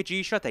feitin go dtí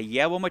seo a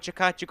dhéh muite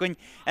caite goin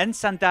in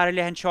san dar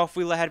le an seo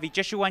fuiile her bhí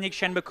deisiúhainnig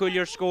sin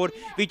MacCumhaill scór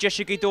bhí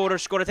deisi gdór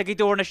scóir a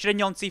gdór na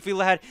srinionsaí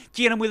fuiile her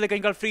cían mhuiile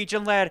gan gal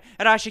frídin leir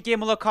arás sé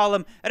gémal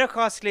colm ar a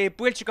chaslé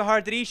builte go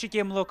hardí sé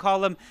gémal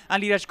colm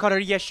an líidir choir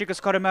dhéisi agus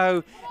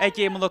chomá ag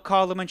gémal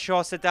colm an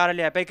seo sa dar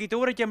le be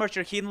gdóra gimmar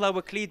ar chin le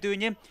a clí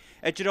dúine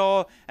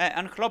Drá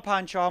an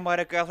chlopán seo mar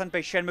a galan bei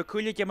sin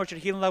MacCumhaill clíigh mar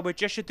hían le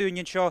just a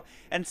dúin seo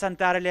in San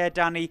Darla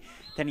Danny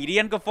Tá ní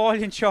rion go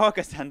fáilinn seo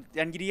agus an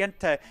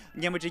ríanta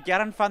nemuidir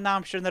gearan fan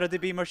námsir nar a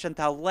dubí mar sin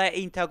tá le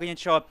onanta gaon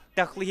seo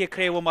de chlíthe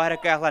créomh mar a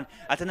galan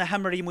a tuna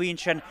hamarí muon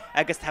sin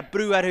agus tá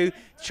brúarú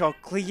seo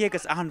clí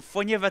agus an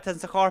funineh an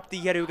sa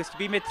charptaíarú agus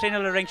bí mé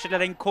tréna le ring se le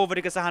ring COVID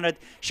agus a hanad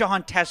seo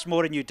an test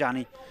mór aniu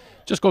Danny.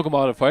 Just go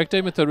mar a feich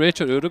David a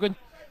Rachel Urugan.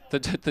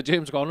 The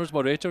James Connors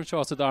mar Rachel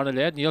Shaw sa darna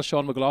led Neil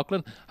Sean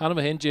McLaughlin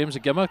Anna hen James a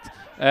gimmacht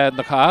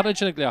na cara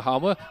sin le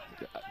hama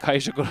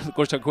caiise go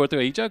cuairta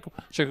éide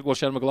se go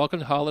Sean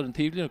McLaughlin Haller an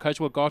Tivlin caiise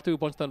bhil gartú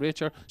bunt an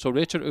Rachel so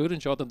Rachel Urin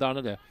Shaw an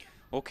darna le.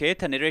 Ok,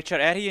 tá Rachel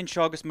Erin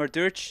Shaw agus mar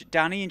dúirt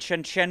Danny and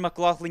Sean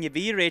McLaughlin a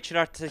bhí Rachel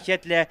ar tá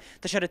chead le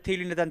tá sé a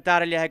tílína an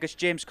dar le agus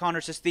James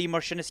Connors is tí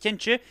mar sin is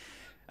cinse.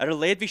 Ar a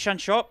léad bhí sean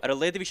seo, ar a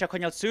léad bhí se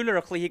chuineal súlar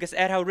a chlí agus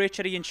arth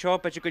Richard íon seo,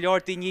 beidir go leor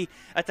daoine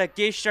a tá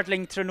géisteart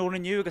ling tróna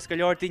nniu agus go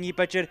leor daoine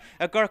beidir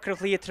a gurcar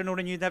lí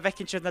tróna nniu na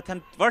bhecinn sin na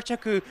tan bharte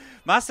acu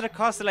measar a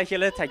casa le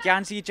heile tá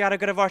gansaí deara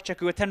gur a bharte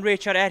acu a tan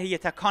Richard airthaí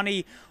tá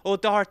conaí ó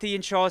dáirtaí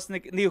an seo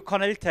níú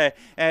conilta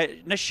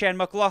na Sean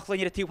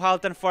McLaughlin ar a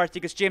tíúháil an forte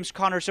agus James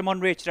Connors am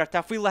an Richard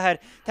tá fuil lethir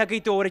tá go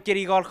dóra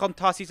geirí gáil chun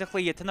tasí a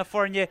chlí tá na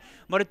forne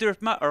mar a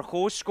dúirtma ar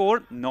chó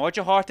scór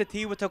náid a háta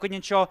tíú tá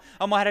gonn seo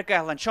a mar a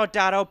galan seo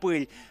dara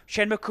buil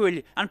Sean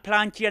MacCumhaill an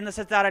plantíar na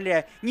sa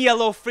darla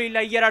níl ó fríil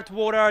le dhearart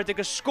mhór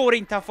agus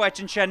scóring tá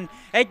foiitin sin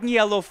ag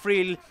níl ó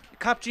fríil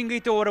captain go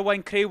dóra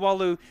bhain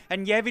críomhálú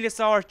an dhéhílas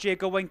áirte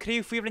go bhain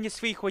críomh fíomh na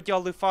sfío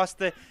dealú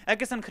fásta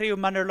agus an críomh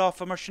manar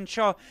láfa mar sin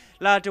seo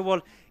láidir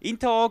bhil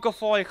ínta á go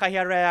fáil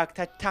chaithe réach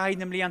tá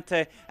tainam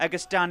líanta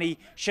agus Danny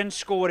sin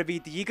scóir a bhí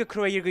díga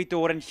cruir go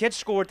dóra an chead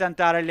scóir an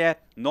darla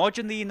náid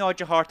an ní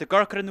náid a háart a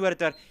gurcar an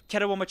nuirdar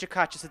cead bhfuil te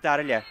caite sa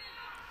darla.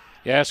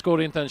 Yeah,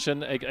 scoring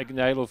tension ag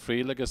Nailo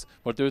Free agus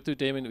mar dúirtú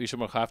Damien bhí sé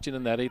mar chaftín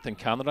an éirí an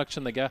canaraach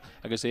sin aige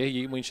agus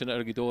dhíon sin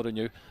ar go dóir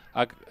aniu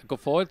ag go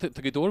fáil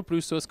tá go dóir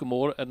brúsúas go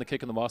mór in na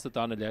cic an na másta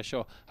dána lei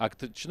seo ag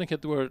sinna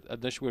cheadúir a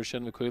nisúir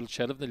sin MacCumhaill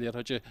seilh na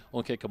léraide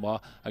ón cic má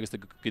agus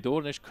go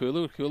dóir is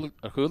chuúil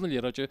ar chuúil na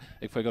léraide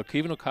ag fá gur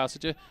cíhann ó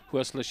casaide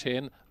chuas le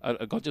sin ar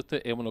a godjata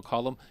éman ó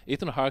colm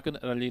éan na harcan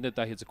ar an lína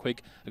dahiad a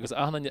chuig agus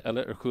ahanana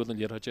eile ar chuúil na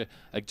léraide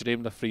ag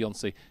dréim na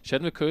fríonsaí.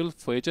 Sin MacCumhaill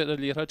foiide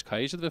ar léraid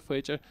caiise bheith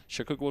foiide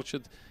sigur ghil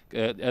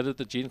edit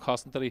the Gene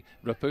Costantary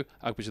ripu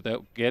ag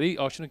bu Gary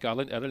áisina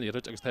galin ar an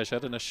léireid agus tá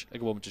sé inis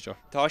ag bhmte seo.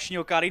 Tá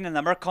sinú garín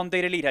an mar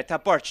condéir líre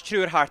tá burt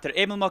trúr hartar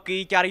Emil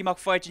Mací Gary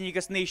McFoitin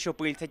agus níosio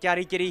buil tá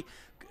Gary Gary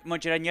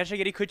Muidir an neir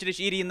gurí cuiidir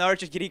íí náir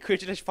gurí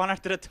cuiidir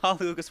fanartar a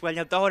talú agus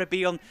bhfuil dáir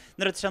bíon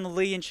nar a tran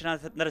líonn sin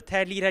nar a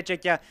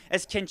telíreide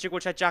is cinse go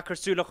se Jackar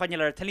súla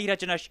chuineile ar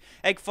talíreidenas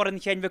ag for an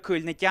chein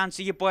bhcúil na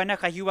gansaí i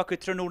buinach a hiú acu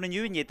tróna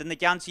nniuine den na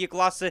gansaí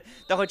glasa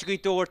de chuid go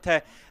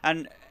dúirta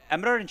an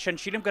Emrar an sin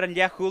sílim gur an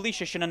leachúlaí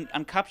se sin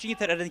an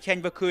captíítar ar an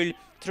chein bhcúil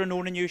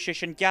tróna nniu se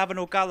sin gaban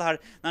ó galhar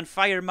na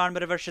fearmar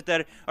mar a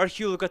bhirsidir ar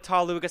hiúla go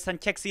talú agus an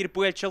ceí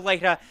builte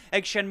leithre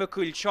ag sin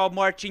MacCumhaill seo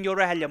Martin ó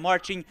raheile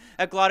Martin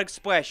a glárig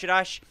spéis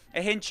ráis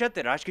a hinsead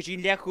ar as go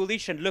dtín leachúlaí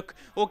sin look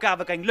ó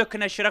gabhagain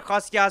luchanna si a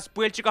chasceas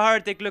builte go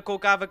háirdig look ó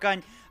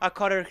gabhagain a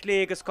choir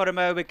chlé agus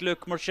choirmh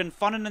look mar sin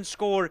fanan an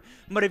scór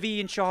mar a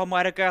bhíon seo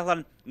mar a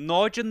galan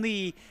náid an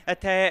ní a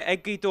the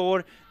ag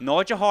gidór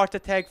náid a háart a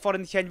teag for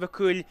an chein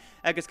MacCumhaill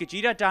agus go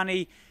ddíra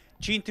Danny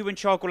Chin tú an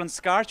seo goil an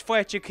scarrt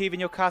foiite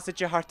cíhann ó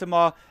casaide harta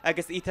má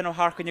agus ítan ó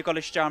harcanne go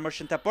istear mar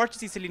sin tá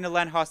bortí sa lína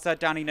len hása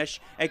Dannynis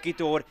ag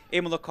gidór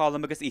émala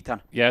cálam agus ítan.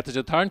 Yeah, tá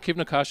sé tarn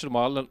cíbna caiir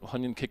má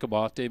hanin kick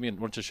má Damien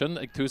mar sin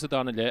ag túsa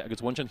dána le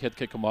agus bhain sin head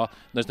kick má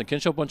nes na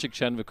cinseo buntig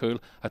sin MacCumhaill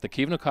a tá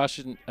cíbna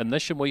caiir a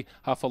nisise muoi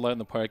hafa le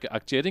na park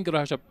ag déing go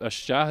a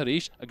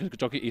steaéis agus go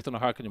jogi ítan ó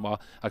harcanne má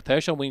ag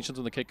tá se bhain sin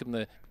na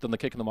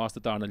kick na másta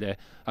dána le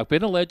ag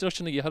ben leidir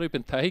sin na dhearú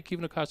ben taí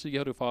cíbna caiir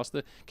dhearú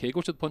fásta cé go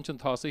si punchin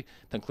tásaí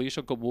tan clí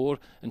go mór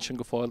an sin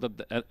go fáil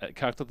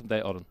carta an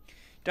dé orm.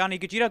 Danny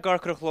go dtíra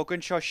garcrach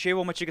logann seo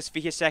séú mu agus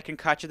fi second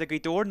caite a go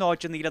dúr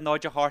náid an íle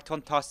náid a háart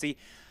tasí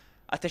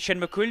a tá sin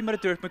MacCumhaill mar a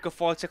dúirt me go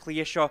fáil sa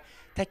chlí seo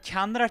tá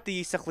ceanart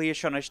í sa chlí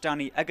seo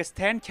Danny agus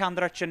ten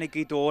ceanart sin i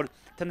gdór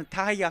tá an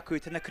taí acu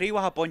tá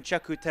naríomhathe bonte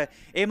acu tá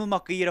Emil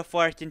Mací a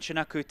foiirtin sin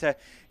acu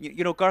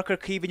garcar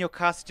cíhann ó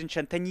castin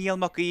sin tá níl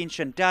Mací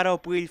sin dará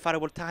buil far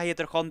bhfuil taiad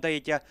ar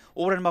chundaide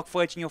ó an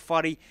MacFoitin ó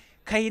farí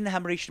Cain na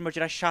hamarísin mar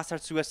a seaar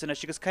suasana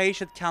agus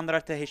caiisiad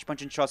ceanart a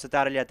hispont seo sa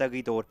dar le a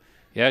gdór.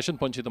 Yeah, sin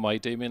punti do mai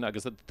Damien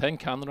agus ten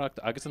canaracht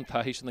agus an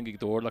taihí sin ag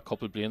dór le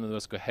couple blian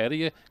agus go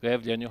herie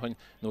raibh lénehain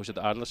nó sé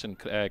adla sin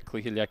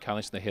clúhi le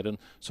canis na hiran.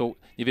 So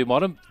ní bhí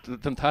mar an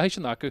taihí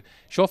sin acu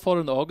seo fá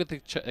an ágad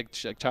ag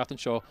chatan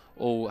seo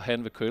ó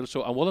hen MacCumhaill.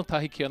 So an bhil an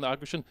taihí céanna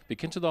agus sin bhí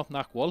cinnte dá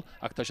nachháil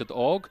ach tá sé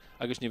ág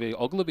agus ní bhéh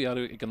agla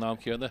bíarú ag an nám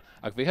céanna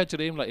ach bhíhead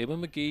réim le Emil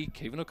Mací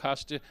céhann ó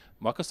caiste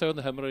Macas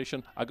na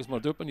hemiration agus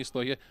mar dúpan ní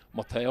stoige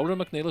má tair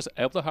MacNeilis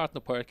ebla hart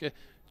na parke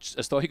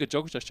stohi go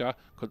jog se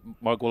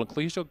mar ggóil an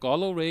clíseo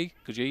gáil ré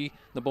go dé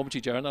na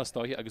bombtí dearna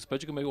stohi agus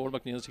beidir go mé ó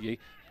MacNeilis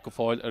go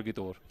fáil ar go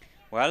dór.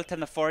 Well, tan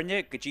na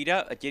fórne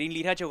Gajira a Jerin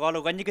Lira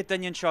Jogal Ganya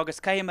Gadunian Shogas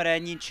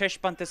Kayamaran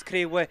Cheshpantas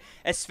Crewe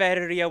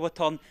Esferia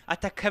Waton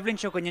at a Kevlin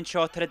Shogunian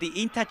shot at the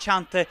Inta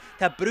Chanta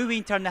ta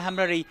Brewing turn the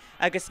Hammery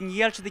Agus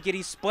Niel to the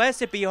Giri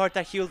Splash a Behort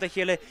a Hill the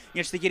Hill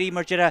near the Giri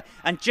Mergera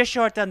and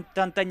Jeshort and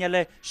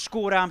Daniele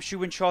Scoram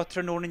Shoe and shot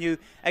Tranonu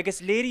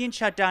Agus Lady and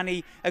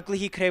Shadani a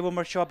Glihi Crewe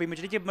Mershobi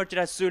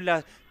Mergera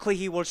Sula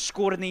Clihi will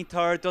score in the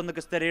third on the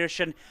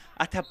Gusteration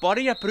at a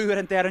body a brewer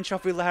and there and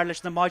Sheffield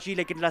Harlish the Maji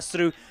like in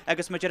Lastru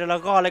Agus Mergera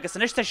Lagal Agus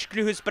Nista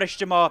Screws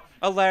Bristama,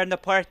 a learn the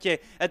party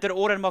at their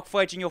own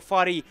MacFudge in your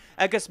farry,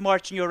 Agus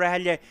March in your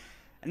rally.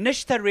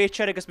 Nista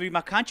Rachel, Agus be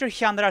MacCumhaill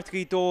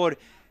Chanart door,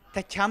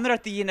 the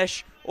Chanart the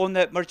Inish on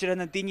the merger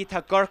and Dini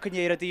ta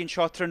Garcanier the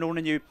Inshotran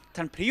on you,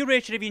 Tan pre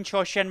Rachel of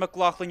Inshaw Shen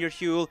McLaughlin your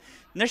Huel,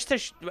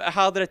 Nista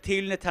Halder a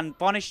tailnet and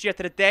Bonish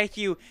yet at a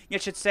dehu,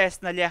 yet should say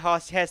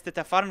Nalehas has that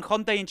a foreign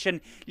Honda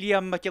Liam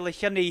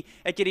McGillachini,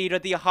 a Gerira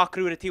the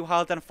Hakru at 2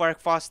 Haldan Fark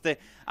Faste,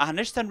 a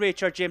Nistan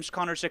Rachel James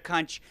Connors a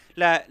Canch,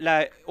 la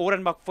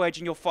Oran MacFudge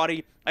in your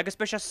farry, I guess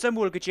special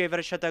Samuel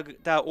Gajever shut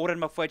the Oran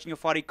MacFudge in your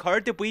farry,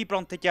 Card the Wee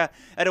Brontica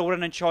at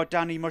Oran and Shaw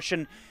Danny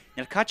Mershon.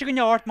 You'll catch in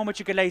your art moment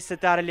you can lay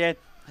said Darrell.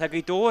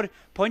 Hagi door,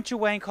 punch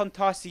away and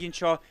contasi in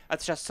shaw at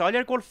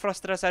Shasalia gold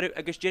frustras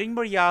agus Jering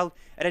Morial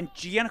and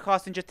Gian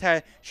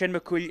Hostinja Shen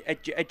McCull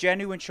a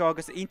genuine shaw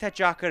as Inta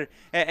Jacker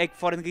egg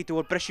foreign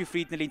door Brishy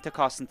Fried Nalinta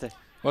Costante.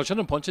 Well,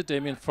 Shannon Punch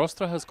Damien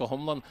Frostra has go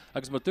homeland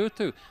agus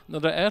Madutu, no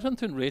the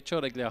Erhantun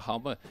Rachel Eglia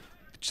Hammer.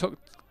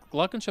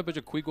 Glakenship is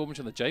a quick moment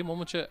in the J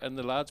moment, and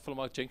the lads from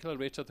MacJinkle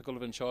Rachel to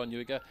Gullivan Shaw and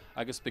Yuga,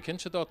 Agus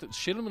Bekinshadot,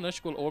 Shilman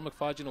Ishkul or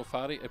McFadgin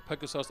Fari, a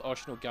Pegasus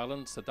Ocean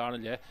Gallant,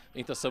 Sadarnale,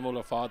 into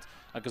similar fad,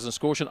 Agus and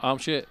Scotian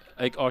Amshe,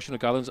 Egg Ocean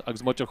Gallants,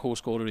 Agus much host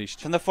score reached.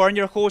 From the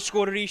foreigner host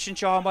score reached in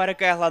Shaw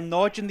Maragall, and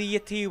Nodge in the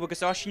ET,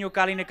 Agus Ocean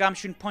Gallin a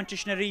Gamshun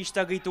punches in a reach,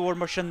 Duggy door,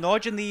 Mershon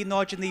Nodge in the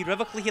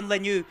Rivacli in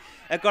Lenu,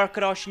 a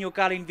Garker Ocean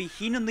Gallin v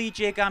Heenan Lee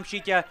J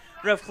Gamshija,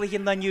 Rivacli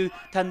in Lenu,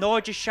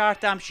 Tanodge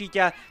Shart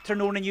Amshija,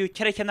 Turnon you,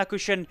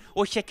 Kerikanakushin.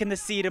 O chicken the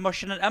sea,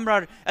 Mershon and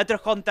Emrar, a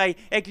Dracondai,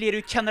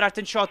 Egliru Chanrat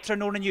and shot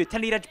Tranon and you,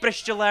 Taniraj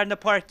Bristol learn the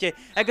party,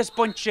 Agus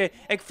Bunche,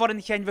 Egg foreign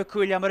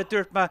Henvaculia,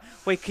 Murdurma,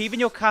 why Kevin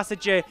your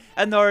Cassage,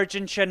 an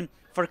urgent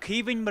for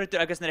Kevin Murder,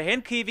 Agus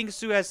Nerhen Kevin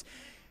Suez.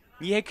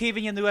 Ní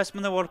cíhín in nuas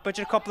man bhór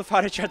beidir couple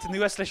farteart an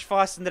nuas leis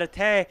fás an a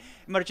té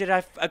maridir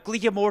a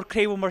glíe mór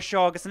créú mar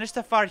seo agus an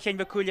ista far chein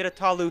bhcúile a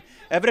talú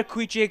ebre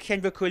cuiide chein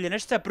bhcúile an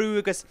ista brú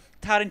agus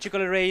tarintse go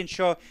ré an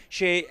seo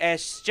sé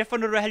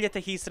Stefan Rahelle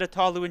a híos a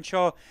talú an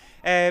seo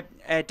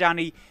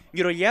Danny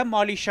Ní le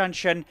máí sean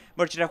sin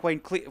maridir a chuin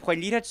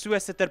líad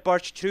suas a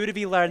bart trúr a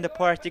bhí learn na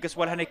party agus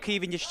bhil hena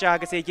cíhín iste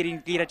agus é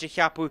gurín líad a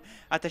cheapú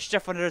a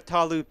Stefan a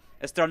talú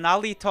is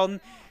Darnalí ton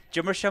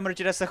Jimmer Shimmer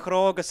just a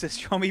crog as is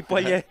Shomi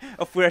Bully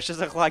of where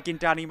she's a clagging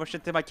Danny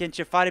Mershon to my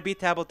kinch Farby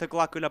table to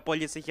Glacula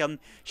Bully Sihan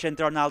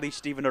Shendornali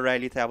Stephen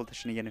O'Reilly table to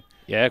Shneen.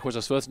 Yeah, because I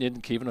suppose needing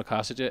Kevin or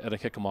Cassage at a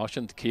kick of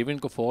motion. Kevin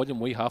go forward and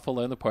we half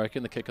alone the park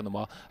in the kick in the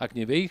ma.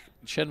 Aknivi,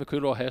 Shen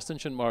McCullo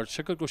Heston, Mar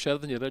Sugar go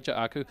shed than Yaraja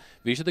Aku,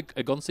 Visha the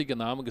Gunsi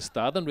Ganam,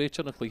 Gustad and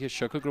Rachel and Clee,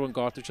 Sugar Grow and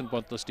Gartage and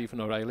Buntler Stephen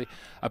O'Reilly.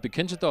 A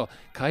Bekinchado,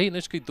 Kai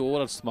Nishki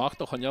door and smack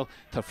the Hunyal,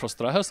 to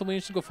Frustrahas the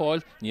Winch go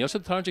foil, Neil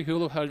should turn to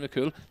Hulu of Harry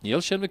McCull,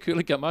 Neil Shen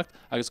McCull get marked.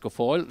 Agus go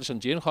foil leis an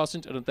Jane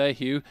Hostinge ar an dé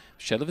hiú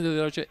seilah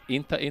the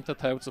inta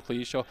taught a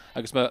clí seo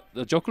agus me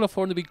the jocular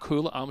fórna bhí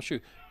cool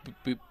amsú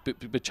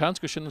be chance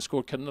go sin an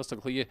scór cinnas a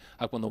clí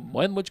ag man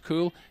main much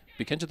cool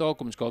be cinnte dá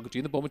gom go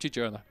dtína bomatí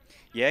dearna.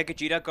 Yeah,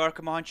 Gajira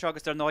Garcamon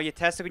Shogus are no you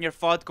testing on your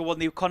fod go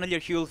new Connell your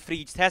Huel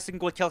Freed, testing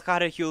go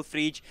Kilcara Huel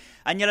Freed,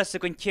 and you're a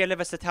second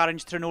Kielivus at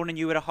Tarrant Tranon and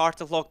you were a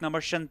heart of lock number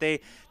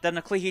Shunday, then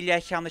a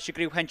Clehilia Chan the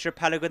Shigrew Hencher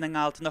Pelagon and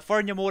Alt, and the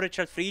Fornia Mora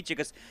Chart Freed,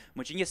 because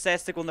Muginia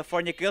says to go on the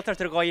Fornia Gilter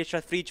to Goya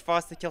Chart Freed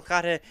fast the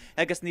Kilcara,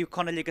 Agus new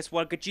Connell Ligas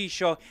Wargaji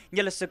Shaw,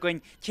 Yellis a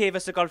going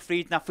Kavus a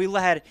Golfreed, na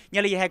Fuilaher,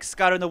 Yelly Heg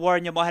Scar on the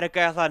Warnia Mahara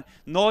Galan,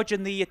 Nodge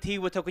and the T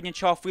with Tokin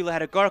Shaw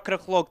Fuilaher, a Garker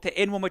Log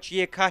to in one much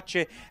ye catch,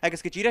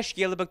 Agus Gajira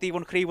Skilabak the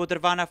one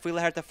Creewood Vana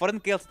Fuilaher the foreign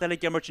guilt the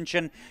like merchant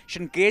shin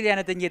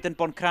Galiana than yet in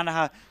Bon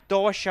Cranaha,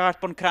 Do Shart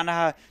Bon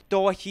Cranaha,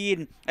 Do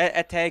Heen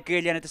at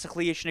Galiana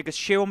discleation, agus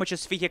show much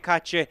as Fia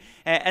catch,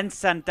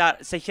 ensign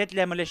that say hit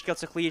lemolish guilt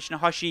secleation,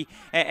 Hoshi,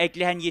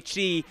 Eglihan ye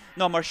tree,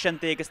 no more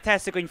shante, agus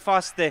Tessa going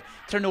fast the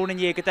Tranon and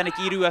ye, Gadanik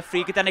Iru a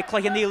free, Gadanik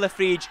Clayanil a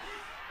freege.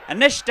 And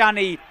Nish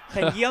Danny,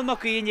 can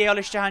Yelmoki in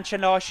Yelish Shan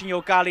Shanosh and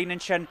Yo Galin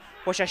and Shin.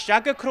 Was a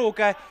Shaga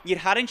Kroga, you're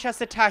having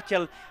just a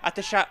tackle at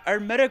the Sha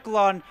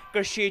Miraglon,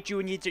 Gershade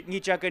you need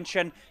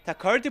Nijagan, the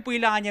Card de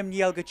Builanium,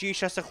 Neil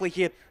Gajisha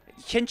Sakli,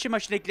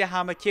 Hinchimash Ligla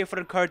Hammer, Keffer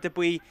and Card de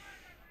Bui,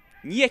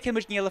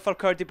 Niakimash Neil for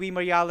Card de Bui,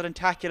 Mariala and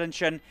Tackle and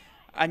Shin,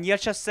 and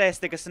Yelcha says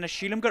the Gus and a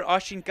Shilumgar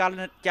Oshin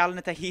Gallan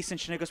at a Heath and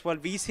Shinigus while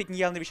V's hitting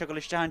Yelni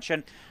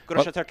Vishagolishan,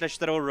 Grosha Turtlish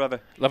the road rubber.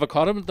 Lava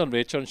Coram done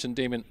Rachel and Shin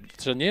Damon,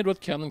 Tranier with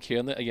Canon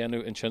Kiana again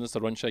in Chinese the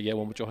Runsha, yeah,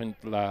 one which joined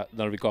the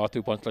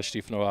Rigato, Buntler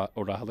Stephen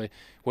O'Reilly,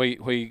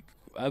 we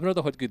I'm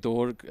rather hot good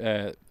door.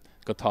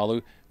 go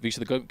talú bhí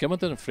sé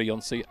gimad an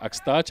fríonsaí ag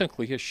stáid an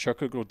chluthe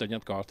siocr go daine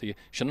gartaí.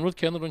 Sin rud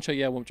ceann run sé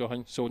dhéhhaim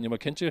johain, so ní mar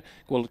cinnte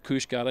ghfuil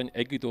cúis garan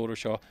ag dóir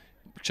seo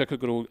siocr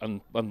go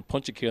an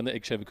ponte céanna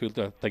ag sé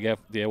bhcúilta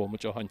dhéhhaim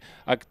johain.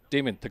 Ag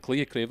déiminn tá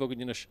cluthe créomh go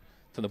dtíine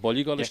Tá na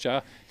bolíáil iste,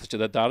 Tá sé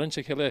daran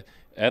sé chéile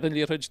an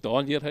líorthaid,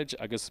 dáin líorthaid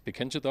agus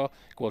becinse dá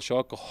ghfuil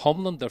seo go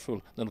thomlan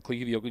darfúil na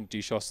clíomh beagán dí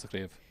seo sa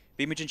chréomh.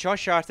 Bhí mu an seo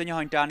seart in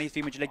hain Danny,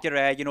 bhí mu le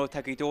ré,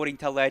 tá go dóirín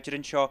tal leidir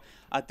an seo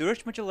a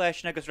dúirt mu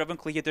leis agus raibh an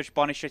clíidir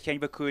Spáis chein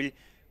ba cúil.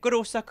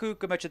 Gorósa acu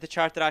go meid a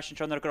chartarrásin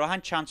seo nar go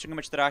han chance go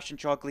meid rásin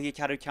seo glí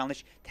ceú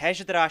ceannis,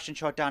 teise rásin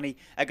seo Danny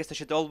agus tá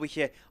sé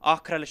dulmhaithe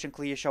achra leis an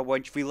clí seo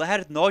bhaint. Bhí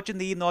leir náidir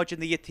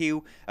ní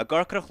tíú a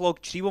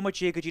ggurcrachlog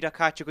tríomtí go dtí a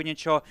caite goinn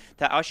seo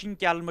tá as sin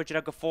gealmuidir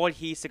a go fáil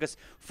híos agus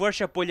fuair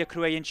se bulle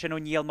cruaonn sin ó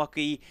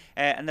níalmachí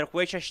an ar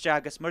chuiste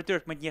agus mar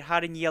dúirt mu níor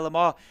haar níal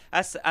má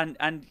as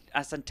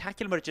an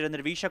takeilmuidir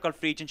an bhí se gáil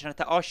frídin sin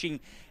tá ásin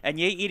a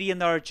né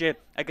íon áde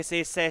agus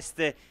é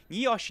sésta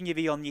ní ásin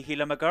bhí an ní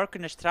híle a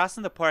ggurcan is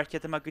trasan na páirce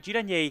go dtí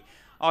né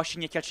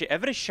ásin ce sé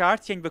ehre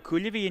seaarttein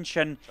bhcúla bhíon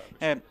sin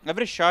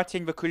ehre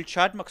seaarttein bhcúil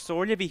tead mac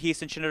sóla bhí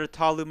híos sin ar a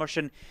talú mar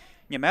sin.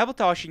 Ní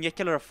mebetá sin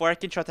eiceil ar a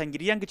foiircinn seo an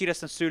gríon go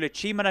dtíras an súla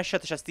tímana se a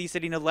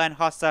tíí lein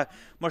hasa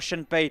mar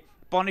sin bei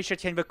Bonnie sé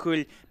tein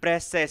bhcúil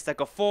breséis a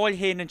go fáil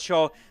héanaan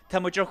seo tá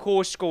muidir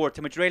chóscóir,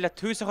 tá muid réile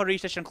túsa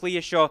choríiste an clí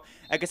seo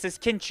agus is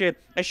cinse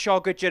is seo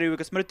go deirú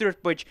agus mar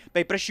dúirtbuid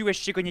bei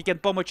breisiúiste go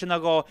gin bomute na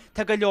gá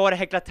tá go leir a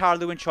heag le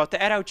tarlúin seo, Tá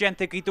ar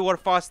genta í dúir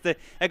fásta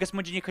agus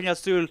muidir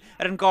chunealsúil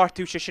ar an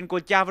gáirtúise sin go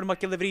deabhar mac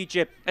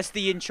leríide is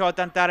tíon seo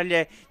dan dar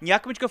le.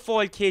 Neachmuid go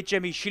fáil cé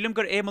Jimmy sílim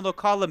gur éman ó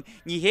callam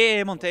ní hé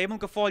éman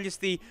go fáil is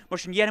tí mar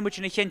sin dhéanamid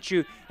na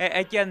chinú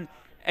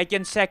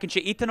Again second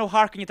sé ítan ó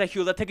harcan a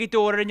hiúla tu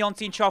dóir an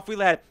Johntín seofuil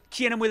le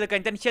cíanana muile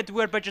gan den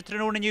cheadúir beidir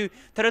trónaniu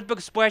tar rud bag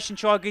spéisisin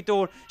seo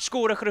dór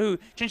scóra chuú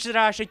sin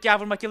rá sé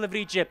geabhar mac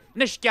leríide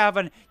nes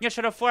geaban ne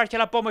se a foiirce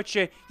le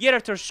bommate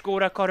dhéartar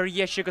scóra choir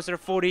dhéise agus ar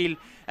fóríil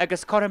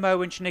agus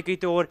chomáhain sinna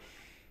dór.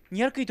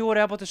 Níor go dóir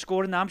ebal a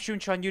scór an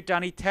amsún seanú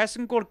Danny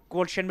tesan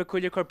ggóil sin me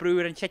chuile chu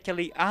brúir an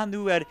checelaí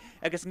anúir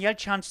agus níl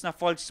chance na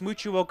fáil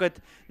smúteú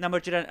agad na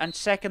maridir an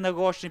second na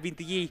gáisna bhín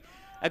dhí.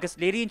 Agus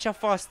léiríonn se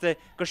fásta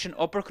gur sin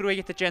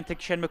opcruige a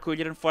genteach sin me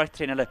cúilir an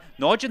foiirtréine le.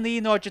 Náidir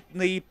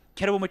ní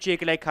ceirhmatí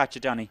go le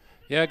caite Danny.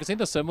 Yeah, agus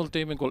inta simul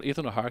déiminn ghfuil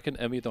éan a harcin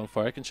imí don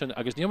foiircin sin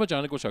agus níomh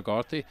deanna go se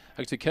gátaí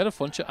agus tú ceir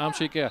funte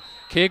amsige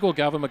cé go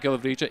gaban a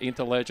gilhríide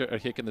inta leidir ar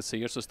hiic na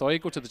sír, so stáid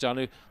go te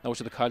deanú ná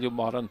se de caiú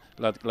maran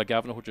le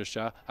gaban chuidir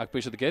se ag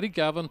bé se de géirí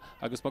gaban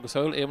agus mag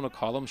saoil éman a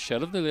colm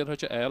seilh na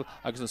léiride eil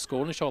agus an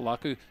scóna seo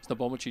lacu sna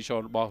bommatí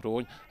seo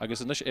máthróin agus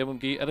inis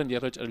émgí ar an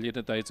léiride ar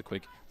lína daid a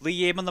chuig.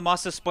 Lí éman na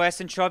massa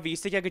spéis an seo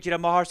vísta go dtí a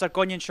máths ar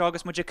goinn seo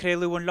agus muidir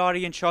créú an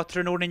láiríonn seo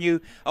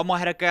trónaniu a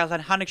maithir a gail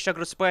an hanig se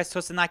gur spéis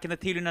thus na na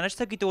tíún na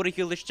tá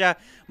dóir hiúlaiste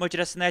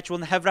muidir a snéitúil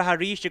na hebhra a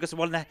ríiste agus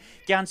bhil na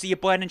geansaí a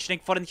buin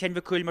snig foran chein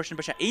bhcúil mar sin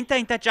be se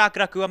einta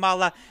Jackra acu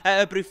mála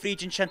a brú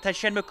frídin sin tá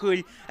sin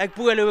bhcúil ag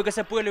buú agus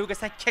a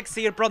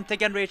cesaí ar bronta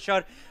an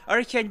réiteir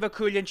ar chein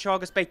bhcúilinn seo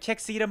agus bei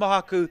cesaí a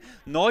acu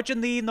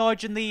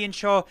náidir ní an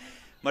seo.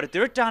 Mar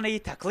dúirt Danny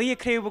tá clí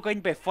aréú goin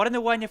be foran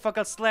bhhaine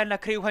fagal sléin le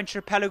cruúhain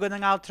se pegan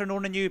an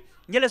altranónaniu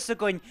Nílas a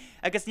goin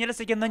agus nílas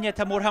a gnne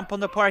tá mór hampon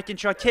na parkin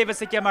seo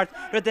céhas a gemart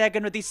ru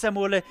degan rudí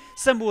samúil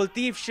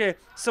díobse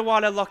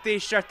sahála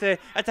lochtéisiirte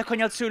a tá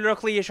chunealsúla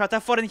clí seo tá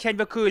foran chein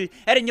bhcúil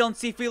ar an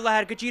Johnsaí fiú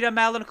lethir go dtíra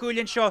me an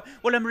chúilinn seo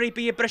bhfuil am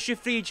ribí a breisiú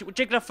fríd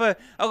diglafa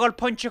a gáil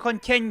ponte chun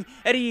cin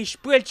ar ríis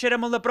builte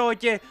am le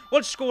braide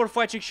bhil scór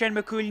fáilte sin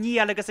bhcúil ní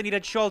agus an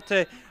iad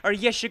seolta ar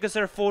dhéise agus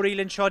ar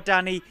fórílann seo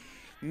Danny.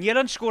 Níl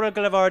an scóra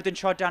go lehhar den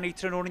seo Danny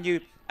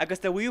trónaniu agus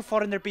de bhíú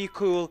foran ar bí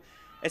cool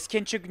is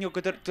cinse gniu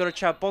go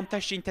dúirte bonta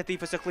sínta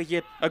tífas a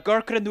chluige a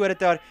ggurcar an nuair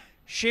dar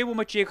séú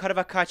matí chu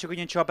bh caite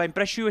goinn seo ben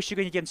breisiú a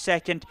sigin gin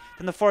second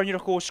den na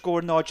fórnear a chó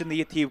scór náid an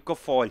nítíh go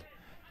fáil.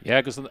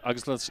 agus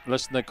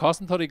leis na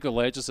cosantóirí go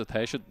léidir a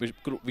teisi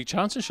bhí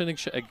chance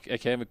sinnig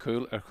ag chéimh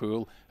cool ar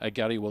chuúil a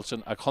Gary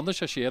Wilson a chunda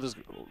sé séad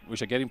bhí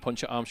sé géirín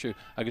punte amsú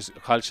agus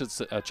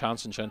chailse a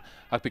chancean sin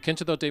ach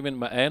becinnte dó déiminn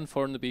ma an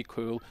fórna bí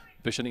cool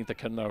bisisiínta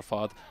cinna ar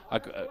fád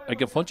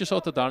ag an funte seo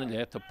a dána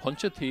le tá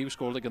punte tíomh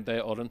scóla an dé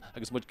orrin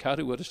agus mud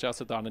ceú te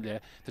a dána le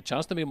Tá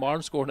chance na mí mar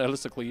an scór eile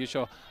a clí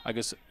seo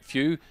agus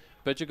fiú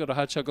beidir go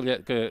raid se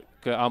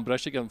go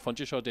anbreise an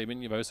funte seo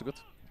déiminn bh a go.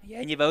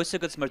 Ní bhsa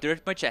go mar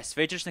dúirt mar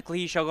féidir na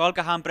clí seáil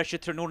go an breise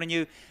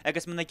trónaniu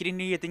agus muna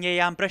gríní duné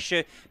an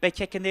breise be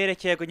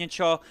cecannéirice gonn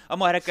seo a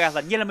mar a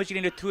gaile. Níla mu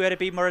gríú túar a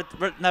bí mar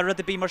na rud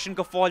a bí mar sin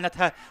go fáil na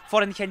tá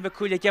foran chein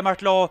bhcúla gemart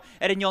lá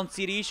ar an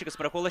Johnsaí agus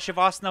mar chola se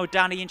bhásná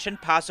Danny sin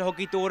pás a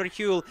thugí dóir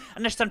hiúil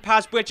anis tan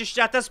pás buite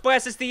steat a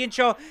spéis is tíon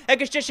seo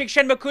agus te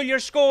sin bhcúil ar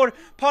scór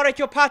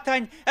páraú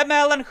patain a me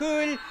an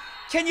chúil.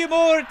 Cenú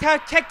mór tá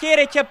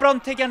cecéirice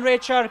bronta an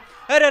réitear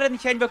ar an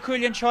chein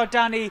bhcúilinn seo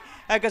Danny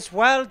agus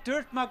bhil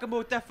dúirt má go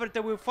mó defar de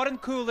bhfuil foran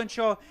cúlan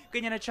seo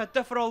gine se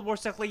defaráil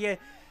mórsa lie.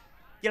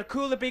 Iar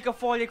cúla bí go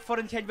fáigh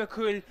foran chein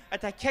bhcúil a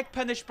tá ceic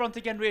penis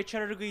bronta an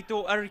réitear a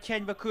dó ar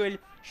chein bhcúil.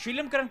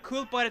 Sílim gur an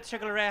cúlbaid se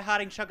go ré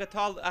haing se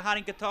a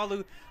haing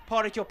gotáú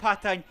páraú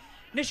patain.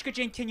 Nis go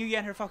Jane tinú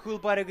dhéanaar fa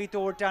chúlbar a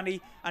Gaoth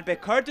Danny an be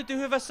chuirde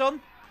dúthh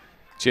son?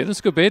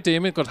 Jéan go bé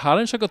Damien gur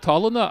háann se go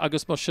talna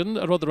agus mar sin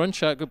a rud run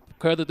se go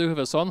chuirde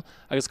dúthh son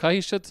agus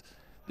caiisiid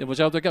mu go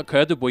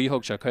chuirde buí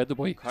thug se chuirde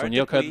buí.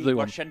 Níl chuirde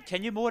dúhain. Sin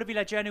cinne mór bhí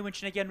le genuine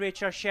sin gin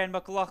Richard Shane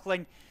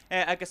McLaughlin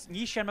agus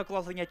ní Shane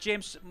McLaughlin a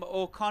James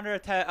O'Connor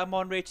tá a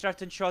món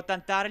Richard an seo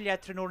dan darlia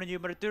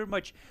trónaniu mar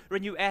dúrmuid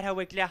riniu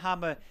erhaigh le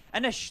hama.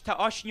 Inis tá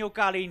osniu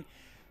galín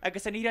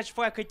agus an íraid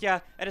foicaide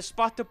ar a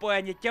spata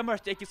buin i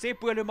gimmart ag sé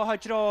buú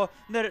maidrá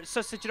nar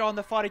susadrán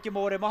na fára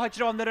móra,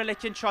 maidrán nar a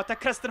lecinn seo a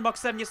Christian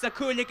Moxamnius na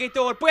cúla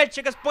Gaoth, builte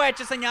agus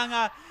builte san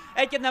anga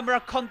ag an namar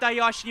a condaí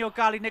osniu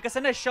galín agus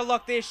inis se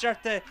locht é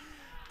seirte.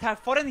 Tá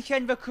foran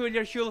cheanmh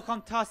cúlir hiúil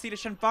chun tasí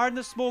leis an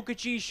barna smóga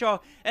dí seo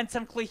in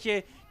san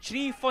clúiche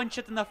trí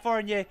fonse na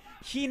forne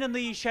hína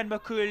ní sin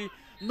cúil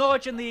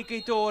náidir ní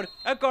Gaoth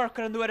a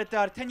gcócar an nuair a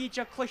dar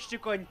taníide cluiste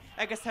goin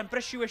agus tan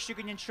breisiúiste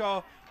goin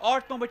seo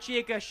ort má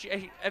tígus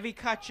a bhí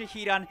caite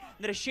híran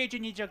nar a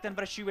séidir níideach den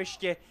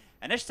breisiúiste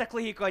an is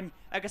clúí goin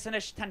agus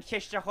inis tan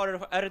cheiste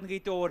choir ar an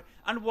Gaoth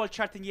an bhil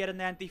chartaníar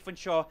an an dífan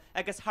seo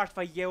agus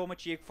hartfa dhéh má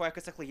tíag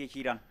foichas a clúí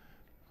híran.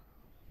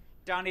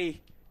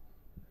 Danny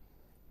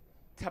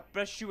tá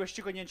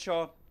breisiúiste goin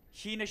seo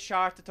hína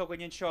seart atá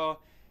goin seo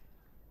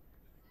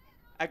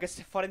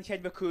agus foran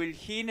cheanmh cúil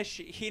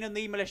hína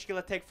ní me leis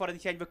le teag foran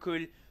cheanmh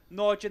cúil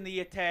náidir ní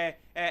te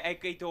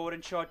ag Gaoth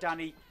an seo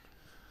Danny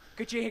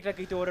go dtí le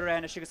Gaoth a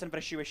réna agus an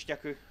breisiúiste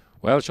acu.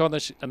 Well Seán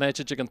an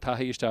éide an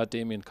taíiste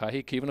Damien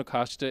Caihí cíhan ó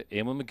cáiste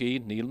Éma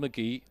McGee, Neil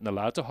McGee na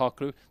lá a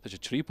hacrú tá sé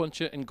trí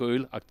ponte in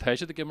gúil ag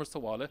teise a gimmar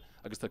saháile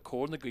agus tá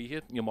cór na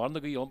gaíthe ní mar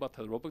na gaíon ba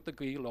tá rubach a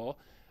gaí lá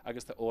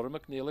agus tá óra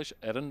McNeilis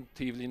ar an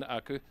tíomhlína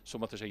acu so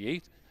má tá sé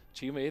dhéit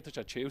tí méid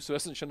a tíú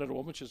suasan sin na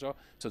Róman se seo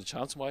so the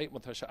chance mai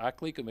má tá se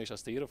aclaí go mééis a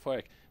stíar a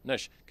foiic.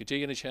 Nes go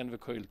dé na sin bh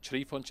chuil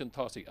trí ponte an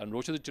tásaí an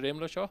roiise a dréim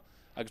le seo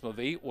agus má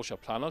bhí ó se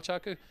planal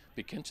acu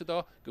bí cinnte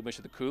dá go mé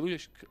se coolú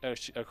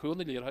ar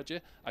chuúna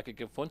líorthaide a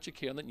go fonte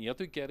céanna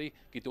níadú geirí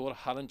Gaoth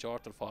hallan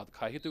deart ar fád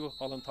caiithú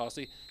hallan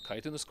tásaí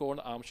caiithú na scór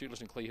na amsú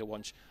leis an clíthe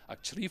bhaint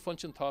ag trí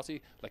fonte an tásaí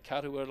le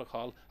ceúir le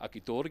cháil a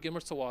Gaoth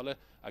gimmar saháile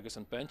agus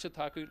an bense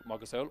taú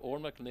agus eil ór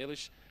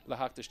McNeilis le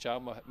heachtaiste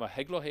má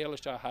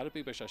heaglahéalaiste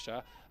Harbí be se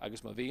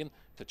agus má bhíon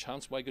tá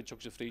chance mai go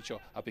tuach sa fríseo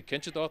a bí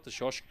cinnte dá a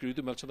seo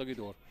scrúdú meilte a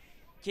Gaoth.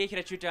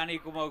 Céchar tú Danny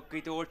go má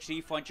Gaoth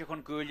trí fonte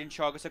chun gúilinn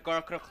seo agus a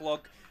gcócar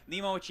chlog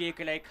ní má tí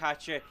go le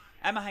caite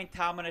a hain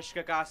támanis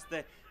go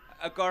gasta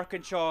a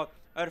gcócan seo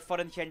ar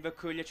foran cheanmh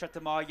cúile tro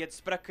má iad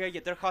spracha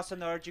idir chas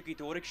an airde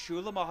Gaoth ag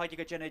siúla má haide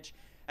go déid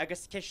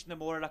agus ceis na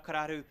mór le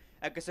carú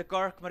agus a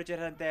gcóc mar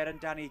dear an déir an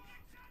Danny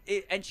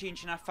an sin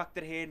sinna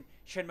factar héin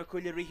sin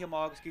cúile rithe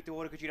má agus Gaoth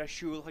go dtí a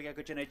siúil chuige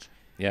go déid.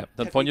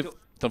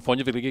 Tan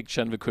fáinne bhí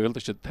sin bh cuil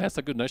sé te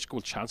a go neis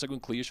gúil chance a gon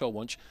clí seo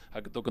bhaint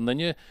a do go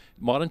nanne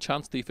mar an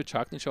chance tífa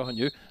teachna seo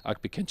aniu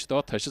ag be cinnte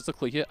teise a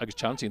clíthe agus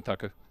chanceín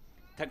take.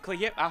 Tá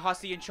clíthe a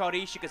hasí an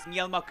seoí agus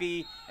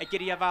níalmachí a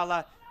gurí a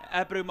bhela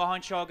a brú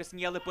máhan seo agus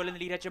níal bulin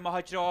líide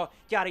maidrá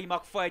gearí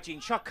mag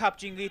foiidín seo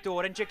capdín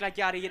Gaoth an le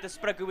gearí a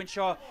spraguúin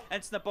seo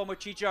an sna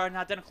bommutí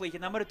dearna den chlíe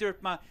na mar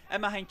dúirtma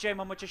a hain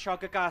déma mu seo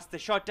go gasta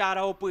seo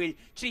dara ó buil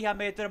 3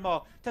 métar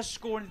má tá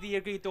scór dí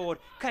Gaoth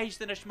caiis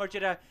na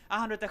smurteire a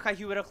hanú a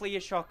chaithúar a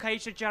chlíe seo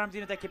caiis a dearm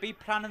dína ag bí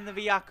planan na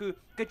bhí acu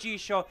go dtí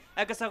seo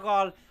agus a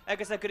gáil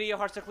agus a grí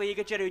hart a chlí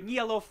go dearú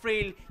níal ó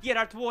fríil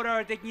dhéart mhór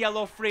ag níal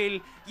ó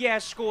fríil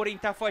scóín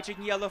tá foiide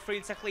níal ó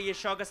fríil sa chlíe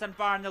seo agus an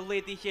barna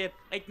lédiche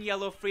ag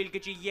níal ó fríil go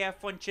dtí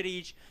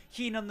fonseríd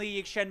hína ní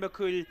ag sin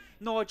cúil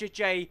náidir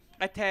dé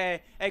a the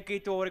ag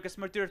Gaoth agus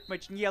mar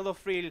dúirtmuid níal ó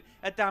fríil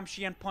a dam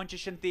sí an ponte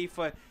sin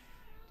dífa.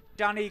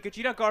 Danny go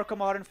dtí a gcóca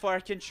mar an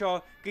foircinn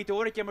seo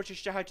Gaoth ag gimmar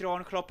teiste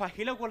rán chlop a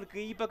hiile bhil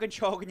gíbe an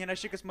seogan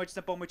agus muid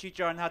na bommutí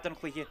dearna an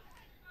chlíe.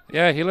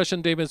 Híle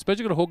sin Damien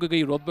speidir gur thugad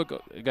í rudba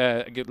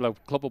le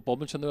club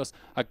bombin sin nuas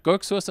a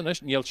gurg suas an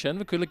níl sin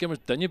bh chuúla gimmar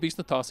daine bís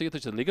na tásaí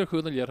tá sé lígar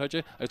chuúna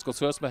léirthaide agus go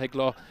suas me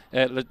heagla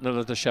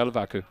le a sell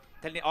bhacu.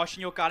 Tá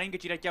áisniú garing go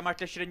dtí a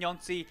gemart leis an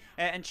Jonsaí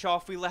an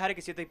seofuí le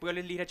agus iad ag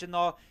bulin líide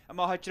ná a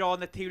maidrá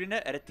na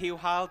tíúna ar a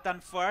tíúháil dan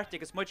fuirt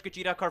agus muid go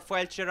dtí a chu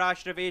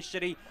foiilterás a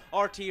bhéisteí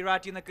ortaí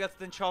radíú na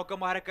gutha an seo go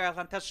margail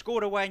an tá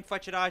scór bhhain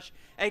foiilterás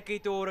ag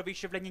Gaoth a bhí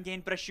se bhlinn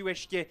géon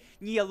breisiúiste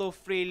níal ó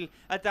fríil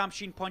a dam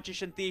sin ponte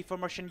sin dífa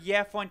mar sin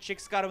fonse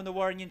scarm na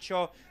bhhain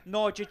seo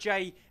náidir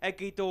dé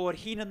ag Gaoth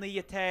hína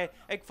ní the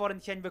ag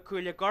foran cheanmh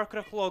cúile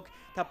gcócar chlog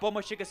tá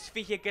bomma agus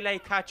fiche go le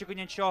caite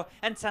goin seo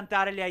an san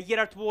darile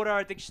dhéart mhór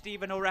ag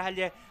Stephen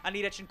O'Reilly an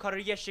íidir sin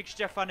choirhéisiigh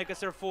Stefan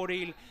agus ar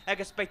fóríil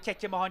agus be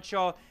ceice máhan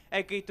seo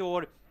ag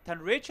Gaoth Tá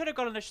réitear a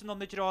golan sin an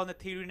nará na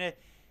tíúna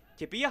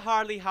ce bí a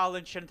Harley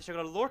Hallan sin se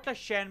go Lord le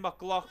sin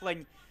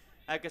McLaughlin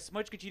agus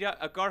muid go dtíide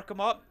a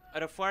gcócha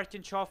ar a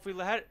foiirtin seofuí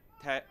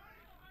lethir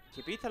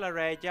Cibí le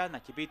réide na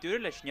cibí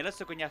dúr leis nílas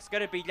a go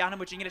neascar a bí leanana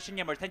mu ingile sin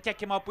nemar tan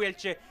teice má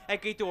builte a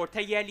Gaoth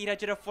tá dhé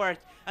líidir a fuirt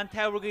an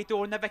teir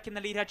Gaoth na bhecin na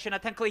líide sinna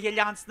tan clúthe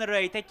leans na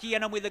ré tá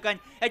cían am muile gan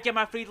ag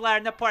mar fríd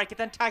leir na park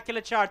an takeil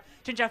a chart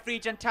sin de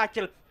fríd an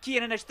takeil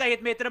Kieran is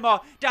 10 meter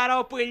má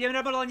Dará William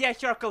ar an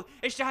circle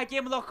is te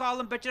game lo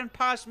column but an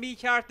pass mí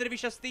cheart ar bhí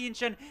se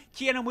stíin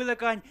Kieran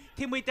Willigan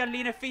Timmy an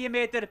lína 5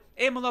 meter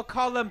Emil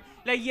column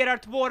le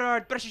Gerard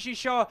Warard bres sí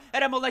seo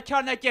ar am le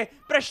cearnaige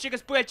bres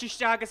agus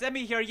builteiste agus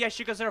imi hir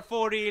yes ar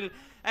fóríl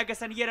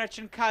agus an Gerard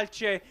sin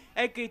calche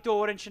ag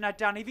dóran sin a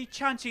Danny bhí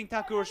chancing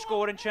takeúr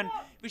scórin sin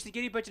bhís na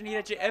géirí bud an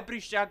híide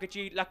ebriste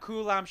agatí le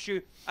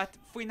cúlamsú at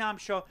faoinam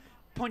seo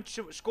punch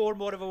score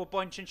more of a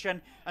bunch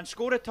and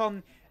score a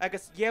ton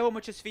agus yeo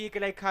much as fee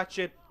like catch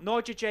it no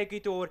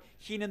jaggy door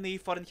hin and the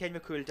foreign Ken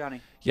MacCumhaill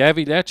Danny yeah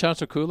we let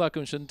chance cool like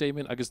sin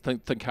Damien agus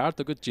think card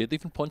a good jid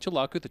even punch a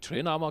lock the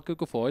train am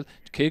go foil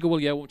kego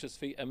will yeo much as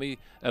fee emi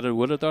at a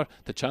wood there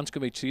the chance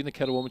can make tree the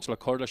kettle woman to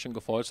correlation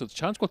go foil so the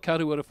chance will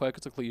carry over a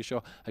focus a clear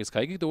show agus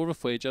kagi door of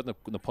fage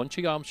the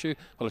punchy arm shoe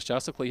while it's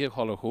just a clear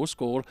hollow ho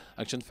score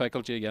action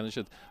faculty again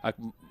should I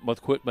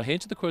must quit my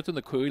hand to the court in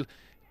the cool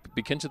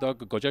begin to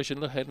dog go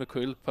sin le head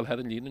MacCumhaill fel head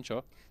an lín an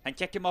seo. An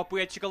check him up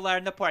with go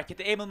learn the park.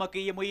 The Emil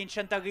McGee and we in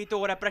Shantagi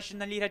door a brush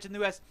na líra an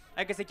nuas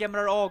agus a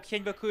gemar og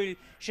Ken MacCumhaill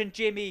sin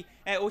Jamie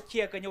o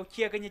Kiegan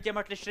you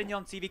gemar le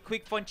Srinyon si vi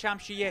quick fun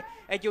champshie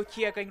e yo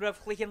Kiegan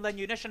raf chlichin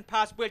lenu nation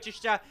pass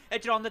builtista e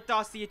dron the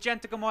dasi e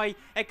gent go mai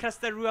e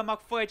Crystal Rua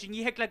Mac Fudge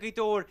ni heklagi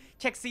door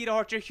check see the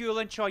Archer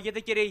Hewlin cho ye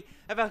the giri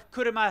eva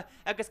kurma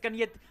agus gan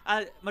yet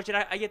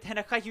majra a yet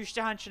hena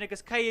khayusta han sin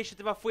agus kai shit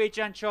eva Fudge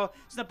an cho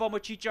sna bomb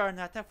chi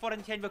jarna ta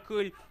foreign Ken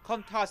MacCumhaill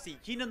contasi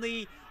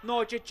kinani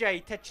no jay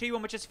te tri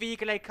much as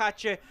vehicle like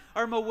catch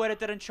or mo word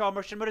der an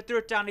chamber sin mar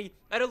dur Danny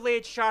at a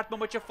late shot mo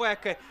much a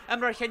fueke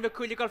and mar Ken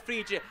MacCumhaill got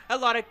free a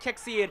lot of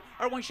kicks here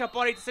or one shot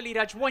body to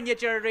lead one year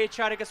Jerry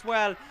chart as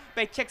well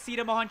by kicks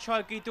here mo han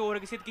chagi door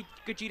agus it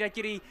gujira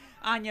giri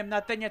anyam na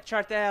tanya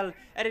chart el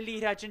at a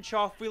lead and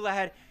shot wheel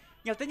ahead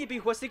Niall dinne bí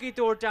husaigh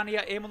dúr Danny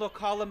a éimil ó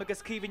column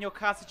agus cíbhinn ó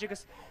casage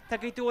agus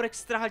tá go dúr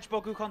extraid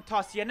bogu chun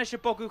tasí na se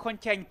bogu chun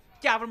cein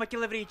Gavin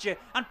McGillivreige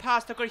an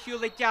pasta gur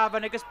hiúla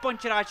Gavin agus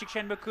buncheráisiigh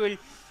sin MacCumhaill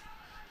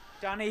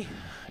Danny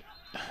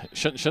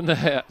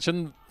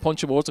sin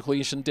punch awards a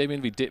clean sin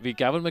Damien vi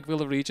Gavin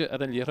McGillivreige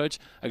at an Learage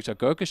agus a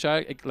gurka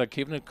sha like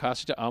Kevin and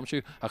Cassidy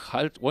amshu a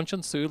halt one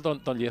chan sul don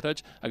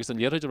Learage agus an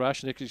Learage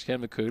ration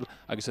Ken MacCumhaill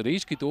agus a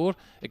reach door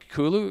ag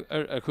coolu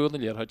a cool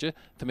in Learage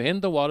to me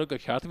the water go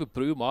chat with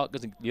brew mark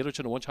agus Learage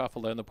and one half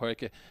down the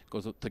park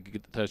goes to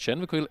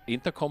Ken MacCumhaill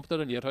inter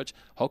computer in Learage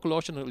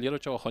hokuloshin and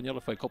Learage a honeyal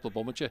for a couple of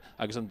moments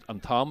agus an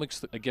Tom a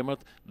gimmert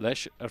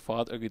lesh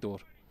fad ag door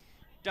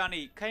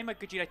Danny, came a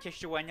good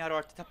kish when you're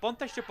at the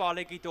Pontish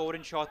Baligi door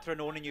and shot through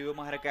on you,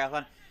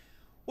 Mahagalan.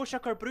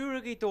 Oshakar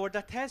brewery door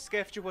that test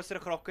gift you was a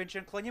crockinch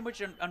and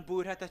Clonimage and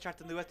Boor had a chat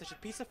in the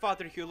West piece of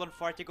Father Hewell and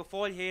Farty go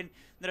fall hen,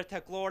 there at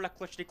a glor like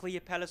clutch the clear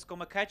palace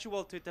come a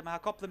casual to them a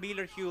couple of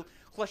mealer Hewell,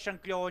 clutch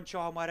and glow and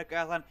Shaw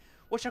Mahagalan.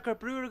 Oshakar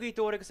brewery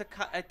door is a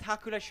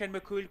tacula Shen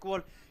MacCumhaill goal.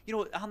 You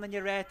know, hand in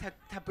your red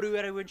ta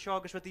brewer win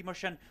shoggers with the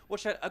immersion.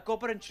 Wash a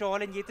gobber and shawl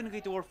and yet in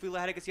door feel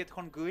like a yet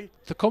con goal.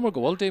 The comer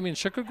goal, Damien,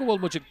 Shicker goal,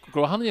 much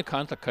grow hand you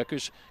can't like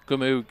kickers, go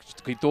move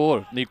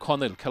door, New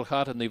Connell,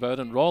 Kilhat and Nevoud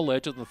and raw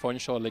legend and foreign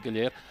shaw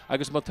legalier. I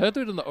guess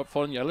Mathedu in the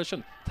foreign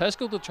yellishin,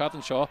 Tesco the chat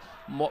and shaw,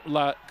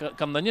 la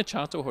Gamania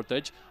chance to her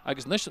edge. I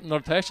guess Nish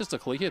Norteshes the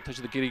clear, touch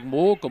the getting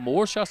more, go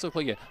more shots of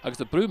clear. I guess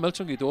the brew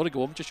Milton door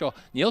go to shaw.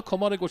 Neil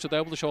Comer go to the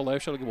able to show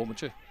live shall go woman.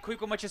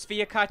 Quick much as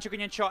via catch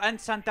you shaw and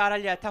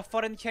Santaralia, ta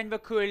foreign Ken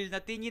MacCumhaill, na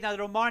dingy na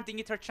romar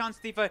dingy ter chance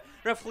diva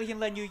roughly in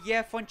lenu ye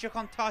funch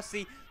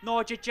contasi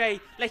no jay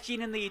like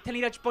in the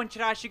tenirach bunch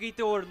rashigi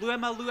door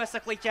Luema Lewis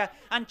aklicha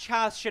and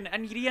Chashin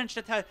and Rian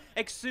shata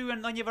exu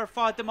and never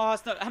fought the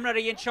mas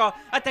hamra and shaw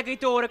atagi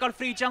door got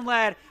free John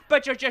Lair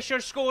but your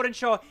gesture score and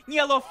shaw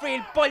yellow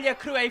freel bolya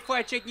crew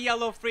for check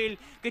yellow freel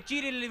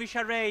gajiri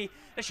livisharay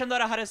the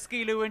shandara had a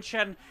skilu and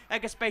shan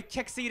agus by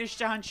kexirish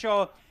jahan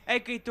shaw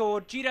egi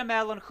door jira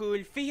melon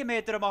cool 5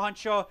 meter mahan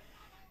shaw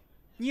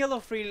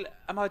Níl fril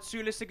am had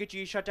súlas a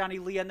gudí se Danny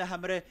Lee na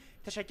hamre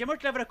tá sé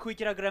gimmart lever a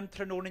cuiidir a gram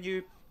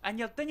trónaniu a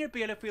níl duine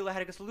béle fil a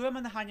hergus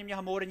luam na hanim ne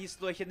hamór ní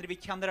sloich in vi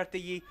candar at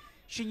í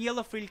sin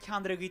níl fril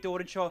candar a gí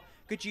doran seo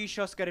gudí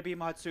seo scarbi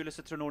ma had súlas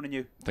a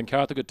trónaniu Tan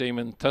carta go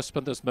Damon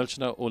tuspant is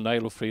milchna ó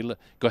Nile fril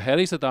go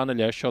heris a Dana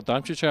le seo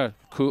damse se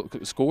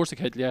scores a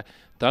hedlia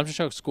damse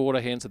se score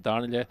a hens a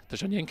Darnile tá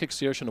sé yin kick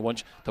search and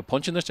once tá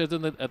punchin is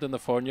in the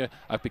fornia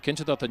a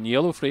bekinse dat a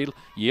Níl fril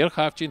year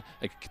halfjin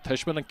ag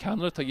tuspant and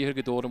Canada tá year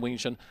go doran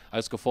winshin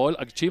as go foil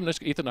ag team nis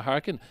eat na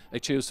harkin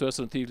ag choose sus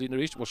and TV in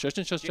reach was just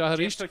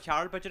James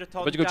Carl but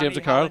James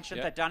Carl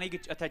Danny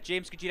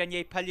James gudí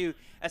an pelu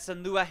as a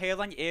nua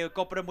helan e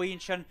gopper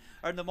winshin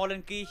ar na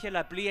mollen giche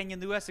la blian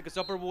nuas agus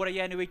upper war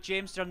yenu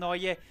James der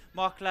noye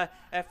makla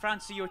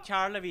Francio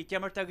Carla vi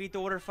gemert a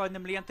gidor fan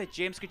dem liante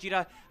James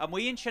gudira a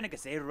winshin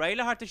agus e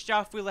raile hart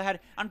staff will ahead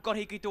and got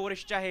he gidor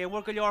stahe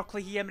work a york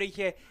hi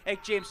emriche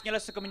ag James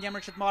nyelas kom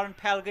yemmer shit mar an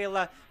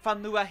pelgela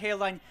fan nua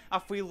helan a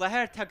fil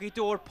ahead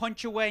tagidor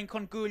punch away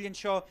con gulian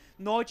shaw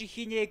noji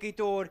hine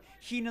gidor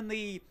hinan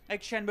the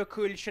ag Shen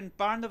MacCumhaill shin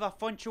barn of a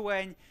funch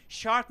away bhain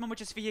seart má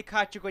muid is fi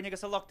caite goin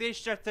agus a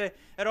lochtéisteirte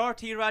ar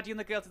RT radio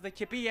na Gaelta de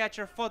cibí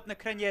ar fod na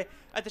crunne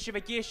a si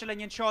bh géisi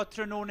lein seo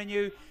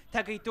trónaniu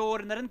tag í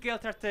dór an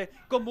Gaeltarte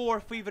go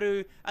mór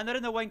faoihrú an ar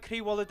an bhain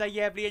críhála da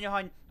dhéhlíon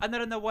hain an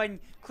ar an bhain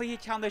clí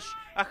ceannis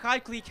a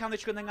chaid clí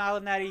ceannis go na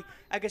ngálanairí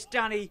agus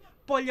Danny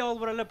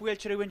Bollolwar le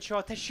builteú an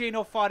seo tá sé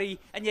ó farí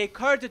an é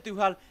chuirde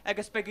dúhall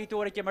agus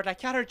begidóra gimar le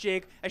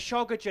ceartéig a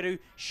seogadeú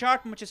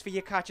seart mu is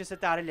fi caite a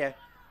darile.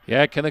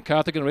 Yeah, cinna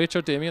cáta an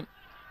Richard Damien.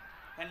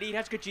 An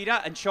líhad go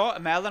ddíra an seo a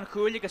mell an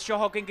chúil agus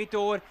seothgan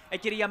gidór a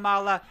ggéirí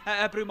mála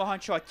a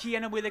brúmahan seo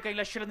tíana bhfuil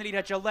le sian na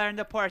líhad learn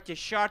na páirte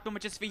seart mu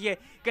is fi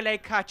go le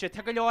caite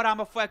tá go leor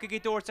am a foiice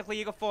gidór sa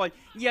chlí go fáil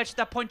níl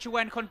tá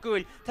pontúhain chun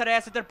gúil tá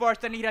réas idir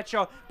bort an líhad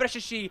seo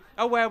breise si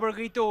a bhhar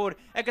gidór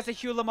agus a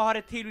hiúla mar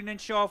a tíún an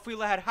seo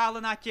fuiile ar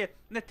hálanaice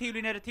na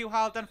tíún ar a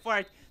tíúhall an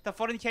foirt tá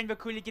foran chein bh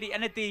cúla gurí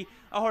ina dí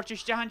a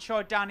thuirtean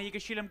seo Danny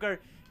agus sílam gur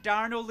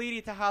darno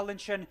líri tá hallan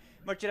sin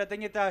mar a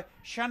dinge a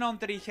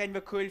seanondarí chein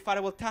bh cúil far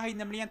bhfuil taí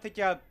na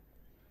mlíontaige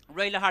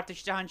réile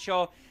hartistean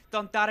seo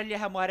don darile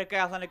ha mar a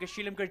gailhan agus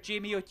sílam gur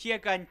Jamie ó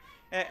tíagain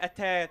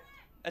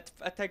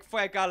teag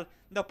foiáil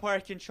na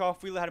páircin seo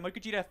fuiile mar go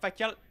dtíra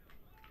feiceal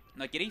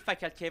na gurí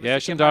feiceal céim. Yeah,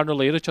 sin darno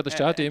líri te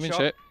sta Damien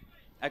sé.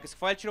 Agus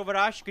fáilte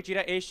óhrás go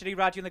dtíra éisirí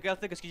radio na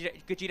Gaelta agus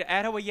go dtíra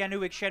a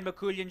dhéanú ag sin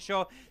cúilinn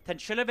seo tan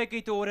sila bheith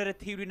gidóir ar a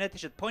tíúna tá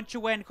si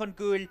pontúhain chun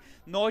gúil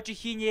náidir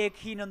chinéag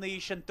híanaí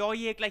sin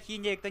dóhéag le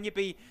chinéag danne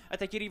bí a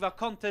tá gurí bh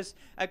contas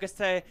agus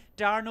tá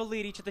darno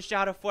lírí te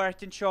sear a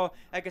fuirtin seo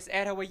agus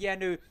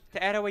dhéanú tá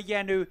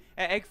dhéanú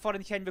ag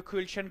foran chein bh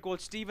cúil sin ggóil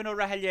Stephen ó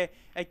raheile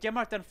ag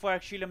gimmart an fuir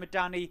síla me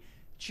Danny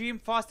tíim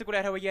fásta go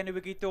dhéanú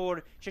ag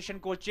gidóir sé sin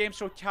ggóil James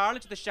ó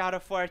Charlotte de sear a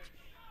fuirt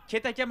cé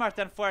a gimmart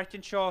an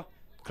fuirtin seo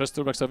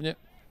Christopher McSavney.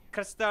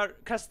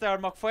 Christar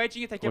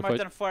McFoyding tá mar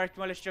an foirt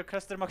meiste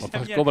Christar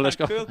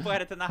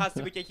McSavney na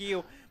hasú go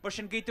hiú mar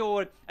sin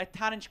gidóir a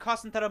tanint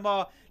cosantar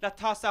má le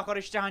táach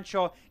oristean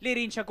seo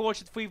léirín se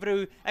ggóil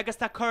faoihrú agus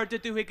tá chuirde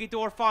dúthe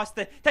gidóir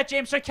fásta Tá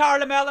James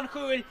Carla me an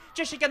chúil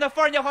de si gan na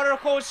forne thar a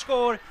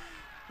cóscór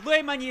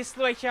Lu man níos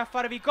luiche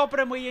far a bhí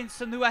gobra muon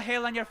san nu a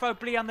hélan ar fá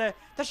blianana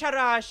Tá se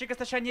rás agus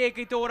tá se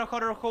négidóir a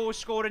chur a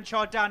cóscór an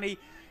seo Danny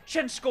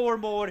sin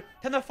scór mór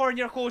Tá na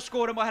forne ar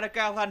cóscór am ar a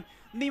gailhan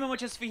Níma mu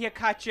is fi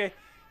caite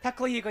tá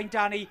clí goin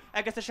Danny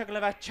agus tá se go le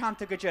bheith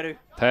chanta go dearú.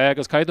 Tá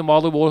agus caiid an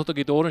mála bhór a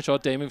gidóir an seo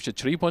Damien sé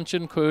 3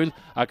 puntin cúil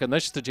a go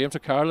níos tá James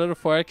Carla ar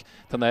foiic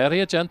tá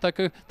éirí a gent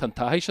acu tá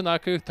taihí sin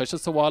acu tá se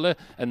saháile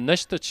an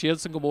níos tá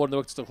siad san go mór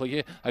nuachtas do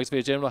chluí agus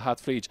bhé James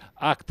Hatfried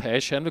ach tá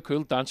sin le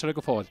cúil danseir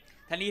go fáil.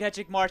 Tá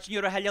líhéidir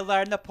Martinú a heile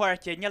leir na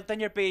páirte, neal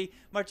dainir bé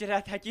mar de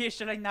tá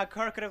géiste le na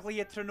chucar a lí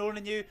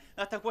trónaniu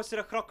na tá bhuiir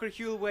a crocr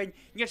hiúlhain,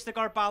 níos na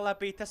gar balla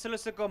bí tá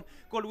sulas a gom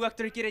ggóil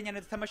uachtar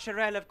girinne tá se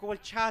réileh ggóil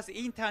chas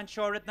ontain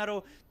seorid na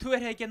ó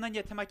tuairthe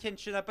gnne tá cin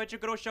sin a beidir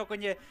gro seo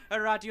gonne a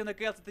radio na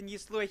Gaelta den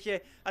níos luiche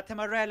a tá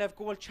réileh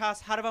ggóil chas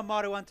Harbh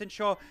marú an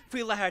seo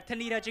fuiil lethir tá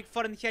líhéidir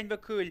foran chein be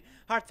cúil,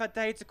 hart fa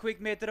 10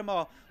 métr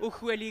má ó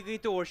chuilí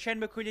dór sin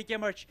be cúla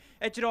gimmart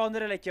a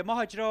dránna leice,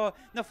 maidrá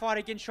na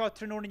fáiginn seo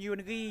trónaniu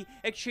na gí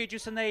ag séidir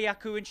san é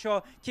acuúin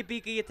seo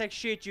tibíí ag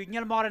séidirú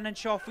neal mar an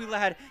seo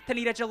fuiilethir tá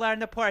líidir leir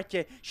na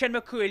páirte sin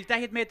me cúil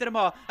 10 métr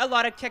má a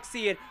lá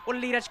teír ó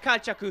líidir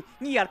caiilte acu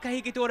níal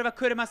caigidóra bh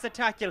chuirma sa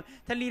takeil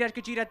tá líidir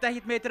go dtíra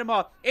 10 métr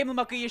má éime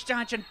go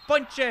istehan sin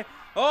ponte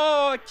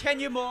ó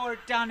cenne mór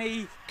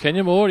Danny.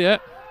 Cenne mór, yeah.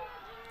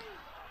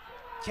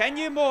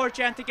 Cenne mór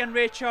genta an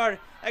Richard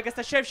agus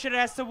tá sibh se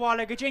sa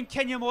bhála go dén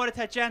cenne mór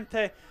tá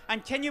genta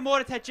an cenne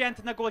mór tá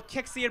genta na ggóil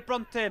ceír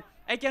bronte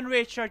ag an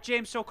Richard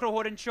James ó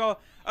crothórann seo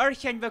ar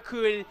chein bh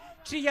cúil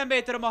 3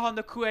 métr má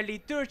na cuailí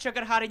dúirte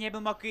gur haring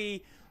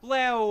ébalachí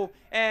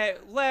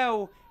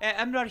le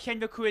amrar chein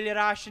bh cúil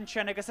arrásin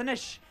sin agus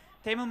inis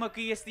téime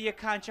magí is tí a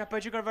canse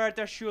beidir gur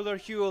bhir siúlar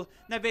hiúil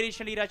na bhéidir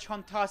se líra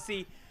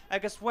chontásaí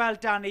agus bhil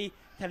Danny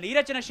tá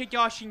líra dena sé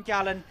deásin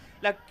galan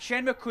le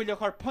sin bh cúile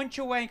chuir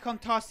pontúhain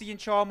chontásaí an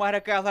seo mar a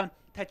galan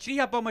tá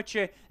tríthe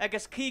bommate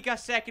agus cíga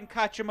second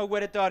catcher a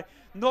bhuiidir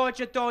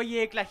náide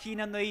dóhéag le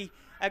hína naí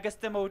agus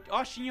de mód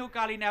áisiú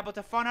galí nebal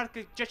a fanar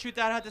go deú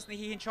darhadas na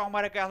híonn seo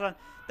mar a galan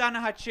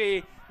dana hat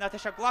sé na tá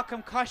se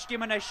glacham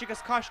coscéim na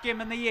sigus coscéim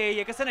na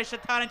dhé agus ina se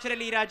taran a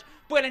líráid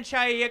builann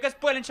se agus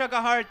builann se go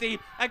hádaí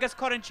agus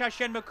chorann se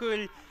sin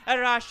macúil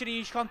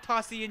arráisií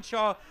chuntásaí an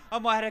seo a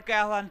mar a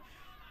galan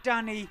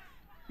Danny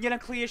níl an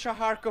clí se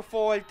th go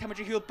fáil tá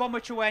idir hiúil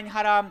bommatúhain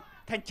haram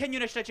Tá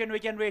cinúneis le genú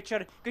gen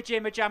Richard go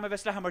déime jam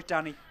bheits le hamar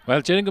Danny.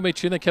 Well, Jane go méid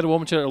trína ceir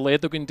bhmte ar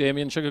léadúginn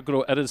Damien se go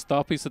gro ar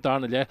stopí sa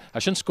darna le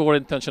a sin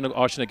scóirn tan sin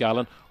áisina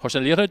galan, chuir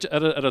sin líraid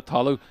ar a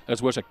talú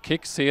agus bhfuir se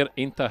kick sér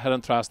inta hear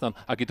an trasnan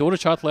a go dóra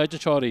chat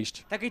leide seo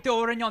ríist. Tá go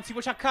dóra an si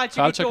bhil se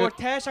caiilte dór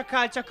te a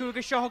caiilte acu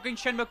agus seogann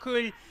sin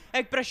macúil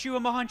ag breisiú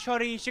amhan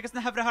seoí sigus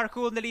na hefra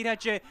harcúil na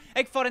líraide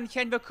ag foran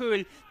chein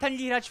bacúil tan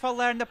líraid fá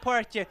leir na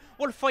páirte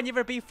bhil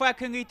fanniver bí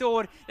foican í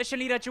dór leis sin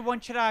líraide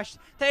bhaintráist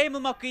Tá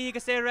éimeachí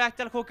agus é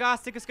reachtal chu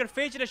gas agus gur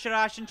féidir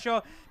serás an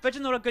seo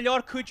beidir nó a go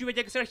leor cúidú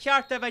agus ar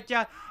cheartta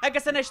bheitide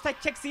agus inis tá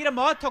ceí a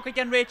má tucha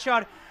gan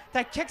Richard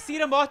Tá kicksí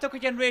amata go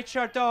an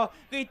Richard dá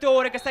go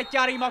dór agus tá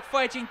Gary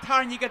McFadging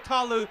tarní go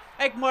talú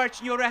ag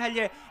March new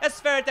rahelle is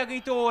fair a go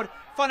dór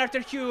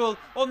fanartar hiúil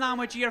ó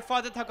námadí ar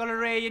fada tá go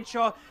ré an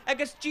seo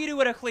agus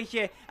díú a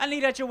chluiche an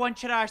líra de bhain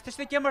teráis Tás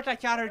na gimmart a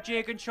cearar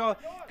dé an seo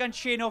gan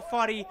sin ó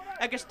farí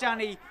agus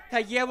Danny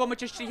tá dhéhha mu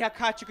tríthe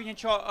caite go an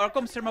seo ar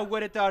gomsar má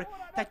bhuiidar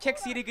tá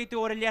kicksí go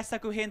dór a lesa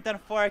go hen an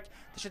fork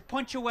Tá si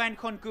pontehhain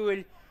chun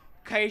gúil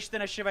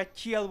Caistan a si bheith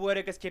cialhúir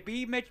agus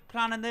cebí méid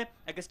plananna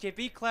agus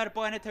cebí cléir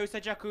bainna tusa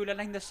deacúla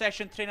le na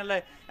session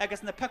trinile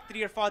agus na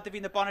pictarí ar fád a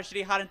bhí na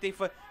banisirí harantaí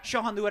fa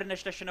seohanúir na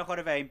leis na chur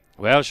a bhéim.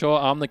 Well, seo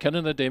am na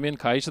cinan na Damien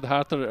Caisad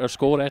hartar ar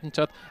scór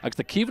éitinteat agus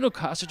na cíbhanú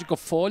casaide go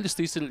fáil is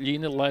tísa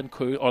lína lein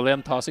cú ó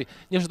lein tásaí.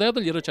 Níos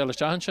déad líra teile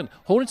tean sin,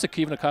 hórann sa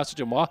cíbhanú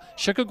casaide má,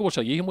 sica go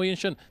se dhéhamíonn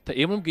sin, tá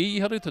émlam gí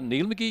íharú, tá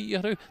nílma gí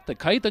íharú, tá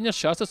caiid daine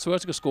seasta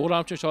suirte go scór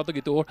amte seo a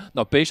go dór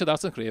ná béise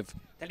as an chréomh.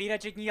 Tá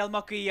líra dig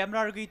níalmaí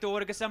amrar go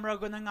dór agus amra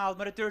go an ngáil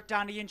mar a dúirt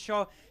Danny an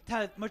seo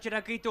tá muidir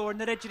a go dór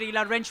na idirí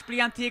le rins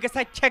bliantí agus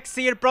tá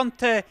kicksír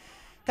bronte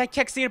Tá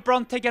kicksír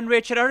bronte an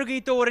Richard ar go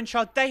dór an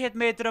seo 10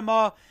 méadar a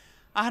má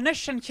a hanis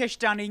sin ceis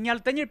Danny neal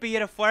dainir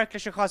bí a fork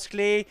leis a chos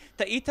lé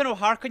tá ítan ó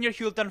harcan ar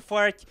hiúil an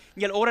fork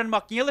neal óran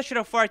MacCumhaill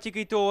ar a forti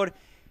go dór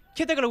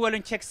Cid a go bhfuil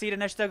an kicksír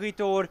an iste go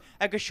dór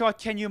agus seo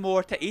ceniu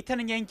mór tá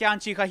ítan an ghéon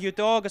gantí a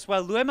hiúdá agus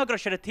bhfuil luime go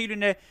se a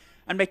tíúne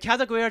an mé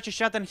cad a goir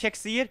se an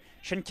kicksír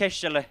sin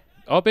ceistele.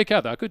 Bé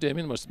cad acu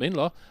Damien mar mén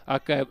lá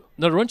ach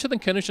na runse an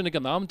cinine sin ag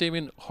nám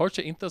Damien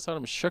thuirte intas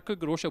am sica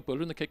gróise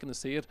buú na cic na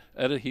séir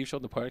ar a híh seo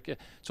na parke,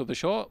 so de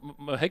seo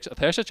a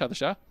theise te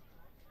se.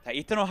 Tá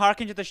ítan ó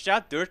harcinn de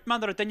stead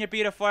dúirtman ar duine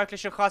bí a fork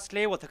leis a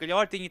chosléh tá go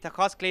leor daoine tá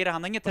chosléir a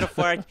hanine tar a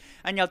fork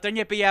anal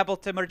duine bí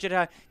ebalta mar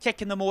de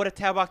cecin na móra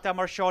tehacht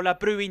mar seo le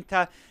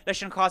brúínta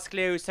leis an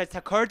chosléú sa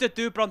tá chuirda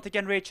dúbranta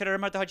an réitear ar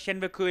mar de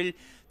sin bhcúil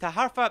Tá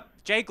harfa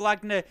Jake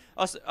lagna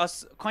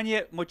as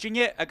conne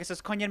Mojine agus is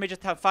conne méidir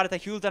tá far a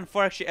hiúil an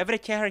fork sé every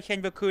ceir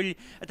chéin bhcúil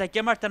a tá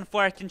gimmart an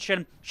forkin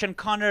sin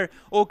Conor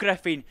ó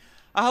Greffin.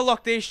 A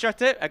locht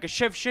éistearte agus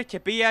sibse ce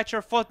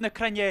bíar fod na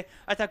crunne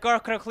a tá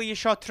garcra chlí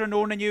seo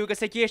tróna nniu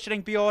agus a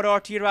géisiring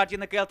beárátí radio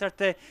na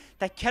ggéiltarte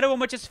Tá ceú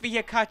mu is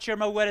fi catir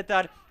má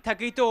bhuiidar tá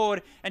go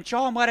dór an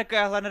teo mar a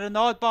galan ar an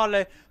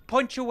nádbále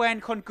pontehhain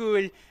chun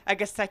gúil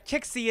agus tá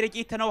kicksí ag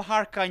ítan ó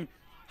Harcain.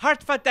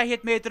 Hartfa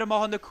 10 méadar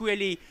má na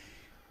cuailí.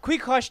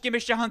 Cuiáis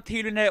giimiiste an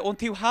tíúne ón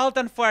tú hald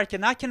an forke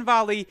nacin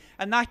Valley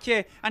a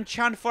nace an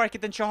tean forke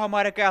den teo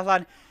mar a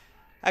galan.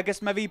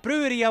 Agus ma bhí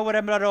brúirí áhar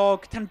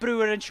imrág tan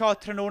brúir an seo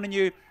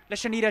trónaniu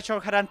leis an íre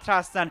seo chu an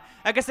trastan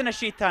agus ina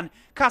sítan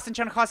casan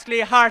an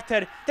chosclé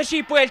hátar Tá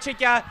sí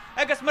builte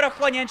agus mar a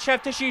chluinean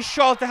sib tá sí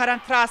seolta ar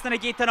an trasna a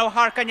ggéan ó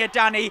Harcaine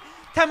Danny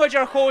Tá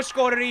muidir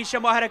chóscóirí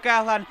sem mar a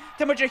galan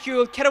Tá muidir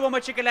hiúil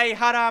cemuide go le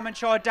harám an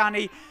seo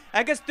Danny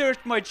agus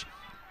dúirtmuid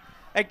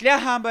ag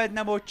lehamad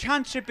na mó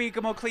chansebí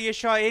go mó clí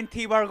seo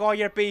intíhar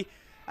gáir bí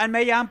an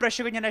mé an breise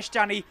gon is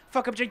Danny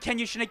fucam sin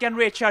ceniu sin gan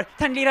Richard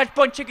tan líad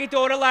bunte go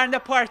dóra le na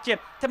páirte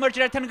Tá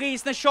muidir tan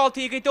gís na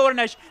seoltaí go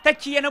dórneis Tá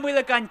cíanana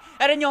bhfuile gain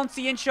ar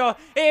anionsaíon seo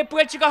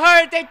builte go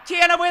thir de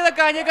cíanana bhfuile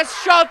gain agus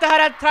seolta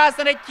ar an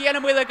trasna na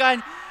cíanana bhfuile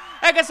gain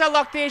agus a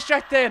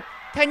lochtéisteachta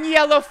Tá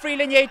níal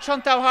frílin é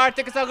trontáhart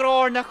agus a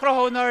gráir na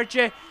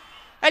chrothónarde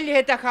a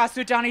léad a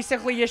chaú Danny sa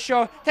chlí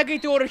seo Tá go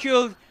dóra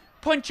hiúil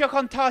Puncha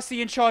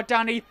contásaí an seo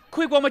Danny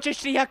chuig muid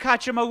slíthe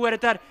catir má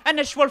bhuiidar a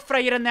is bhfuil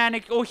freiir an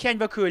nanig ó chean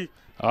bhcúil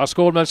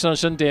Scór me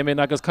sin Damien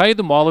agus caiid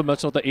do mála me a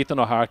éan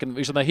ó Harcin,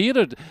 hí na hir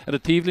ar a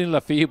tíblin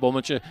le fi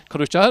bommate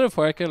chutear a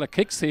foice le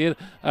kick sér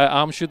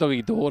amsúd a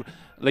í dór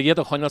le héad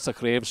a chuine a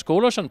chréibh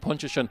scóla an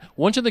punte sin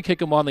bhaint na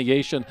kick amán na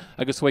dhé sin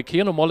agus bfuid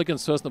céan mulligan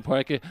sus na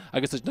parke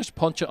agus is nes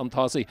punte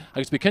antásaí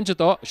agus bí cinnte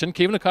dá sin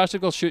céimna caiiste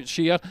go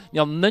siar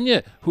neall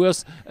nunne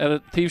thuas ar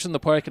tíh sin na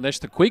parke is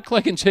tá cuiig le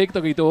an sé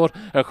a í dór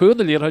ar chuúd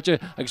na líorthaide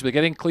agus be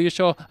getting clí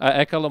seo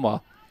a eáil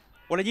má.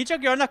 Well, ní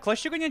gur na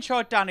cluiste gon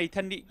seo Danny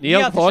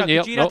Níl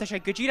sé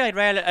gotíra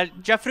réil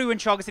Jeffrú an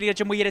segus í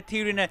de muir a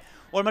tíúne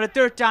ó mar a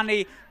dúirt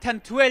Danny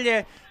tan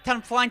tuile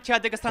tan flainte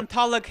agus tan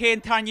talag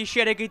chéin tarní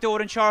siar go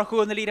dór an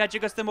searchú na líra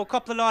agus do mó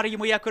coplaláí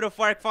mu chu a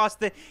fork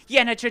fásta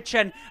dhéana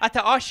sin a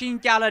tá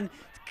ásin galan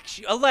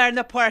a leir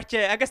na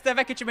páirte agus de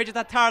bheice méidir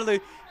a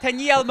tarlú Tá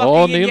níal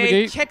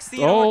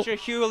cheí áir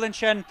hiúlann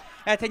sin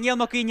Tá níal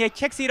íine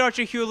cheí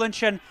áir hiúlann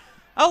sin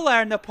a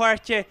leir na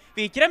páirte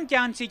hí grim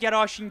geantí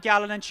garrá sin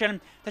galan an sin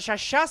Tá se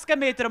 60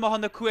 méadar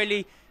am na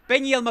cuailí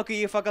beníal go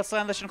íomh agus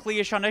lein leis an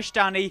chlí se is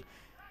Danny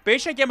Bé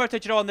sé gimmart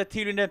arán na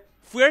tíúne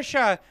fuair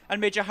se an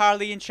méidir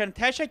Harlaíonn sin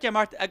te sé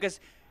gimmart agus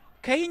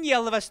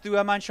céíal a bheitú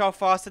a man seo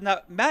fásta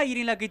na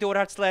méíonn le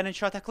dóhart lein an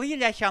seo a clí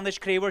le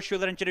cheannisréhar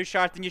siúlar an jeú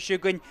seaartain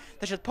siúgain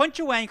Tá sé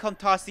pontehhain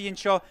contásaíonn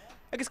seo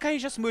agus cai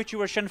se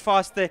smúitiúir sin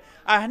fásta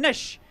a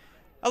hanis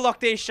a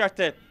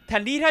lochtééisseirte Tá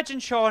líhead an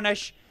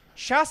seáis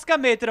 60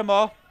 méadar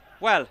am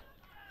Well,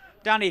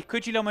 Danny,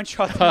 could you an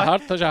shot? Tá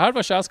sé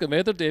Harbh 60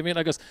 méadar Damien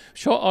agus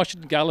seo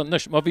áisiid galan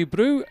nus, má bhí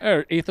brú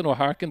ar éan ó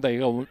Harcin de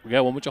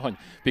gamuide hain.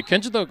 Bhí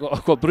cinnte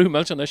go brú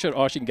meilte is ar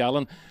áisiid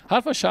galan.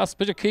 Harbh 60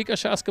 beidir cé a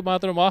 60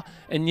 méadar má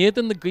in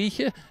néan na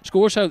gríe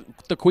scóir se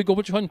de chuig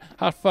gomuide hain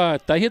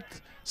Harbh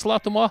 10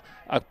 slát má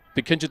a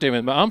Becinse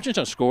Damien, ma amchin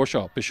an score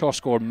shot, be sure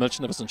score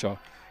Milton of Shaw.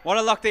 What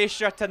a luck they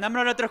shirt and I'm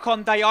not a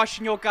conda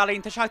Yashin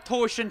Yogalin to shot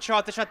Toshin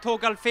shot to shot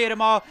Togal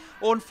Ferma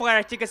on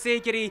fire to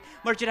Gasegiri,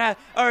 Murjera,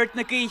 Erd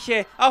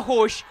Nagiche, a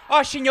hosh,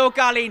 Ashin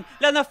Yogalin,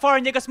 Lena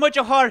Farnigas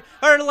Mujahar,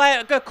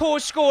 like a co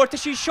score to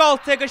she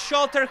shot, take a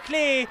shelter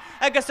clay,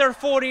 I guess her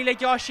 40 like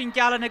Yashin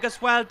Gallen,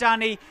 as well,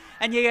 Danny.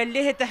 And ye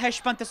lit the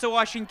heshpan to so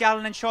Ashin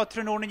Gallen and shot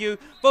Trenon you,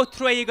 both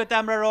three go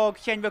damra rog,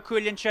 Ken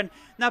Vakulian,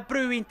 na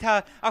brewing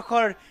ta a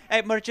chor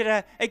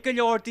Murjera, a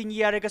Gallordin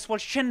year, I guess well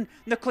shin,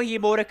 the clay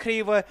more a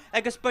creva,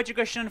 I guess budget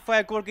for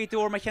a gorgi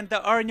door, my hand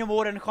the earn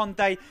more and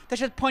Hondai, that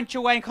should punch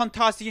away in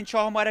Contasi and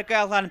Shaw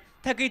Maragalan,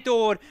 Tagi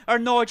door, or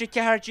Noja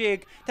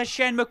Carjig, the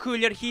Shen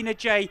Maculiar Hina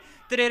Jay,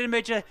 the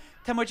Redimage.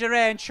 Tamuja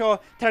Rain Shaw,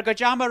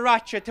 Targajama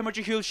Ratchet,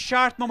 Tamuja Hul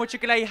Shart,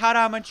 Mamuchiglay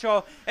Haram and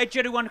Shaw, a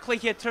Jerry1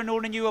 Clichy,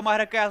 Trenon and you,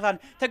 Maragalan,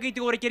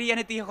 Tagidor Giri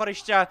and the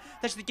Horisha,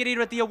 that's the Giri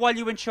the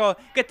Awalu and Shaw,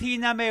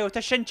 Gatina Meo,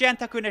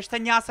 Tashenjanta Kunish,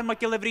 Tanyasan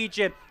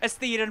Makilavrige, a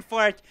steer and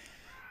fort.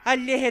 I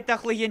lay it a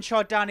Clean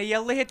Shaw Danny, I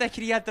lay it a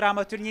Kriya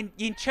drama to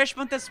in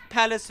Cheshmantas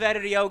Palace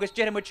very August,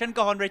 Jeremy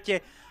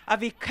Chenga a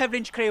bhí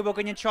coverage crewbog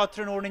in shot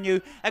Trenon and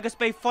you, agus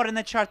by foreign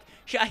the chart,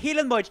 she a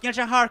healing mudge, get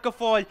a harka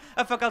fall,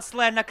 a fuckle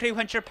slen a crew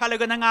huncher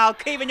palagon and all,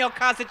 cave in your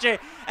cassage,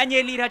 and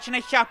ye lead hatching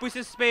a chapus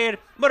is spare,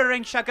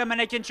 muttering shaka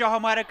manage and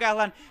Shahamara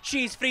Galan,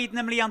 she's freed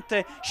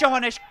Namliante,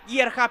 Shahanish,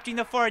 year captain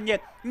the foreign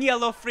yet,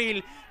 Nielo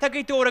Freel,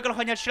 Tagitora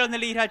Honya Shell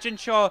lead hatch and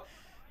Shaw,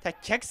 ta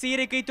check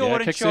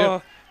Sirigator and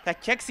Shaw, ta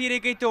check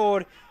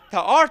Sirigator,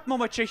 ta art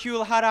mumacha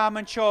Hul Haram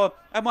and Shaw,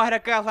 a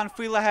Mahara Galan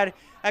Filaher,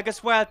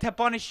 agus well, ta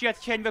Bonishiat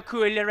Ken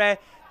Vakuilere.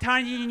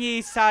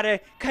 Tarni Sare,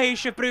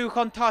 Kaisha Brew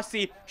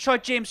Contasi,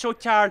 shot James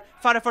Shotar,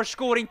 Fara for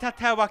scoring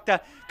Tatawakta,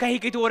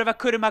 Kahigidor of a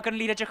Kurimak and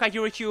leader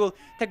Jakayurikul,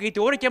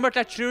 Tagidor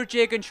Gemmerta True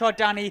Jig and shot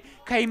Danny,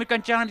 Kaimik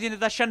and John in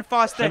the Shan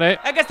Foster,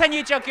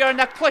 Agastani Jakier and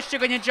a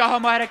Klushig and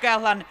Jahamara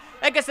Galan,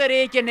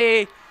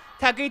 Agasaragane,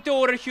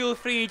 Tagidor Hul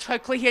Free,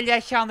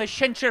 Chaklihilia, the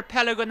Shincher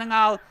Pelagon and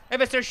all,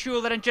 Ever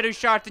Schuler and Jerry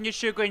Shart and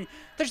Yashugun,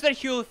 there's their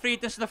Hul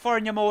Freedness in the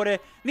Foreign More,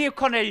 Neil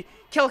Connell,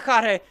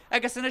 Kilkare,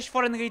 Agasanish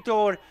Foreign the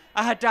door,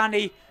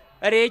 Ahadani.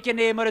 A réigen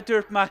é mar a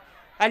dúirtma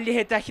a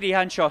lihead a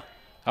chríhan seo.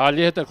 A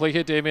lihead a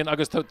chluiche Damien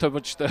agus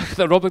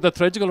the rubber the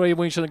tragical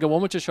rain sin go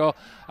moment seo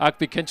ag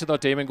be kinse that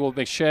Damien go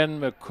make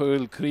Shen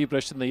MacCumhaill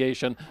Creebrish in the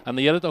Asian and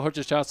the edit of her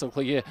just a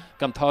chluiche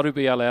gan taru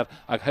be aler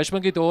ag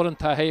heshman gidor and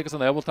ta agus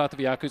an able tat of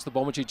Yakus the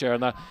bomachi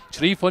jerna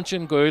tree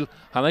function goal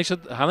hanning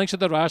should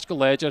the rash go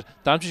ledger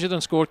damn should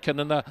and scored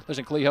kinna there's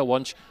in chluiche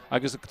once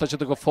agus touch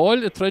the go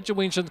foil the tragic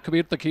win sin come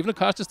the kevin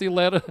cast the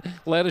letter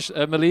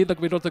Malay the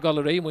we wrote the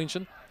gallery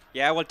win.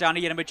 Yeah, well,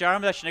 Danny, you're a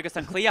majority of the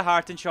and clear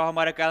heart and Shaw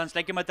Maragallans,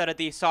 like him at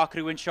the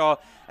soccer and Shaw,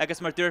 I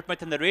guess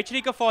Murdurpment and the Rachel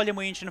go fall in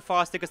Winch and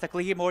fast, because the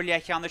clear more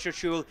like Hanish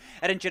Shul,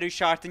 and Jerry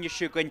Shart and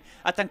Yashugun,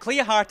 at an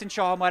clear heart and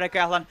Shaw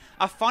Maragallan,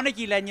 a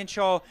funny Lennon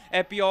Shaw,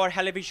 a Bior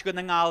Helivish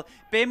Gunangal,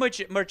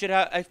 Bemuj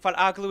Murjera, for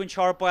Aglu and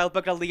Shaw Boyle,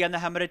 Bugali and the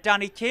Hammer,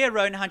 Danny K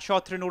around hand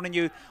shot through and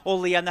you,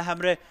 Oli and the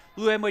Hammer,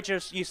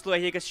 Luemujers, you slow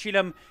Higas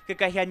Shilam,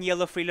 Gagahan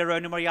Yellow Freel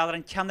around Mariala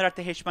and Canada at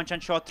the Hishman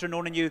and shot through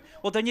and you,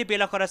 well, then you be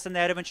like us and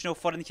there and no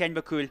foreign Ken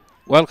MacCumhaill.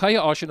 Well, Kaya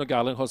Ashin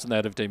O'Gallen has an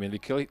edit Damien, the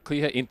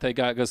Cleha Inte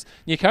Gagas,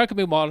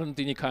 Nikarka Marlin,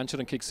 Dini Cancher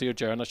and Kicksir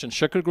Jernish, and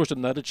Sugar Gross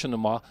and Nedich and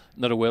Ma,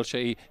 not a Welsh,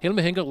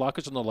 Hilmehinger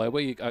Lockage on the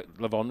Leeway,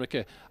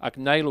 Lavonrike, Ak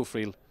Nilo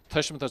Freel,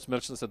 Tishmantas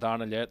Milton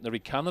Sadarna yet, Nari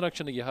Canada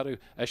action a Yaharu,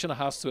 Eshin a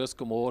Has Suez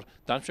Gomor,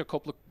 Damsha a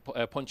couple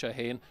of punch a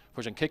hain,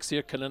 for Jan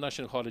Kicksir, Killinash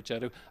and Holly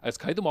Jeru, as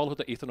Kaidam all with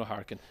the Ethan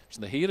O'Harkin, which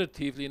in the Hera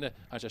Tivlina,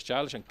 and just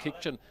Jalish and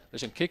Kitchen,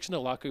 there's in Kitchen a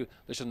Laku,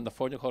 there's in the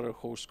Fornia Horror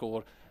Horse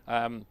score.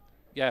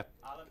 Yeah.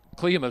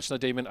 Clea Milton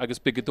Damien agus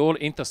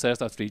Bigador intercess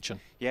that freachen.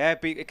 Yeah,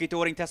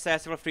 Bigador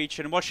intercess for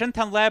freachen. Well,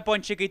 Shintan Le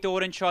bunch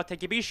Bigador and shot.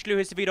 Take a bish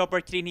Lewis to be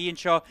Robert Trini and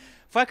Shaw.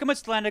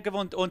 Fakamus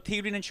Landagov on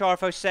Tivlin and Shaw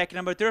for second.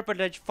 Number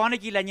Durperledge,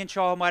 Fanagi Lennon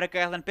Shaw,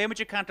 Maragail and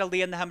Bemage Cantal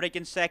Lee and the Hamrick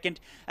in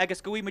second.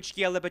 Agus Gui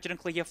Muchgiel, the Budget and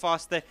Clea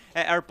Foster,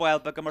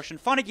 Airboil, Bugamerson,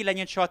 Fanagi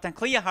Lennon shot and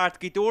Clea Hart,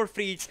 Gidor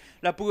Freeds,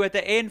 La Bua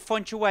the N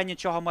Funchuan and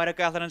Shaw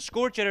Maragail and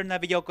Scorcher and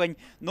Naviyogun,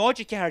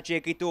 Noji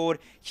Carjay Gidor,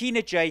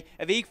 Hina J,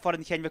 a week for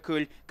the Ken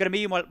MacCumhaill,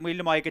 Grammy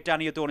Willamai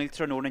Danny O'Donnell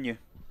Trenon and you.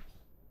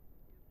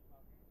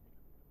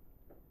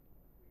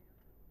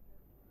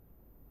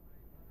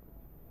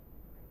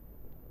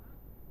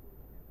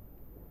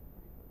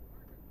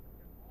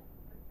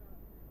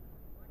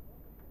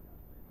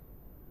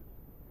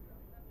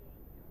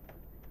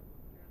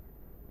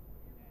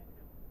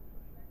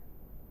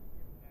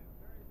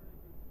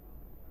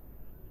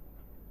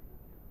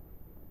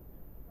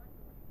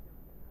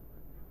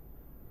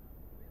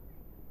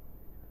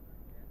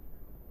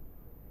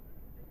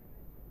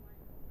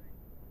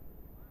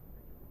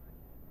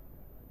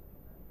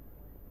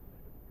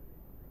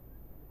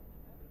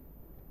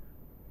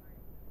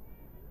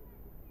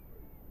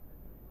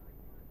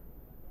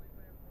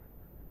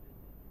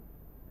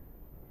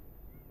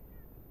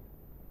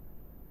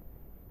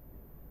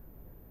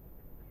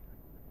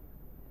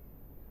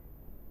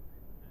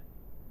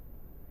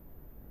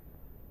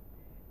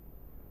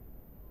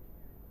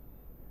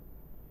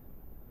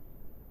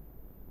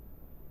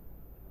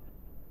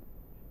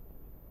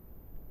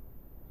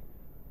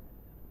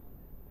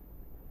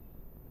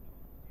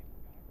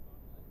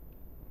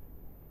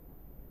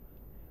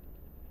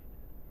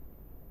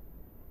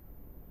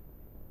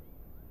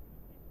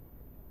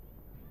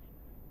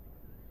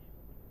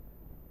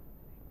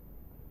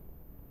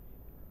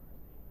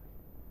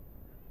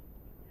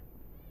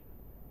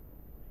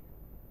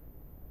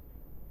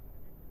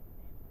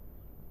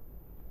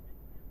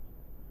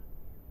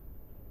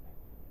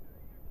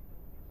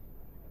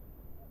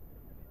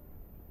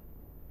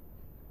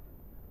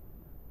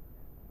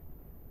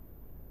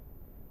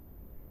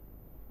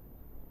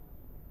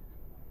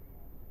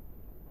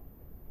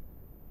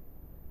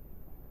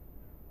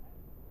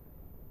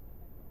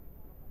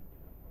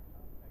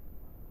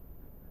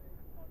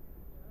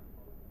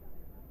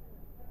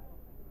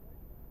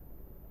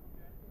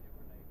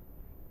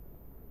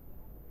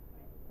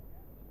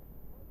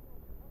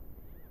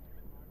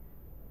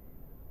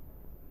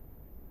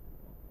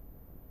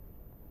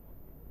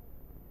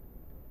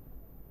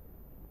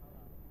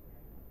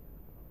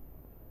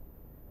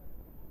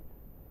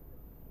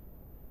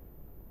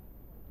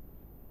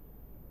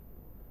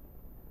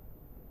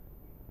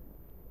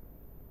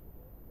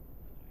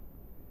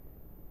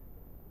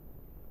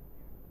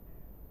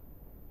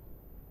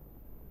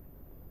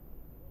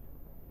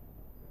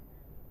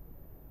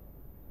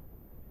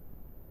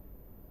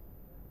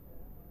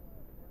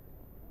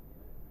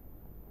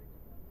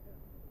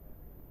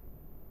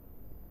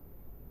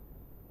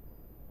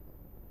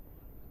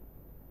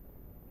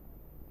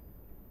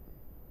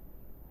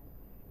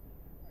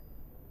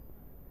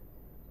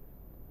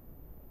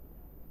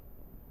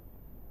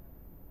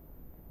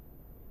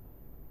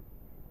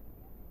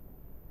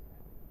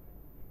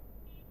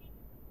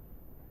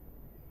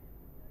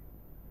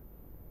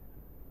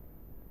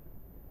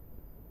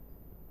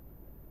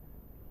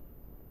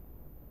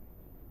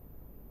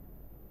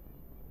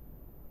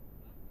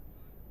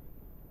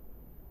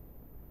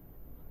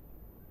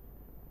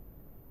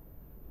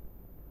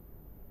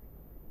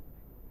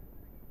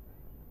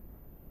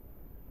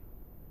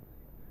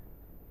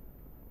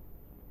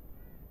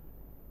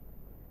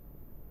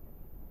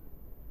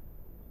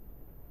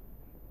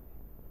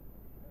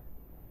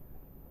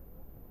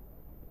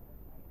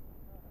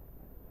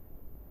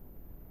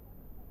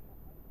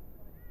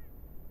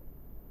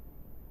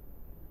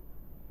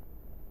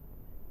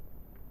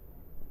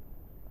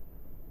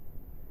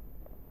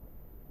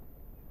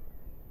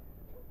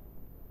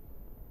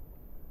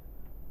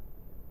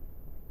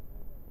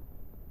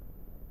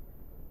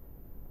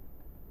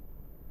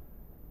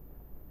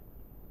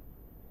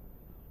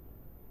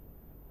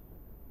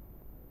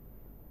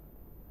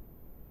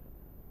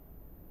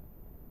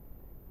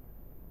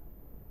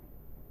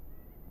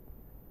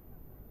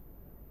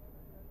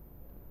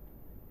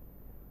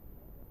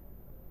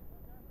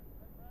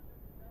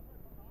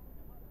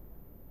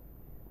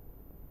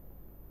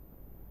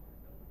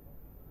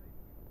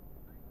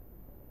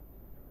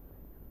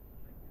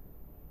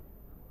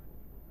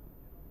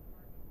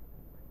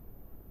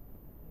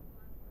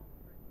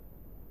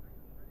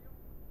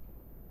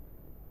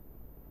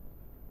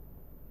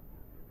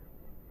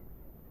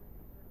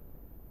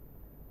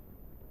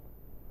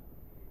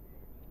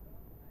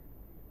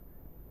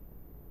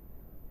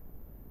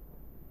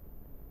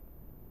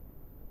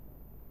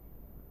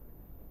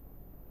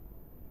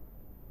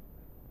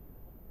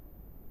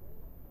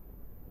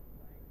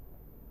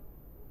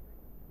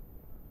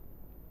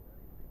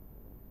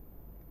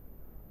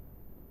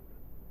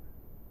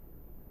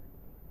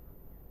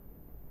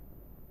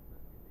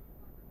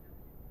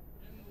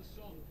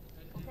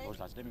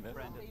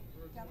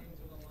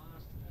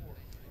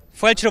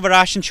 Fuiltir over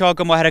Ashen Shaw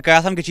go Moher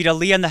Gatham go ddíra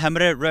líon na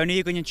himre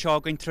ronaí gon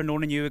seágain tróna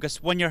nniu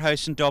agus One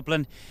House in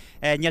Dublin.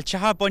 Níl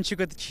teha bunse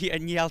go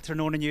níl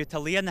tróna nniu tá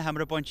líon na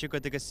himre bunse go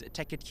agus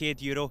ticket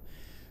 €100.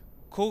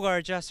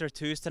 Cógarjas ar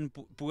tústan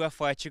bua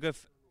fáite go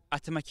a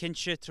tá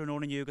cinse tróna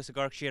nniu agus a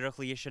garc séar a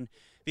chlíisian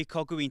bhí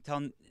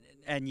coguíntan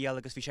níl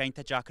agus bhí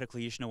séanta Jackar a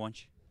chlíisian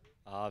bhaint.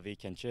 Bhí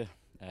cinse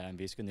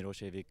bhís go níró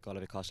sé bhí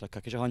gála bhí cásla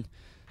caciseáin.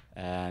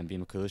 Bhí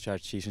MacCumhaill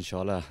seart sí an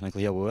seála na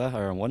glí bua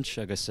ar an bhaint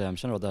agus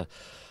sin rud a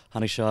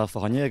hanig seo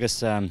fáine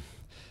agus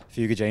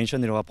fiú go déin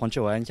sin ní rá ponte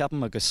bhhain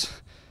ceapan agus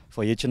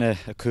fá dhéitina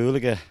a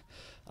cúlaige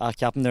a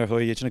ceapan ar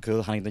thuid dhéitina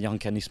cúil hanig na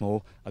Kenny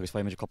smó agus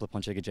fáid meidir coppla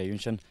ponte go déún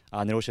sin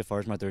a níró sé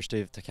first mar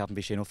dúirtíh tá ceapan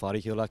bhí sé ó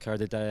fáí hiúla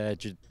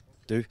chuir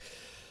dú.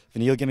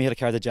 Níl gimí ar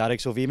ceir dearigh,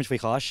 so bhí fao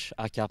cháis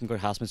a ceapan gur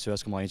hasman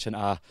suas go máin sin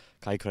a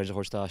cai chuir a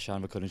thuirsta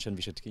sean bhculinn sin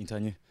bhí sé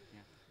cíntainniu.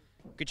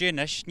 Go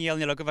dénis níl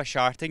ní legah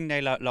seaarting na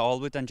le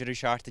ábhid an deirí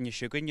seaartain i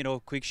siúgain,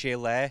 chuig sé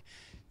le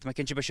Tá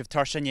cinse be sih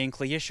tarsan éon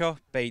clí seo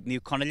be níú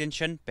conilinn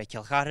sin, be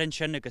ceilcharan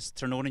sin agus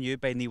tróna nniu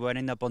be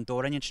níhhain na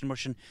bandórainn sin mar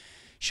sin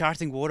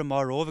seaarting mhór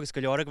mar róh agus go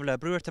leora go le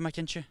breúir tá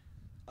cinse.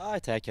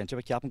 Tá cinse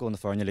be ceapan go na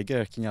fáinne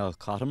ligeir cineal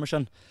carm mar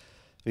sin.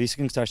 Bhís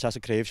cinn tar a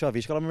créibh seo,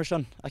 bhís go mar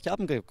sin a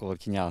ceapan go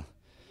cineal.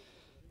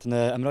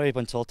 Tá imráí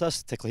ban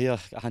toltas telí a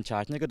an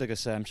teartna go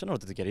agus sin ó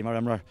geirí mar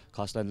imar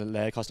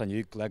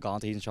coslanniu le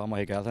gáanta hín seo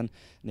mai gailhan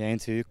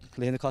néon tú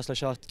léonna cosla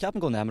seo.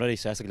 Ceapan go nemraí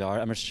sé a leir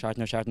imar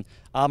seaartna seaartan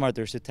a mar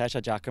dúirú te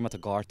a Jackar mat a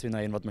gáirú na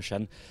on rud mar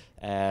sin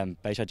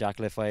bei se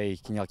Jack le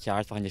fáid cineal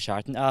ceart fa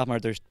seaartan a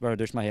mar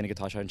dúirs mai héna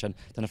gotá sin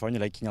duna fáinne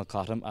le cineal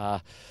carm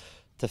a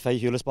tá fé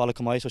hiúlas balla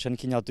cumáid so sin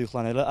cineal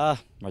dúchlan eile a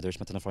mar dúirs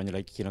na fáinne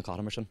le cineal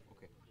carm mar sin.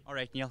 All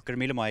right, Neil, good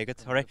meal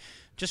maigad. All right,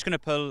 just going to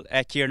pull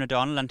Kieran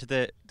O'Donnell into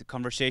the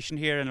conversation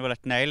here, and we'll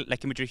let Niall,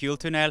 like you Hule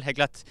to Niall,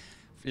 Heglat,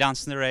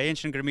 Lance in the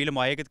range, and Gramila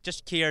maigad.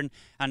 Just Kieran,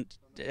 and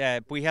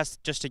we has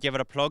just to give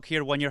it a plug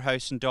here. One Year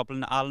House in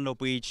Dublin, Alan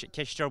O'Beach,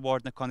 Kishter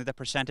Award, and Connie that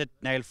presented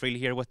Niall Freely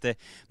here with the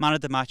Man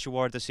of the Match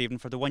Award this evening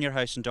for the One Year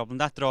House in Dublin.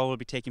 That draw will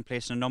be taking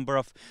place in a number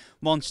of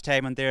months'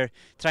 time, and they're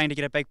trying to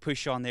get a big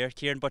push on there,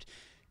 Kieran. But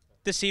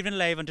this evening,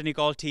 live on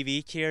Donegal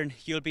TV, Kieran,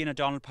 you'll be in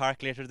O'Donnell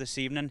Park later this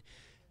evening.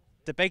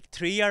 The big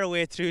three are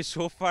away through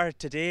so far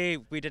today.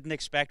 We didn't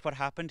expect what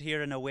happened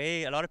here in a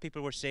way. A lot of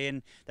people were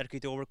saying that it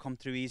could overcome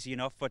through easy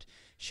enough, but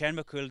Shane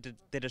MacCumhaill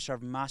they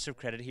deserve massive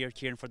credit here,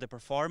 Kieran, for the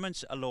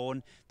performance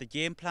alone, the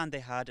game plan they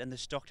had, and they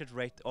stuck it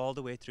right all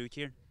the way through,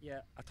 Kieran.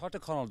 Yeah, I talked to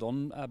Conall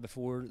Dunn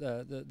before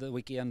the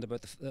weekend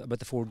about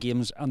the 4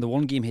 games, and the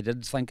one game he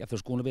did think if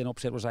there's going to be an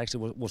upset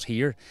was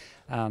here,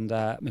 and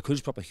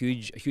MacCumhaill's put up a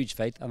huge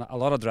fight and a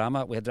lot of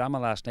drama. We had drama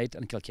last night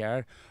in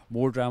Kilcare,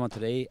 more drama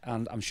today,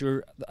 and I'm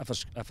sure if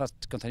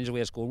it continues the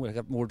way it's going, we'll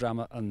have more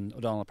drama in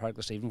O'Donnell Park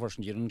this evening.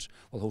 St Giron's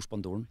will host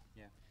Bundoran.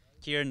 Yeah.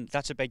 Kieran,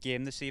 that's a big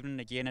game this evening.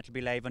 Again, it'll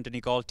be live on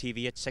Donegal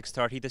TV at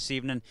 6:30 this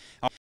evening.